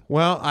times.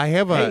 Well, I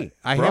have a.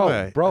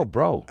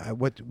 Bro.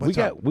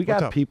 We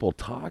got up? people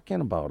talking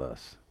about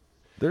us.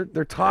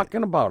 They're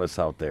talking about us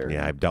out there.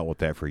 Yeah, I've dealt with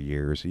that for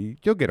years.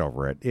 You'll get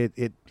over it.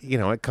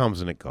 It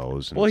comes and it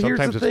goes. And Well, here's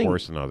sometimes the it's thing.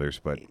 worse than others,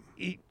 but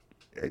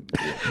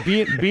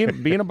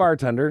being a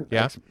bartender,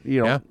 Yeah.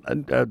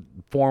 a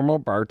former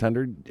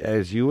bartender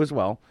as you as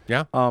well.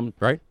 Yeah.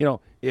 Right.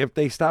 If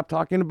they stop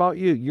talking about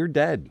you, you're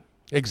dead.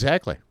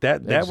 Exactly.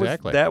 That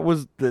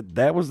was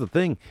the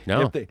thing.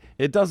 No.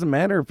 It doesn't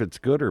matter if it's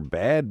good or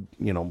bad,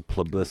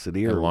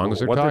 publicity or As long as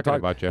they're what talking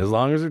about you. As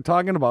long as they're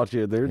talking about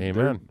you, they're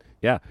Amen.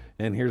 yeah.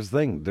 And here's the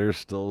thing: they're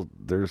still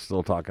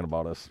talking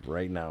about us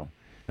right now.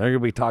 They're gonna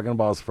be talking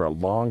about us for a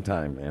long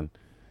time, man.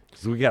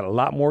 So we got a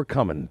lot more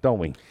coming, don't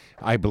we?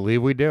 I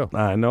believe we do.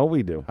 I know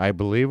we do. I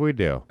believe we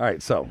do. All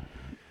right, so.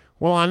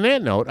 Well, on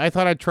that note, I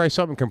thought I'd try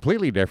something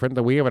completely different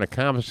that we haven't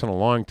accomplished in a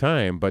long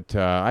time, but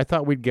I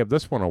thought we'd give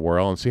this one a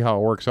whirl and see how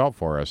it works out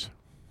for us.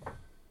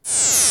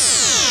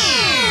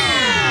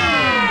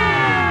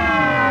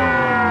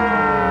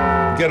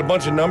 Got a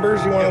bunch of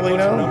numbers you want to lay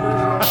down?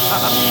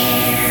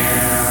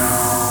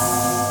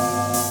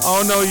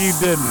 Oh, no, you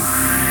didn't.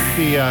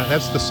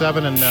 That's the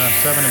 7 and 27,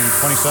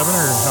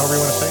 or however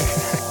you want to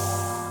say it.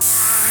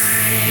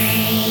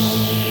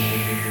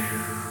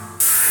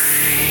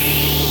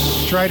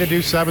 Try to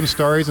do 7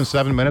 stories in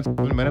 7 minutes.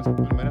 7 minutes.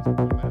 7 minutes.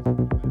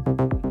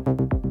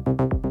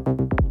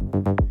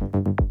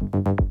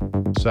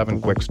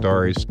 7 quick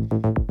stories.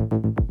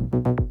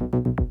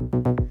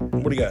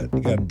 What do you got?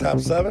 You got top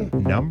 7?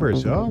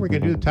 Numbers. Oh, we're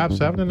going to do the top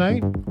 7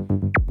 tonight?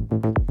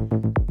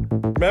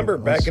 Remember,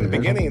 back in the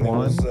beginning, it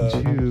was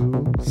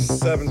 2,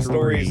 7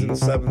 stories in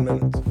 7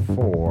 minutes.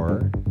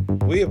 4.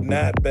 We have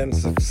not been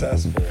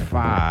successful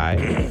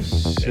 5,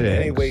 6, in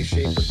any way,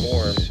 shape, or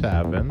form.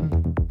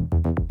 7.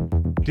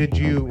 Did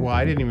you? Well,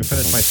 I didn't even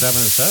finish my 7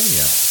 and 7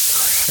 yet.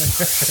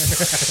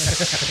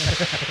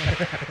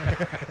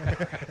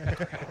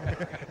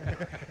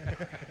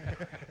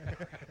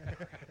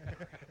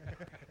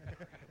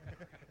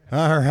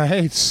 All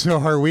right. So,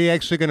 are we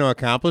actually going to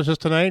accomplish this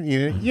tonight?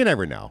 You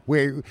never know.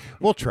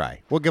 We'll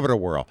try. We'll give it a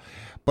whirl.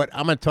 But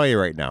I'm going to tell you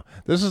right now,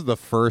 this is the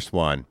first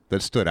one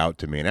that stood out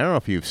to me, and I don't know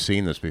if you've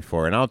seen this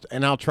before. And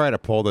I'll try to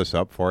pull this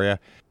up for you.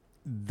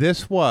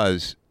 This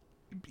was,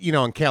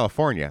 in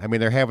California. I mean,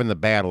 they're having the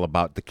battle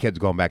about the kids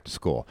going back to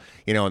school.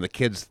 And the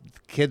kids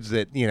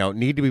that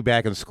need to be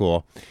back in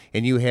school,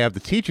 and you have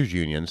the teachers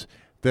unions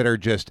that are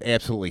just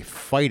absolutely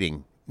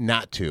fighting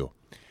not to.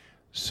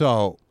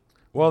 So,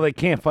 well, they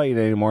can't fight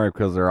anymore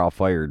because they're all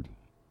fired.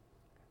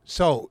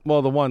 So,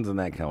 well, the ones in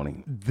that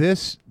county.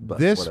 This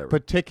whatever.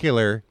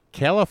 particular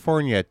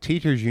California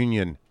Teachers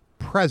Union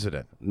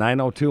president,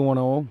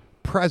 90210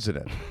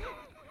 president,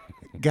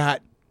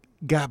 got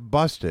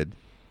busted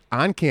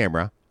on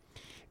camera,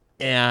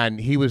 and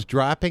he was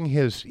dropping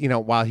his,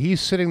 while he's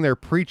sitting there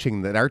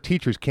preaching that our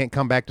teachers can't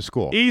come back to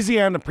school. Easy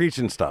on the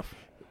preaching stuff.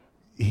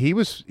 He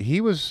was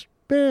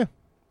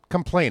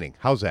complaining.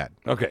 How's that?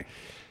 Okay.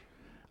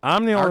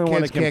 I'm the only Our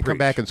one kids that can can't come preach.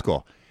 back in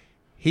school.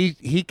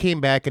 He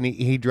came back and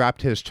he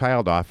dropped his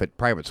child off at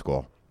private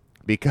school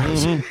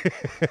because.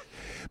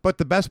 But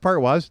the best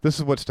part was, this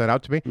is what stood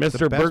out to me,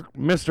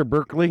 Mr.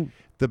 Berkeley.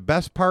 The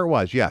best part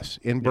was, yes,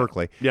 in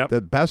Berkeley. Yep.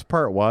 The best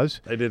part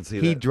was, I did see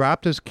he that.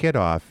 dropped his kid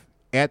off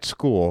at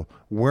school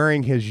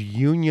wearing his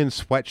Union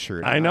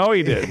sweatshirt. I know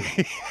he did. You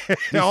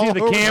see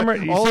the camera?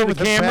 You see the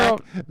camera?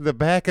 The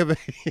back of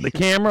the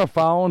camera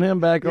following him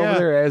back over Yeah.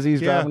 there as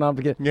he's Yeah. driving off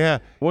the kid. Yeah.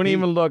 Wouldn't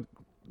even look.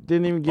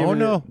 Didn't even give. Oh, you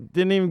no.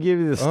 Didn't even give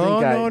you the stink Oh,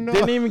 eye. no, no.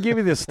 Didn't even give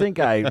you the stink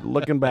eye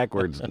looking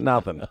backwards.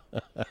 Nothing.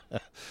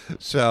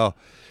 So,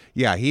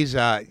 yeah, he's.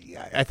 I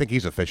think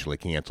he's officially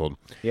canceled.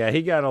 Yeah,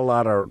 he got a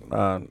lot of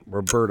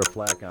Roberta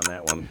flack on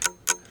that one.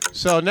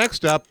 So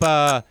next up,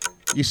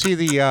 you see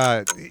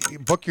the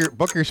book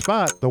your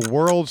spot. The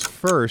world's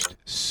first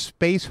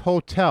space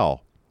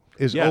hotel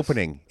is Yes.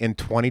 opening in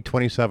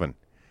 2027.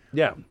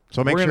 Yeah.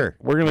 So make sure.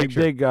 We're gonna Make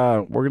sure. dig.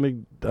 We're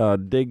gonna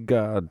dig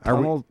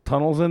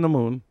tunnels in the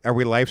moon. Are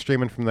we live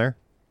streaming from there?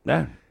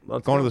 Yeah.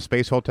 Let's Going go. to the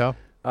space hotel.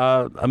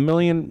 $1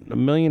 million,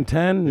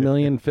 $1,010,000,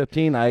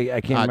 $1,015,000. I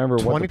can't remember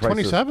what the price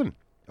is. 2027.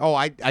 Oh,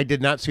 I did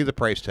not see the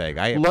price tag.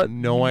 I have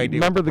no idea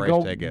Remember what the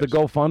price tag is. the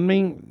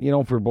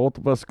GoFundMe? For both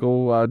of us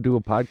go do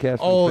a podcast.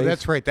 from Oh, space?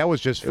 that's right. That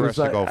was just It for was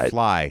us to go like-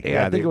 fly.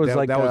 I think it was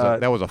like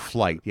that was a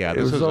flight. Yeah, it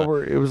this was is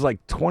over. It was like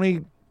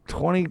 20.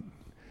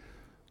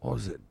 What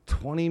was it?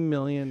 20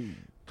 million.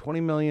 20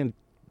 million.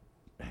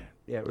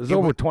 Yeah, it was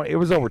over 20. It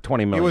was over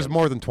 20 million. It was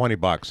more than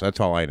 $20. That's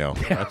all I know.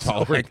 That's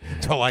all I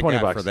 $20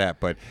 got for that.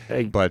 But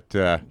Hey,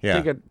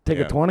 yeah. Take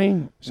a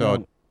 20.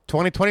 So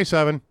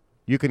 2027,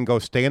 you can go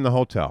stay in the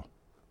hotel.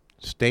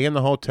 Stay in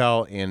the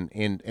hotel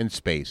in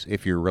space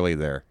if you're really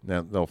there.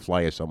 Now, they'll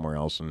fly you somewhere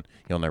else, and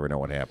you'll never know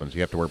what happens.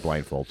 You have to wear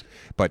blindfolds.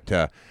 But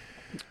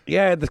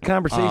Yeah, I had this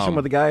conversation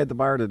with the guy at the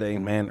bar today,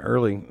 man,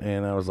 early,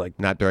 and I was like,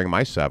 not during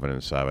my 7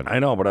 and 7. I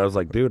know, but I was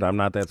like, dude, I'm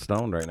not that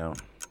stoned right now.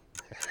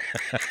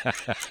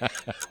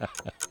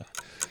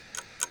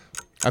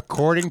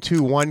 According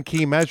to one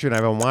key measure, and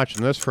I've been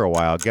watching this for a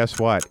while, guess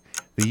what?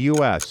 The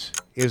U.S.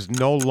 is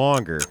no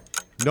longer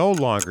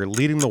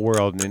leading the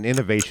world in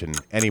innovation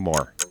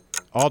anymore.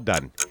 All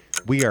done.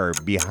 We are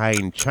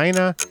behind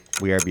China.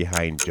 We are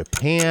behind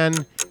Japan.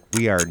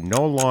 We are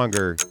no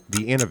longer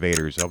the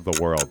innovators of the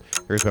world.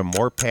 There's been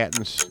more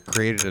patents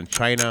created in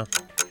China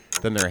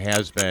than there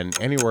has been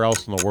anywhere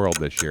else in the world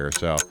this year.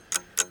 So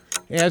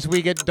as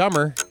we get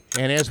dumber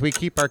and as we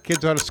keep our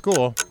kids out of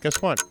school,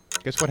 guess what?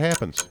 Guess what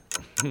happens?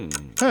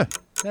 Huh.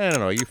 I don't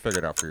know. You figure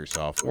it out for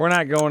yourself. We're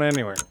not going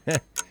anywhere.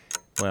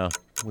 Well,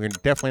 we're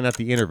definitely not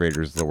the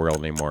innovators of the world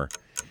anymore.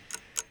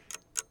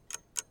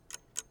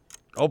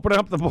 Open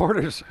up the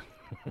borders.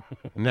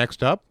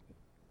 Next up,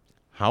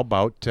 how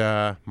about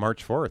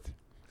March 4th?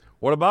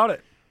 What about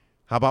it?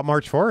 How about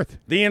March 4th?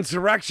 The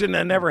insurrection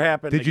that never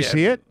happened. Did you again.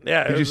 see it?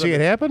 Yeah. Did you see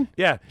it happen?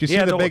 Yeah. Did you He see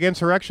had the big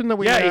insurrection that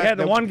we Yeah, he had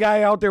the that- one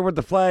guy out there with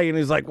the flag, and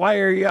he's like, why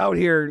are you out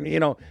here?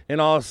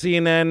 And all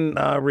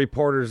CNN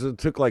reporters, it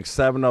took like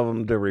 7 of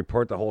them to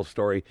report the whole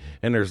story,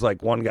 and there's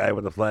like one guy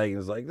with the flag, and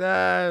he's like,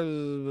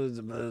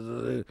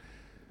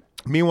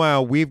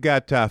 Meanwhile, we've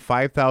got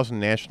 5,000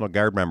 National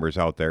Guard members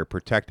out there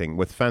protecting,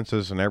 with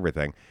fences and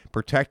everything,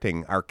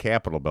 protecting our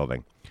Capitol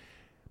building.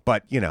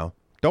 But, don't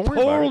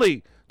worry about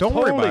it. Don't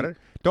worry about it.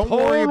 Don't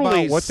worry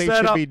about what they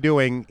should be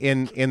doing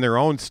in their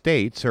own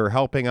states or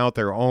helping out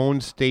their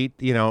own state,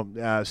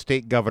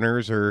 state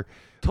governors or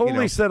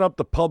Totally set up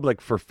the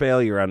public for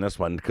failure on this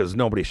one because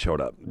nobody showed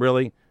up.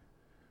 Really?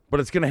 But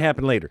it's going to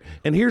happen later.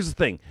 And here's the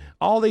thing.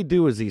 All they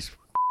do is these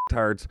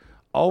tards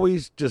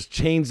always just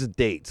change the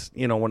dates,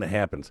 when it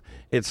happens.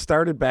 It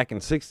started back in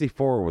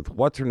 1964 with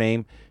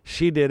what's-her-name.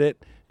 She did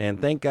it, and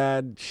thank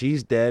God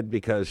she's dead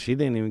because she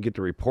didn't even get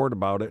to report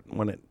about it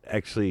when it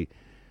actually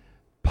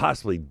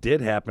possibly did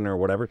happen or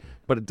whatever,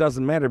 but it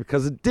doesn't matter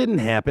because it didn't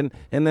happen,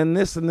 and then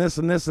this and this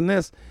and this and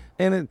this,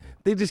 and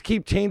they just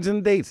keep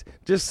changing dates.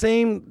 Just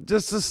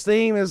the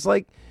same as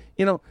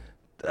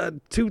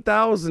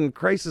 2000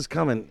 crisis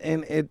coming,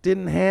 and it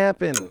didn't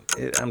happen.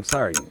 I'm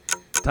sorry.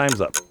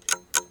 Time's up.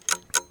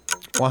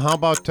 Well, how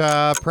about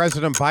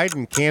President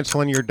Biden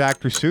canceling your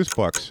Dr. Seuss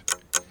books?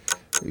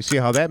 You see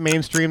how that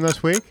mainstream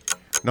this week?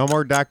 No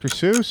more Dr.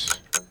 Seuss.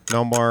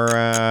 No more,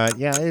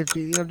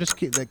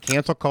 the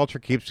cancel culture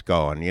keeps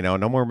going.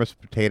 No more Miss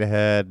Potato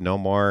Head. No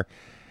more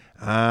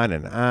on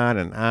and on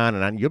and on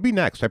and on. You'll be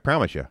next. I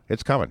promise you.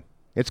 It's coming.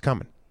 It's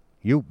coming.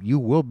 You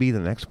will be the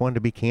next one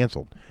to be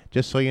canceled,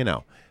 just so you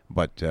know.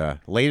 But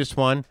latest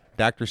one,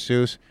 Dr.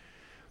 Seuss,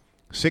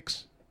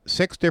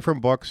 6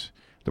 different books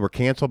that were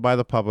canceled by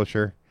the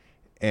publisher,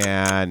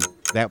 and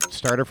that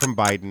started from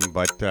Biden.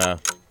 But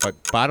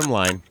bottom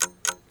line,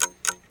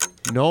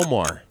 no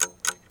more.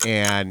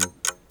 And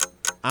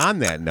on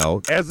that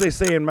note, as they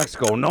say in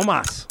Mexico, no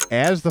mas.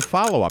 As the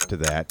follow-up to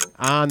that,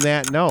 on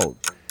that note,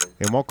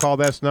 and we'll call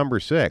this number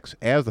 6,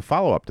 as the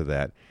follow-up to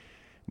that,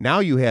 now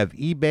you have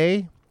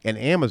eBay and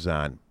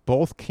Amazon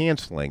both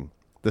canceling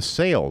the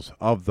sales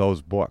of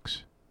those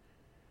books.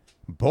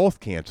 Both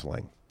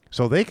canceling.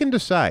 So they can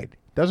decide.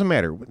 Doesn't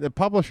matter. The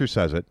publisher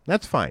says it.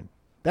 That's fine.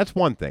 That's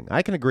one thing.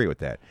 I can agree with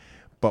that.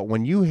 But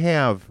when you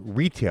have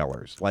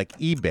retailers like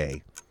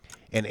eBay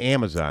and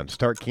Amazon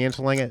start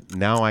canceling it,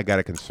 now I got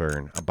a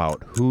concern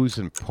about who's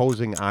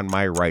imposing on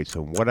my rights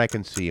and what I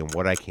can see and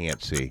what I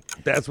can't see.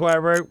 That's why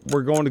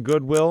we're going to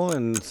Goodwill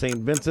and St.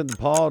 Vincent de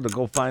Paul to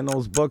go find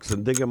those books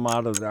and dig them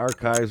out of the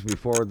archives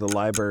before the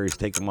libraries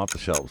take them off the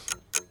shelves.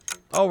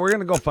 Oh, we're going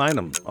to go find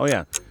them. Oh,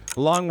 yeah.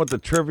 Along with the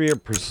Trivia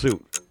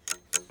Pursuit.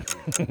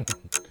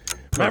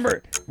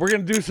 Remember, we're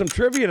going to do some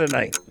trivia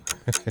tonight.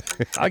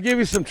 I'll give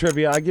you some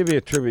trivia. I'll give you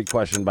a trivia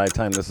question by the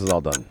time this is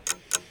all done.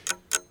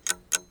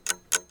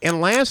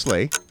 And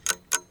lastly,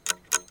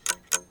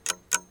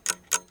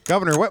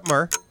 Governor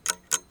Whitmer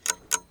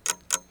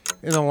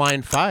in the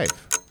Line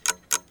 5.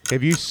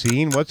 Have you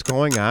seen what's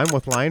going on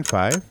with Line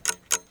 5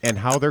 and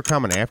how they're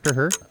coming after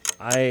her?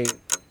 I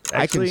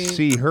can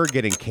see her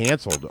getting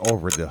canceled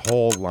over the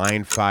whole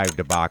Line 5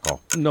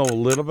 debacle. Know a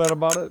little bit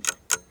about it.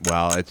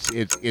 Well,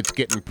 it's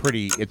getting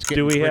pretty.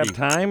 Do we have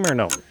time or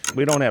no?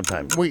 We don't have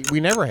time.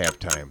 We never have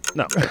time.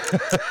 No.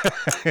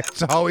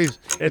 It's always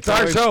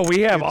our show.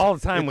 We have all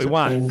the time we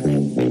want.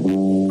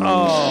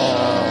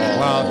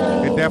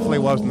 Well, it definitely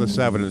wasn't the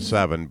 7 and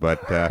 7,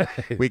 but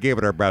we gave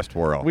it our best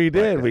whirl. We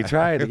did. We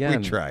tried again.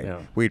 We tried.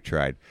 Yeah. We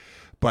tried.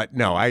 But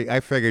no, I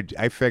figured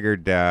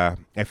the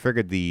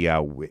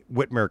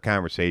Whitmer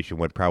conversation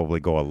would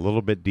probably go a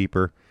little bit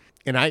deeper.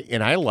 And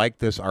I like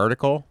this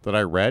article that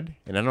I read,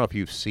 and I don't know if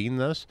you've seen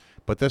this,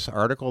 but this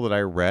article that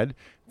I read,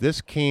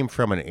 this came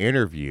from an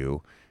interview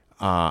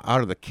out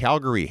of the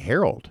Calgary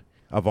Herald,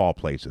 of all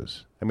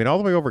places. I mean, all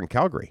the way over in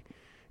Calgary,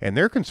 and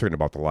they're concerned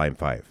about the Line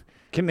 5.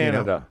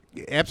 Canada.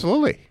 You know?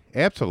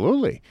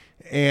 Absolutely.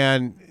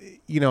 And,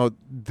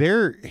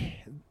 they're...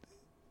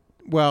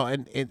 Well,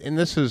 and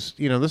this is,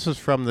 this is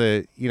from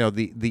the,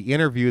 the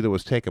interview that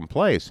was taking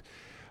place.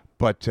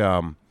 But, he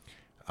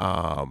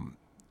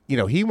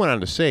went on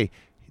to say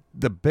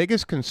the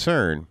biggest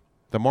concern,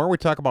 the more we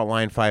talk about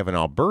Line 5 in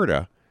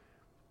Alberta,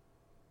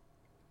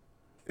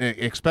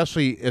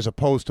 especially as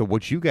opposed to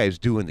what you guys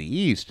do in the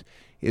East,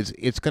 is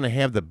it's going to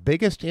have the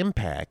biggest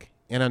impact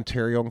in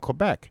Ontario and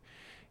Quebec.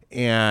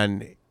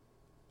 And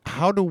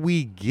how do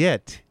we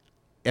get,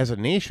 as a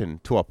nation,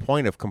 to a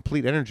point of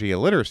complete energy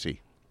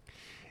illiteracy?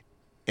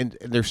 And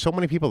there's so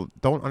many people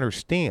that don't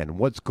understand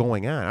what's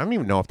going on. I don't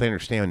even know if they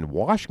understand in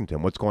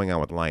Washington what's going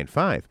on with Line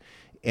 5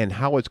 and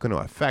how it's going to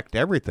affect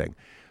everything.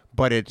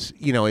 But it's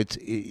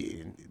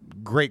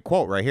great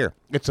quote right here.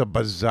 It's a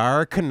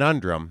bizarre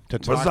conundrum to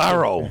talk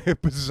Bizarro.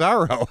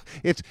 Bizarro.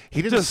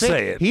 He didn't Just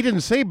say it. He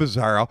didn't say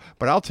bizarro,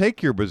 but I'll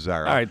take your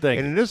bizarro. All right, thank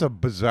you. And it is a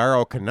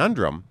bizarro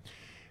conundrum.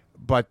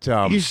 But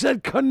you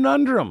said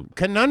conundrum.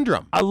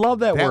 Conundrum. I love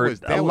that word.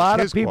 A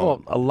lot of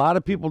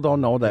people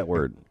don't know that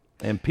word.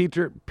 And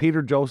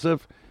Peter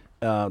Joseph,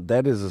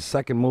 that is the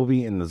second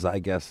movie in the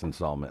Zyguest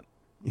installment.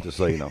 Just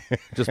so you know.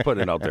 Just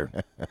putting it out there.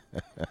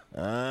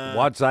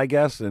 Watch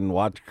Zyguest and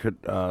watch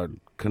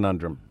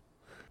Conundrum.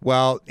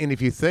 Well, and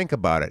if you think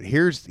about it,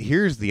 here's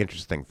the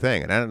interesting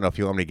thing, and I don't know if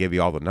you want me to give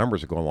you all the numbers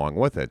that go along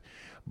with it,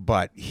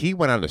 but he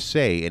went on to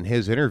say in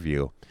his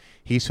interview,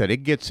 he said it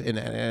gets,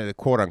 in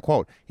quote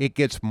unquote, it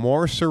gets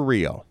more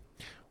surreal.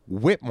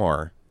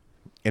 Whitmer,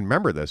 and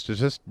remember this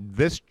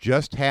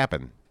just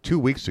happened 2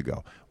 weeks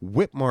ago.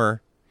 Whitmer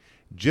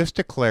just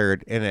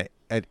declared an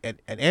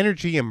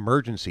energy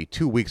emergency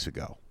 2 weeks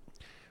ago.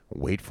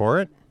 Wait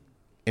for it.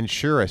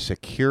 Ensure a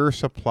secure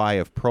supply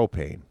of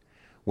propane.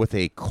 With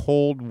a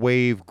cold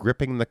wave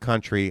gripping the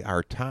country,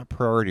 our top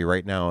priority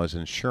right now is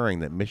ensuring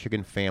that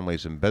Michigan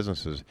families and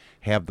businesses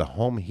have the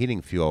home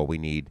heating fuel we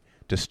need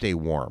to stay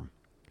warm.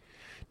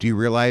 Do you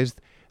realize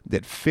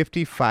that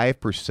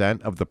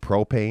 55% of the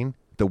propane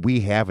that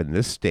we have in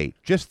this state,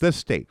 just this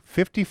state,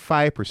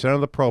 55%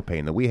 of the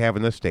propane that we have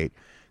in this state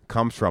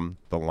comes from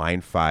the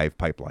Line 5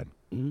 pipeline?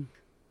 Mm-hmm.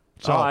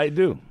 So I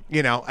do.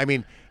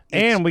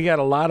 And we got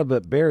a lot of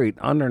it buried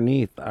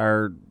underneath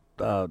our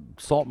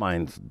salt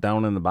mines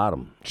down in the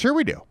bottom. Sure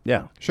we do.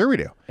 Yeah. Sure we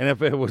do. And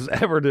if it was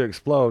ever to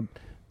explode,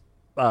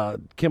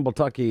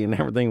 Kimboltucky and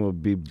everything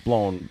would be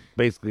blown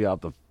basically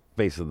out the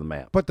face of the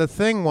map. But the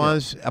thing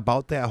was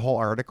about that whole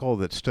article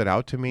that stood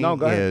out to me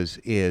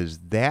is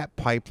that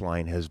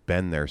pipeline has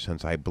been there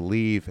since, I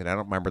believe, and I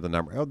don't remember the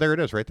number. Oh, there it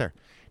is right there.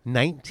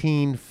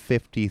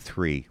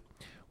 1953,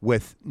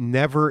 with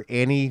never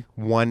any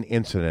one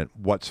incident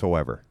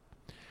whatsoever.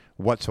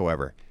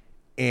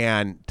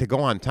 And to go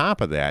on top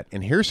of that,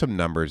 and here's some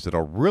numbers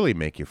that'll really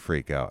make you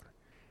freak out.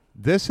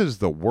 This is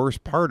the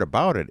worst part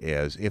about it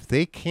is if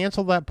they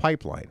cancel that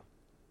pipeline,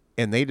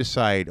 and they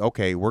decide,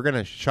 okay, we're going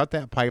to shut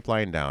that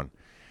pipeline down.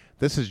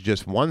 This is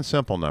just one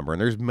simple number,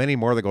 and there's many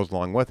more that goes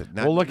along with it.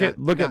 Look at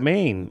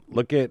Maine.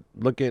 Look at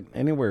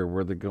anywhere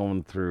where they're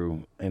going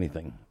through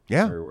anything.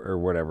 Yeah. Or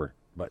whatever.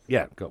 But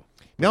yeah, go.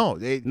 No,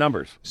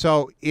 numbers.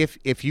 So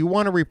if you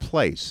want to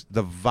replace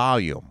the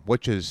volume,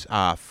 which is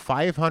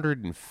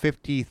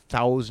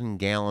 550,000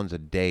 gallons a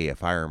day,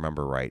 if I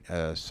remember right,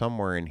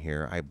 somewhere in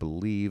here, I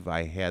believe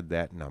I had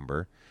that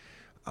number.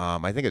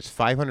 I think it's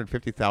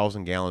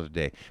 550,000 gallons a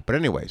day. But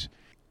anyways,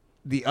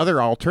 the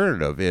other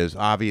alternative is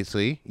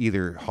obviously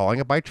either hauling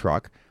it by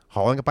truck,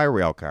 hauling it by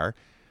rail car,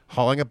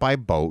 hauling it by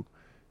boat.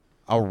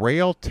 A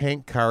rail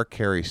tank car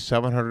carries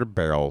 700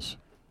 barrels.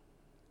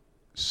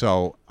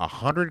 So a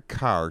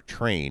 100-car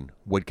train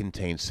would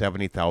contain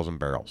 70,000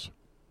 barrels,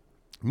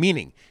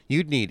 meaning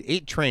you'd need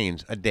 8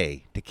 trains a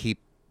day to keep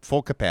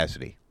full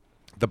capacity.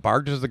 The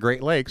barges of the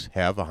Great Lakes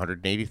have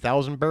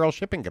 180,000 barrel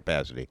shipping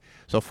capacity.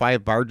 So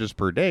 5 barges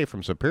per day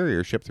from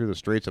Superior shipped through the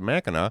Straits of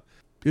Mackinac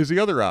is the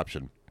other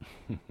option.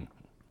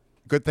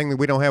 Good thing that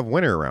we don't have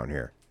winter around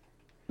here.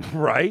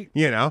 Right?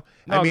 You know?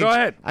 No, go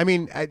ahead. I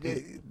mean,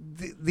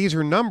 these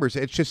are numbers.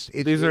 It's just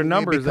these are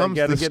numbers. It becomes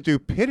the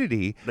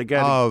stupidity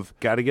of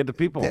got to get the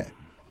people.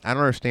 I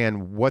don't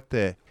understand what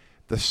the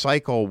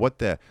cycle, what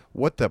the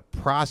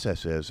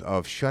process is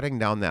of shutting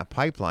down that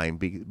pipeline.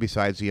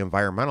 Besides the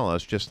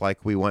environmentalists, just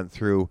like we went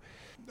through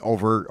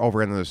over on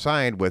the other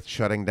side with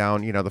shutting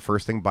down. You know, the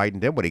first thing Biden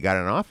did when he got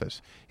in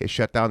office is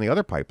shut down the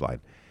other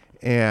pipeline,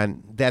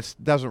 and that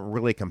doesn't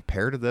really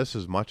compare to this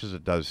as much as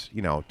it does.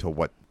 You know, to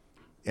what.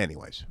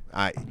 Anyways,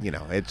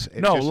 it's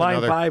no just Line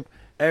another... 5.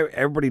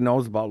 Everybody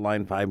knows about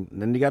Line 5.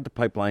 Then you got the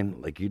pipeline,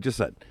 like you just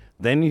said.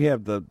 Then you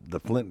have the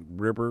Flint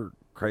River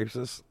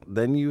crisis.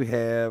 Then you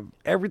have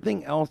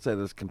everything else that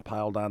is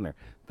compiled on there.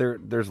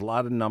 There's a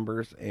lot of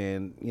numbers,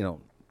 and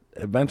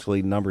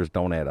eventually numbers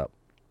don't add up.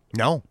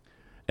 No.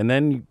 And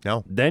then you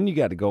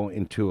got to go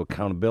into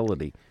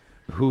accountability.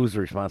 Who's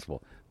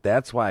responsible?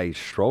 That's why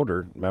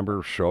Schroeder,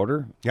 remember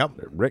Schroeder? Yep.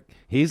 Rick,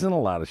 he's in a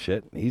lot of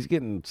shit. He's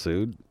getting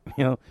sued.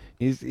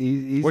 He's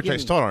which I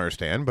still don't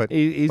understand, but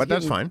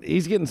that's fine.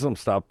 He's getting some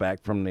stuff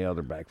back from the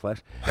other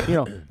backlash.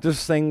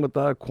 Just saying with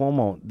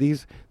Cuomo,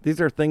 these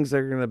are things that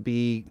are going to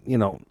be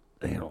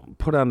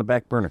put on the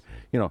back burner.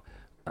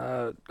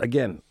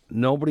 Again,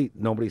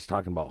 nobody's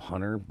talking about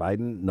Hunter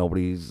Biden.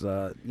 Nobody's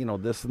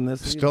this and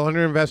this. Still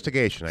under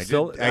investigation. I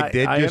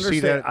did just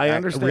see that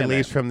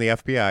release from the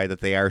FBI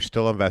that they are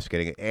still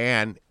investigating.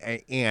 And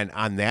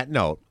on that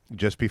note,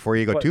 just before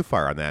you go too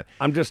far on that,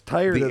 I'm just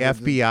tired. The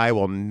FBI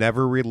will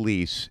never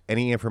release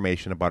any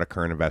information about a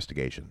current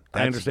investigation.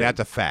 I understand.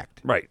 That's a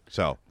fact, right?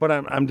 So, but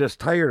I'm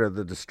just tired of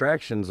the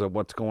distractions of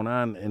what's going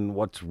on and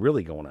what's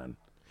really going on.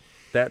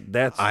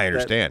 That's I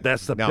understand.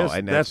 That's the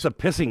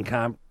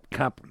pissing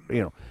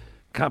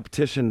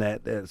competition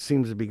that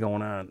seems to be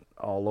going on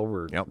all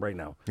over right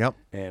now. Yep.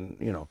 And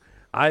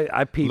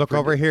I peed. Look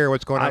over here.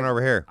 What's going on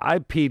over here? I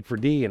peed for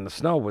D in the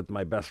snow with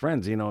my best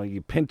friends.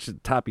 You pinch the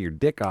top of your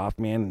dick off,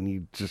 man, and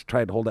you just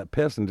try to hold that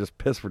piss and just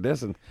piss for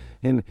distance.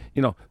 And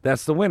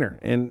that's the winner.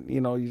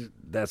 And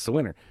that's the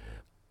winner.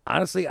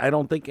 Honestly, I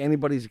don't think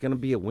anybody's going to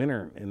be a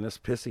winner in this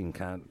pissing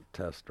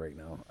contest right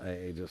now.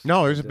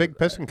 There's a big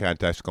pissing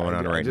contest going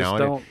on right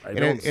now, and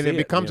it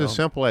becomes as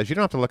simple as you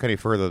don't have to look any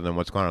further than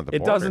what's going on at the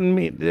border. It doesn't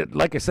mean,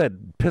 like I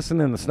said,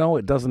 pissing in the snow.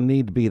 It doesn't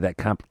need to be that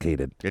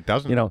complicated. It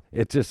doesn't.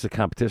 It's just a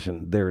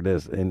competition. There it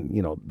is, and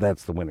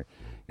that's the winner.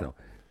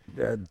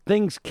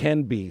 Things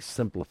can be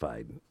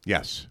simplified.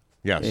 Yes,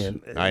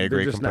 and I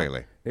agree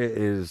completely. It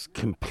is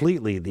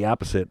completely the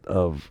opposite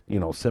of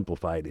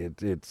simplified.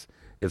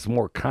 It's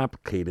more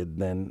complicated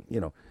than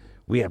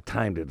we have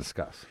time to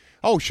discuss.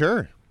 Oh,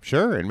 sure,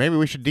 and maybe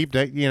we should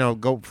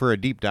go for a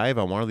deep dive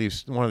on one of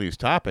these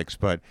topics.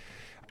 But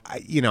I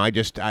don't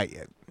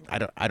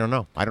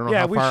know. I don't know.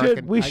 Yeah, how far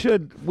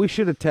we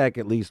should attack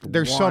at least.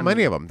 There's so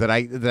many of them that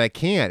I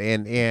can't,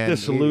 and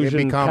disillusion,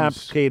 it becomes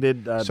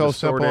complicated, so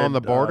simple on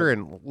the border,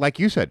 and like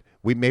you said,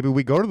 we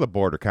go to the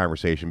border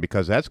conversation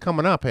because that's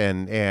coming up,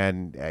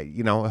 and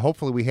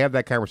hopefully we have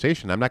that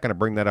conversation. I'm not going to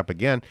bring that up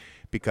again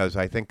because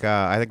I think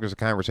there's a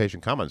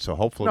conversation coming. So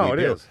hopefully we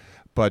do. Is.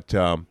 But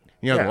the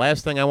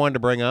last thing I wanted to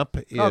bring up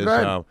is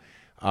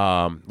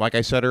like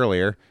I said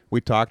earlier, we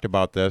talked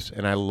about this,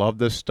 and I love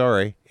this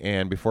story.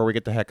 And before we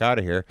get the heck out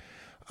of here,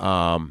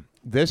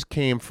 this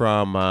came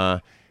from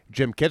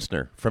Jim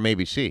Kitzner from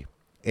ABC,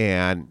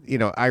 and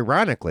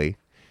ironically,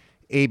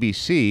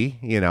 ABC,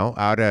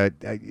 out of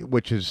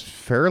which is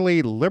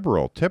fairly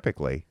liberal,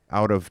 typically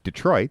out of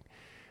Detroit,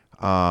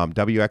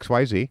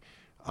 WXYZ.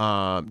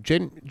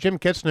 Jim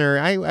Kitzner,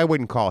 I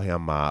wouldn't call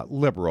him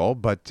liberal,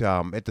 but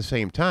at the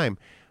same time,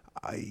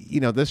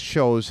 this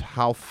shows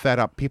how fed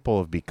up people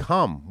have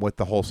become with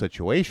the whole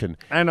situation.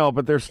 I know,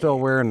 but they're still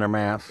wearing their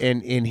masks.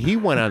 And he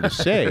went on to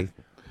say,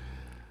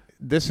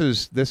 this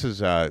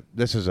is a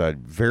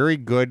very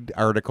good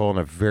article and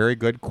a very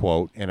good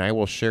quote, and I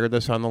will share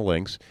this on the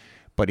links.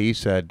 But he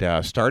said,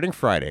 starting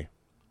Friday.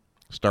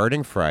 Slow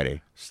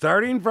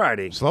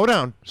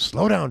down.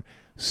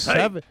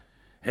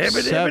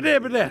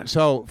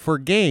 So for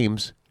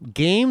games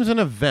and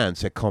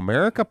events at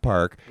Comerica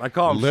Park, I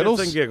call them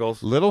shits and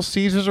giggles. Little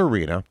Caesars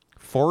Arena,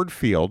 Ford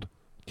Field.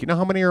 Do you know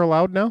how many are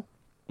allowed now?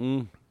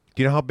 Do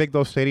you know how big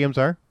those stadiums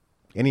are?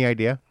 Any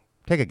idea?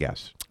 Take a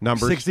guess.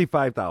 Numbers.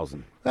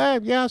 65,000.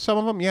 Yeah, some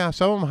of them. Yeah,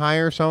 some of them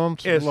higher, some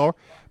of them lower.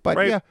 But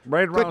right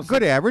around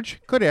good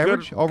average. Good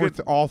average over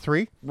all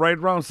three. Right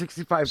around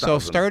 65,000. So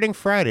starting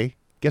Friday,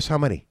 guess how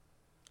many?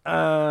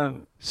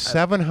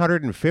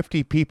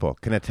 750 people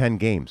can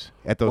attend games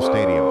at those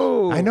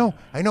stadiums. I know.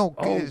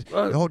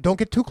 Oh, don't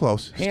get too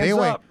close. Stay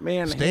away. Up,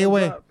 man. Stay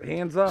away.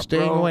 Hands up, Stay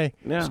bro. away.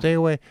 Yeah. Stay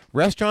away.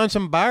 Restaurants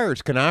and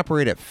bars can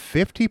operate at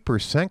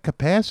 50%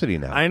 capacity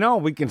now. I know.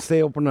 We can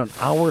stay open an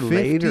hour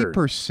later.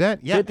 50%.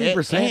 Yeah.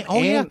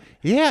 50%.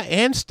 Yeah,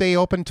 and stay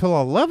open till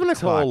 11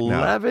 o'clock Till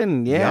now.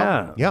 11,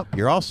 yeah. Yep.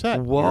 You're all set.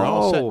 Whoa. You're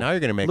all set. Now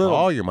you're going to make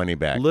all your money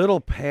back. Little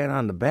pat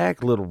on the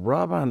back, little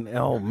rub on.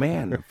 Oh,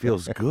 man. It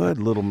feels good.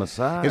 Little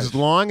massage. As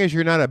long as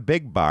you're not a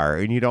big bar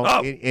and you don't,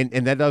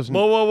 and that doesn't.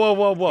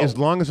 Whoa. As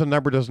long as the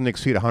number doesn't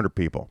exceed 100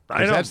 people,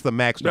 because that's the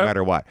max, no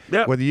matter what.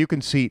 Yep. Whether you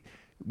can seat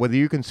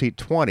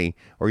 20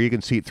 or you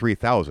can seat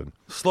 3,000.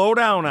 Slow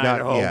down,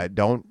 Idaho. Yeah,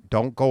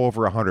 don't go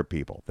over 100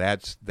 people.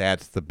 That's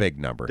the big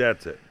number.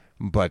 That's it.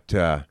 But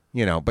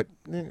but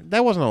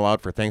that wasn't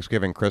allowed for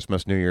Thanksgiving,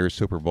 Christmas, New Year's,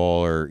 Super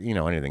Bowl, or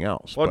anything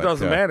else. Well, it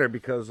doesn't matter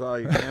because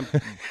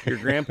your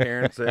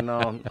grandparents and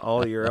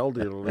all your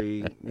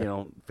elderly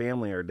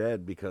family are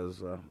dead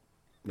because.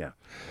 Yeah.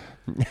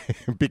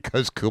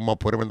 Because Kumo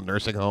put him in the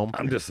nursing home.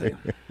 I'm just saying.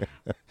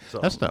 So,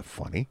 that's not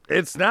funny.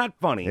 It's not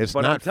funny. It's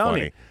but not I'm telling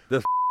funny. you, the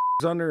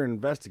is under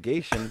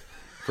investigation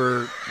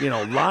for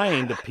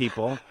lying to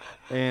people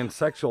and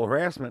sexual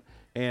harassment.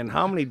 And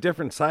how many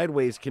different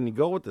sideways can you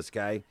go with this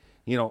guy?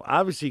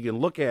 Obviously you can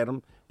look at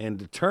him and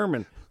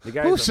determine the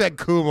guy. Who said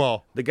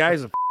Kumo? The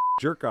guy's a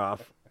jerk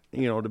off.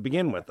 To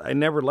begin with, I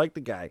never liked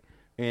the guy,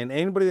 and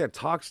anybody that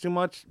talks too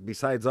much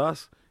besides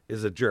us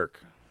is a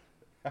jerk.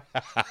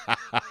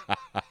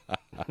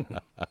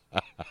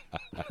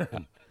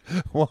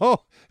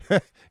 Whoa.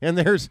 And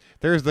there's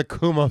the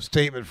Kumo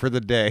statement for the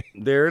day.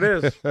 There it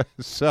is.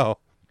 So,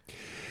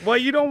 well,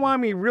 you don't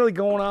want me really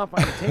going off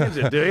on a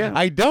tangent, do you?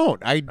 I don't.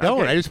 Okay.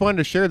 I just wanted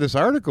to share this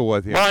article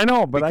with you. Well, I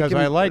know, but because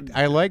I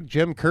like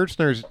Jim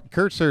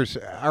Kurtzner's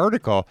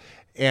article,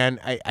 and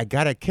I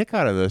got a kick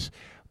out of this.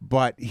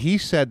 But he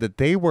said that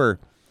they were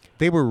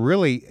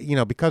really,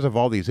 because of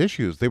all these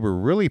issues, they were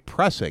really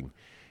pressing.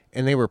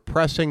 And they were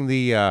pressing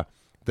the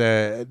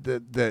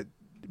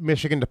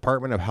Michigan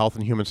Department of Health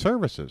and Human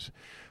Services.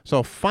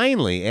 So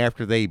finally,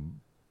 after they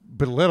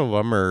belittled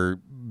them or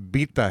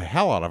beat the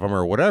hell out of them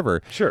or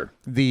whatever, sure,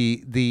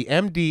 the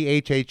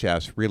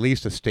MDHHS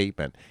released a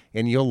statement,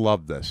 and you'll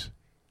love this.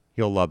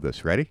 You'll love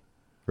this. Ready?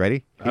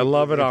 I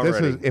love it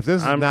already. If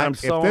this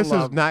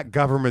is not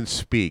government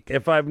speak,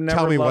 if I've never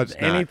tell me loved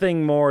what's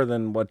anything more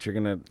than what you're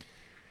gonna.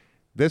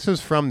 This is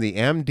from the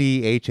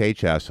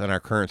MDHHS on our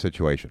current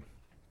situation.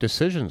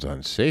 Decisions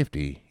on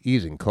safety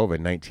easing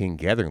COVID-19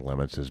 gathering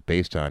limits is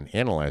based on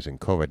analyzing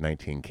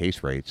COVID-19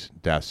 case rates,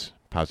 deaths,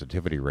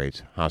 positivity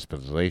rates,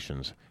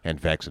 hospitalizations, and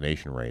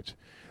vaccination rates.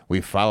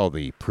 We follow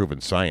the proven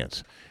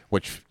science,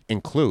 which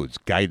includes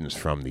guidance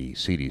from the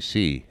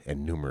CDC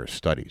and numerous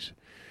studies.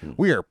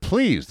 We are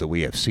pleased that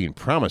we have seen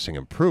promising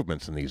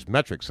improvements in these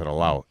metrics that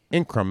allow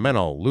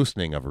incremental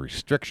loosening of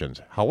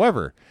restrictions.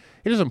 However,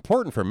 it is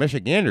important for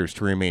Michiganders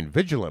to remain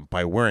vigilant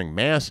by wearing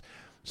masks,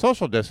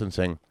 social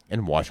distancing,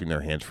 and washing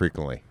their hands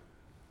frequently.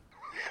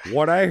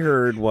 What I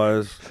heard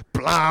was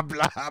blah,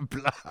 blah,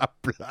 blah,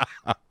 blah,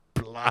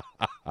 blah.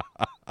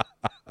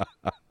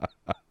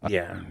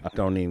 Yeah,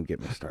 don't even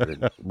get me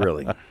started.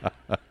 Really.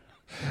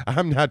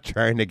 I'm not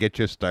trying to get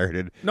you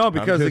started. No,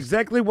 because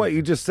exactly what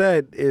you just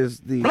said is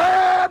the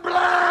blah,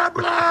 blah,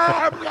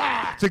 blah,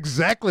 blah. It's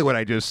exactly what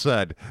I just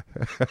said.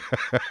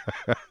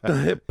 The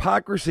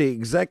hypocrisy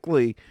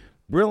exactly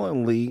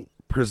brilliantly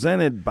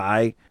presented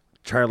by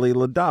Charlie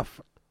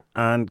LaDuff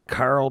on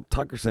Carl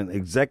Tuckerson.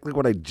 Exactly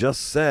what I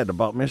just said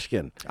about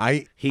Michigan.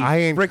 I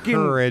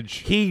encourage.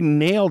 He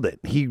nailed it.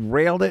 He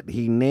railed it.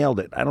 He nailed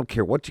it. I don't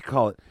care what you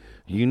call it.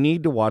 You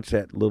need to watch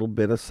that little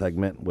bit of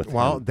segment with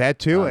him. That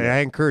too, and I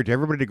encourage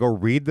everybody to go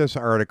read this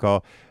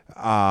article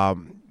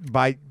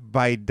by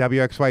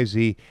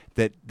WXYZ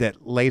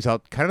that lays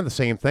out kind of the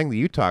same thing that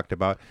you talked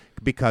about,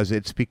 because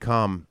it's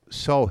become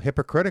so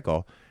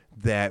hypocritical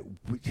that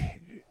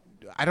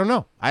I don't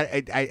know.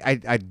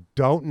 I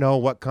don't know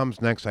what comes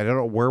next. I don't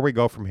know where we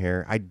go from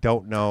here. I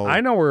don't know.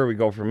 I know where we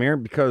go from here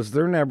because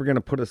they're never going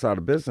to put us out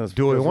of business.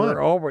 Do we want?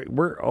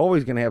 We're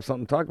always going to have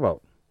something to talk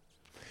about.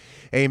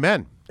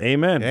 Amen.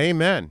 Amen.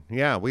 Amen.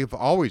 Yeah, we've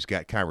always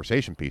got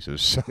conversation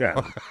pieces. So.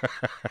 Yeah.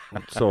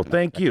 So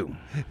thank you.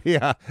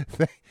 Yeah.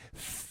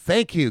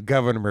 Thank you,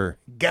 Governor.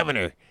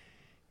 It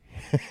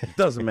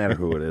doesn't matter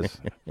who it is.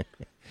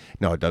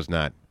 No, it does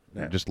not.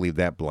 Yeah. Just leave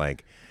that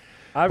blank.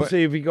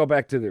 Obviously, if you go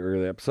back to the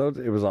early episodes,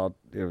 it was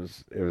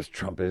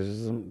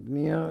Trumpism,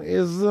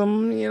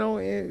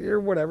 or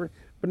whatever.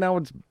 But now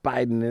it's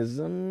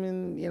Bidenism,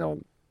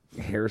 and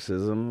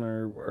Harrisism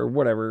or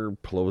whatever,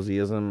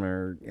 Pelosiism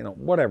or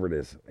whatever it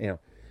is.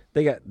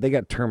 They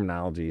got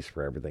terminologies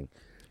for everything,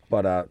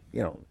 but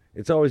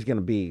it's always going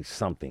to be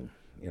something.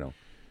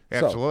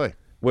 Absolutely. So,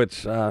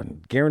 which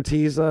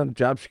guarantees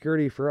job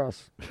security for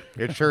us.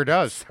 It sure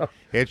does.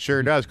 It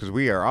sure does, because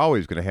we are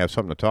always going to have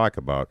something to talk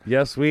about.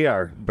 Yes, we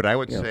are. But I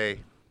would say,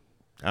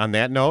 on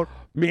that note,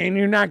 man,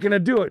 you're not going to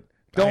do it.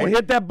 Don't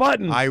hit that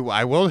button. I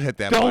will hit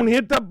that button. Don't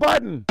hit the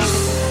button.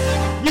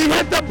 You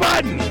hit the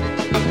button.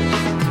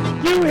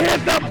 You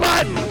hit the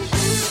button.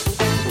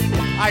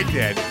 I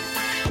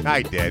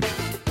did.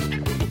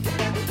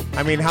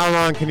 I mean, how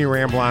long can you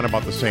ramble on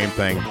about the same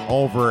thing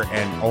over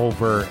and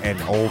over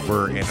and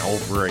over and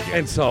over again?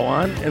 And so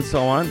on, and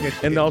so on.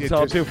 And they'll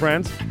tell two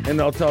friends, and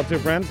they'll tell two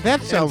friends.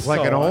 That sounds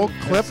like an old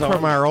clip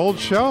from our old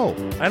show.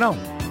 I know.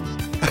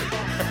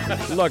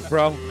 Look,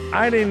 bro,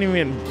 I didn't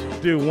even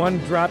do one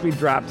droppy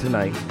drop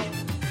tonight.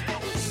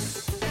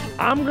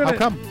 I'm going to...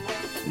 How come?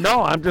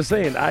 No, I'm just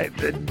saying.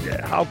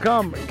 How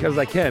come? Because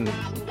I can.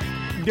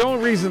 The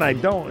only reason I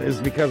don't is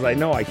because I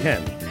know I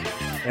can.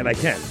 And I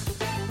can.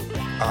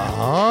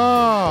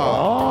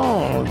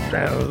 Oh,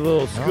 that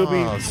little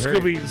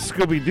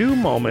Scooby-Doo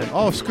moment.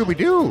 Oh,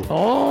 Scooby-Doo.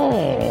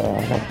 Oh.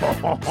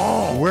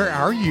 Where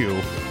are you?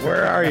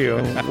 Where are you?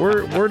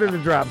 Where did the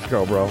drops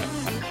go, bro?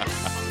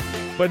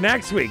 But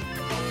next week,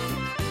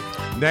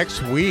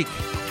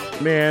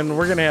 man,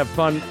 we're going to have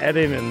fun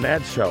editing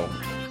that show.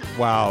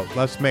 Wow,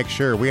 let's make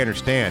sure we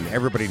understand,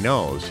 everybody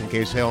knows, in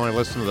case they only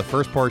listen to the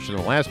first portion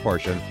and the last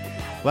portion,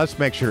 let's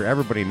make sure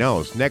everybody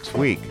knows. Next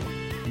week,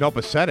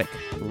 Nopacetic,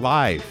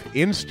 live,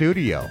 in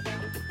studio,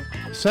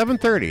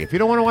 7:30. If you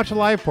don't want to watch the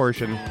live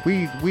portion,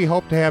 we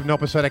hope to have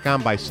Nopacetic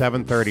on by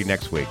 7:30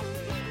 next week.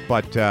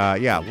 But,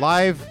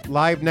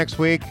 live next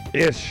week.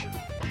 Ish.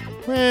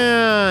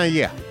 Well,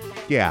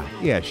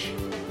 ish.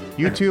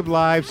 YouTube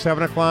live,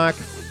 7 o'clock.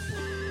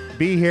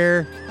 Be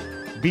here,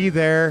 be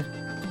there,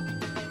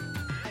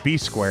 be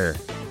square.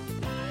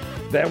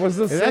 That was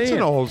the saying. That's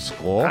an old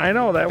school. I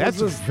know.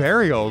 That's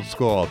very old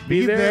school.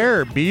 Be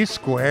there, be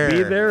square.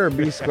 Be there or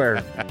be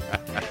square.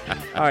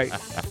 All right.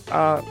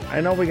 I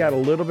know we got a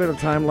little bit of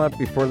time left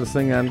before this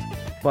thing ends,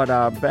 but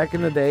back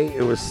in the day,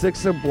 it was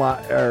 6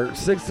 o'clock,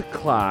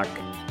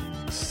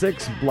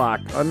 6 block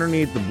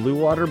underneath the Blue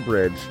Water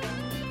Bridge.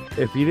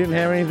 If you didn't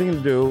have anything to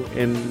do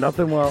and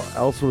nothing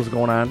else was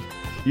going on,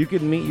 you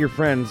could meet your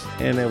friends,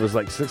 and it was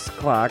like 6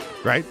 o'clock.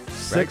 Right.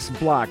 6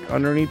 block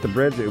underneath the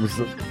bridge. It was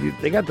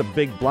they got the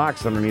big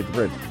blocks underneath the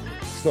bridge,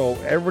 so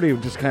everybody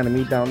would just kind of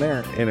meet down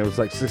there, and it was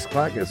like 6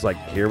 o'clock. It's like,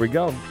 here we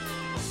go,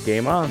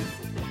 game on,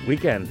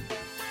 weekend,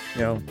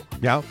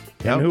 Yeah.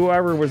 And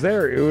whoever was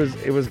there,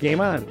 it was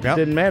game on. Yep.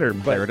 Didn't matter.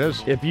 But there it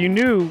is. If you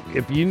knew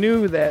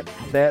that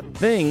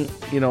thing,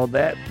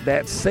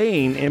 that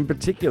saying in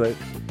particular,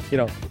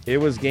 it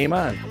was game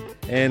on.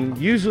 And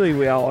usually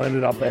we all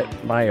ended up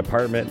at my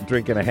apartment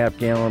drinking a half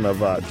gallon of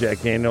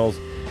Jack Daniels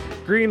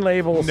Green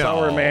Label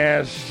Sour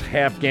Mash,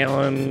 half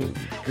gallon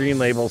Green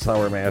Label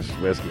Sour Mash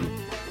whiskey,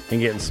 and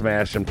getting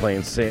smashed and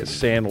playing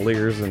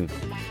chandeliers and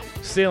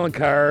stealing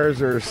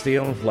cars or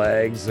stealing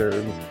flags or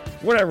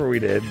whatever we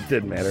did.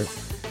 Didn't matter.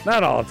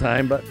 Not all the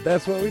time, but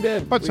that's what we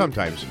did. But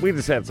sometimes. We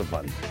just had some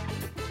fun.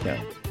 Yeah.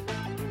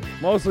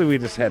 Mostly we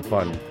just had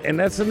fun. And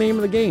that's the name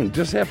of the game.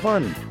 Just have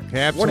fun.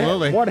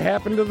 Absolutely. What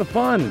happened to the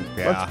fun?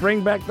 Yeah. Let's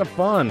bring back the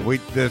fun.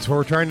 That's what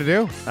we're trying to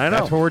do. I know.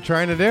 That's what we're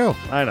trying to do.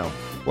 I know.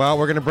 Well,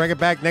 we're going to bring it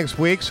back next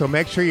week, so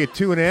make sure you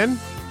tune in,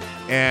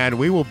 and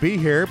we will be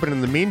here. But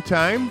in the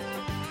meantime,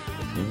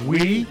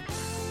 we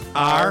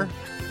are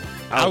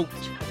out.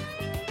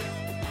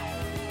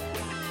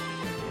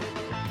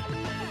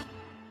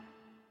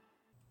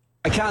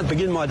 I can't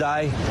begin my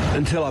day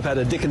until I've had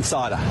a Dickens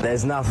cider.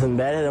 There's nothing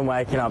better than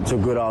waking up to a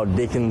good old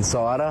Dickens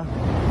cider.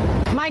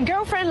 My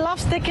girlfriend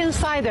loves Dickens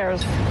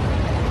ciders.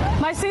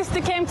 My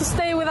sister came to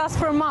stay with us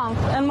for a month,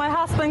 and my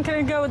husband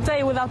couldn't go a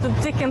day without the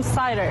Dickens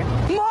cider.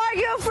 My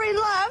girlfriend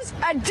loves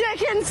a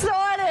Dickens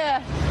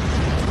cider.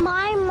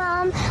 My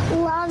mum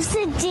loves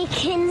the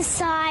Dickens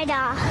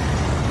cider.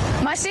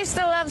 My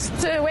sister loves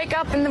to wake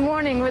up in the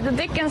morning with the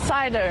Dickens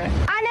cider.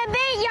 I'm a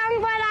bit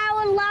young, but I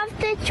would love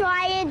to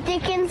try a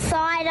Dickens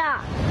cider.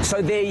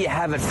 So there you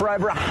have it. For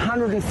over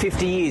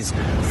 150 years,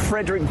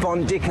 Frederick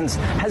Von Dickens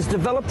has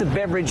developed a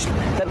beverage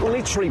that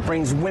literally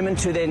brings women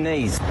to their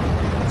knees.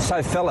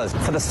 So fellas,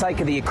 for the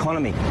sake of the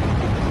economy,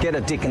 get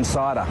a Dickens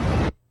cider.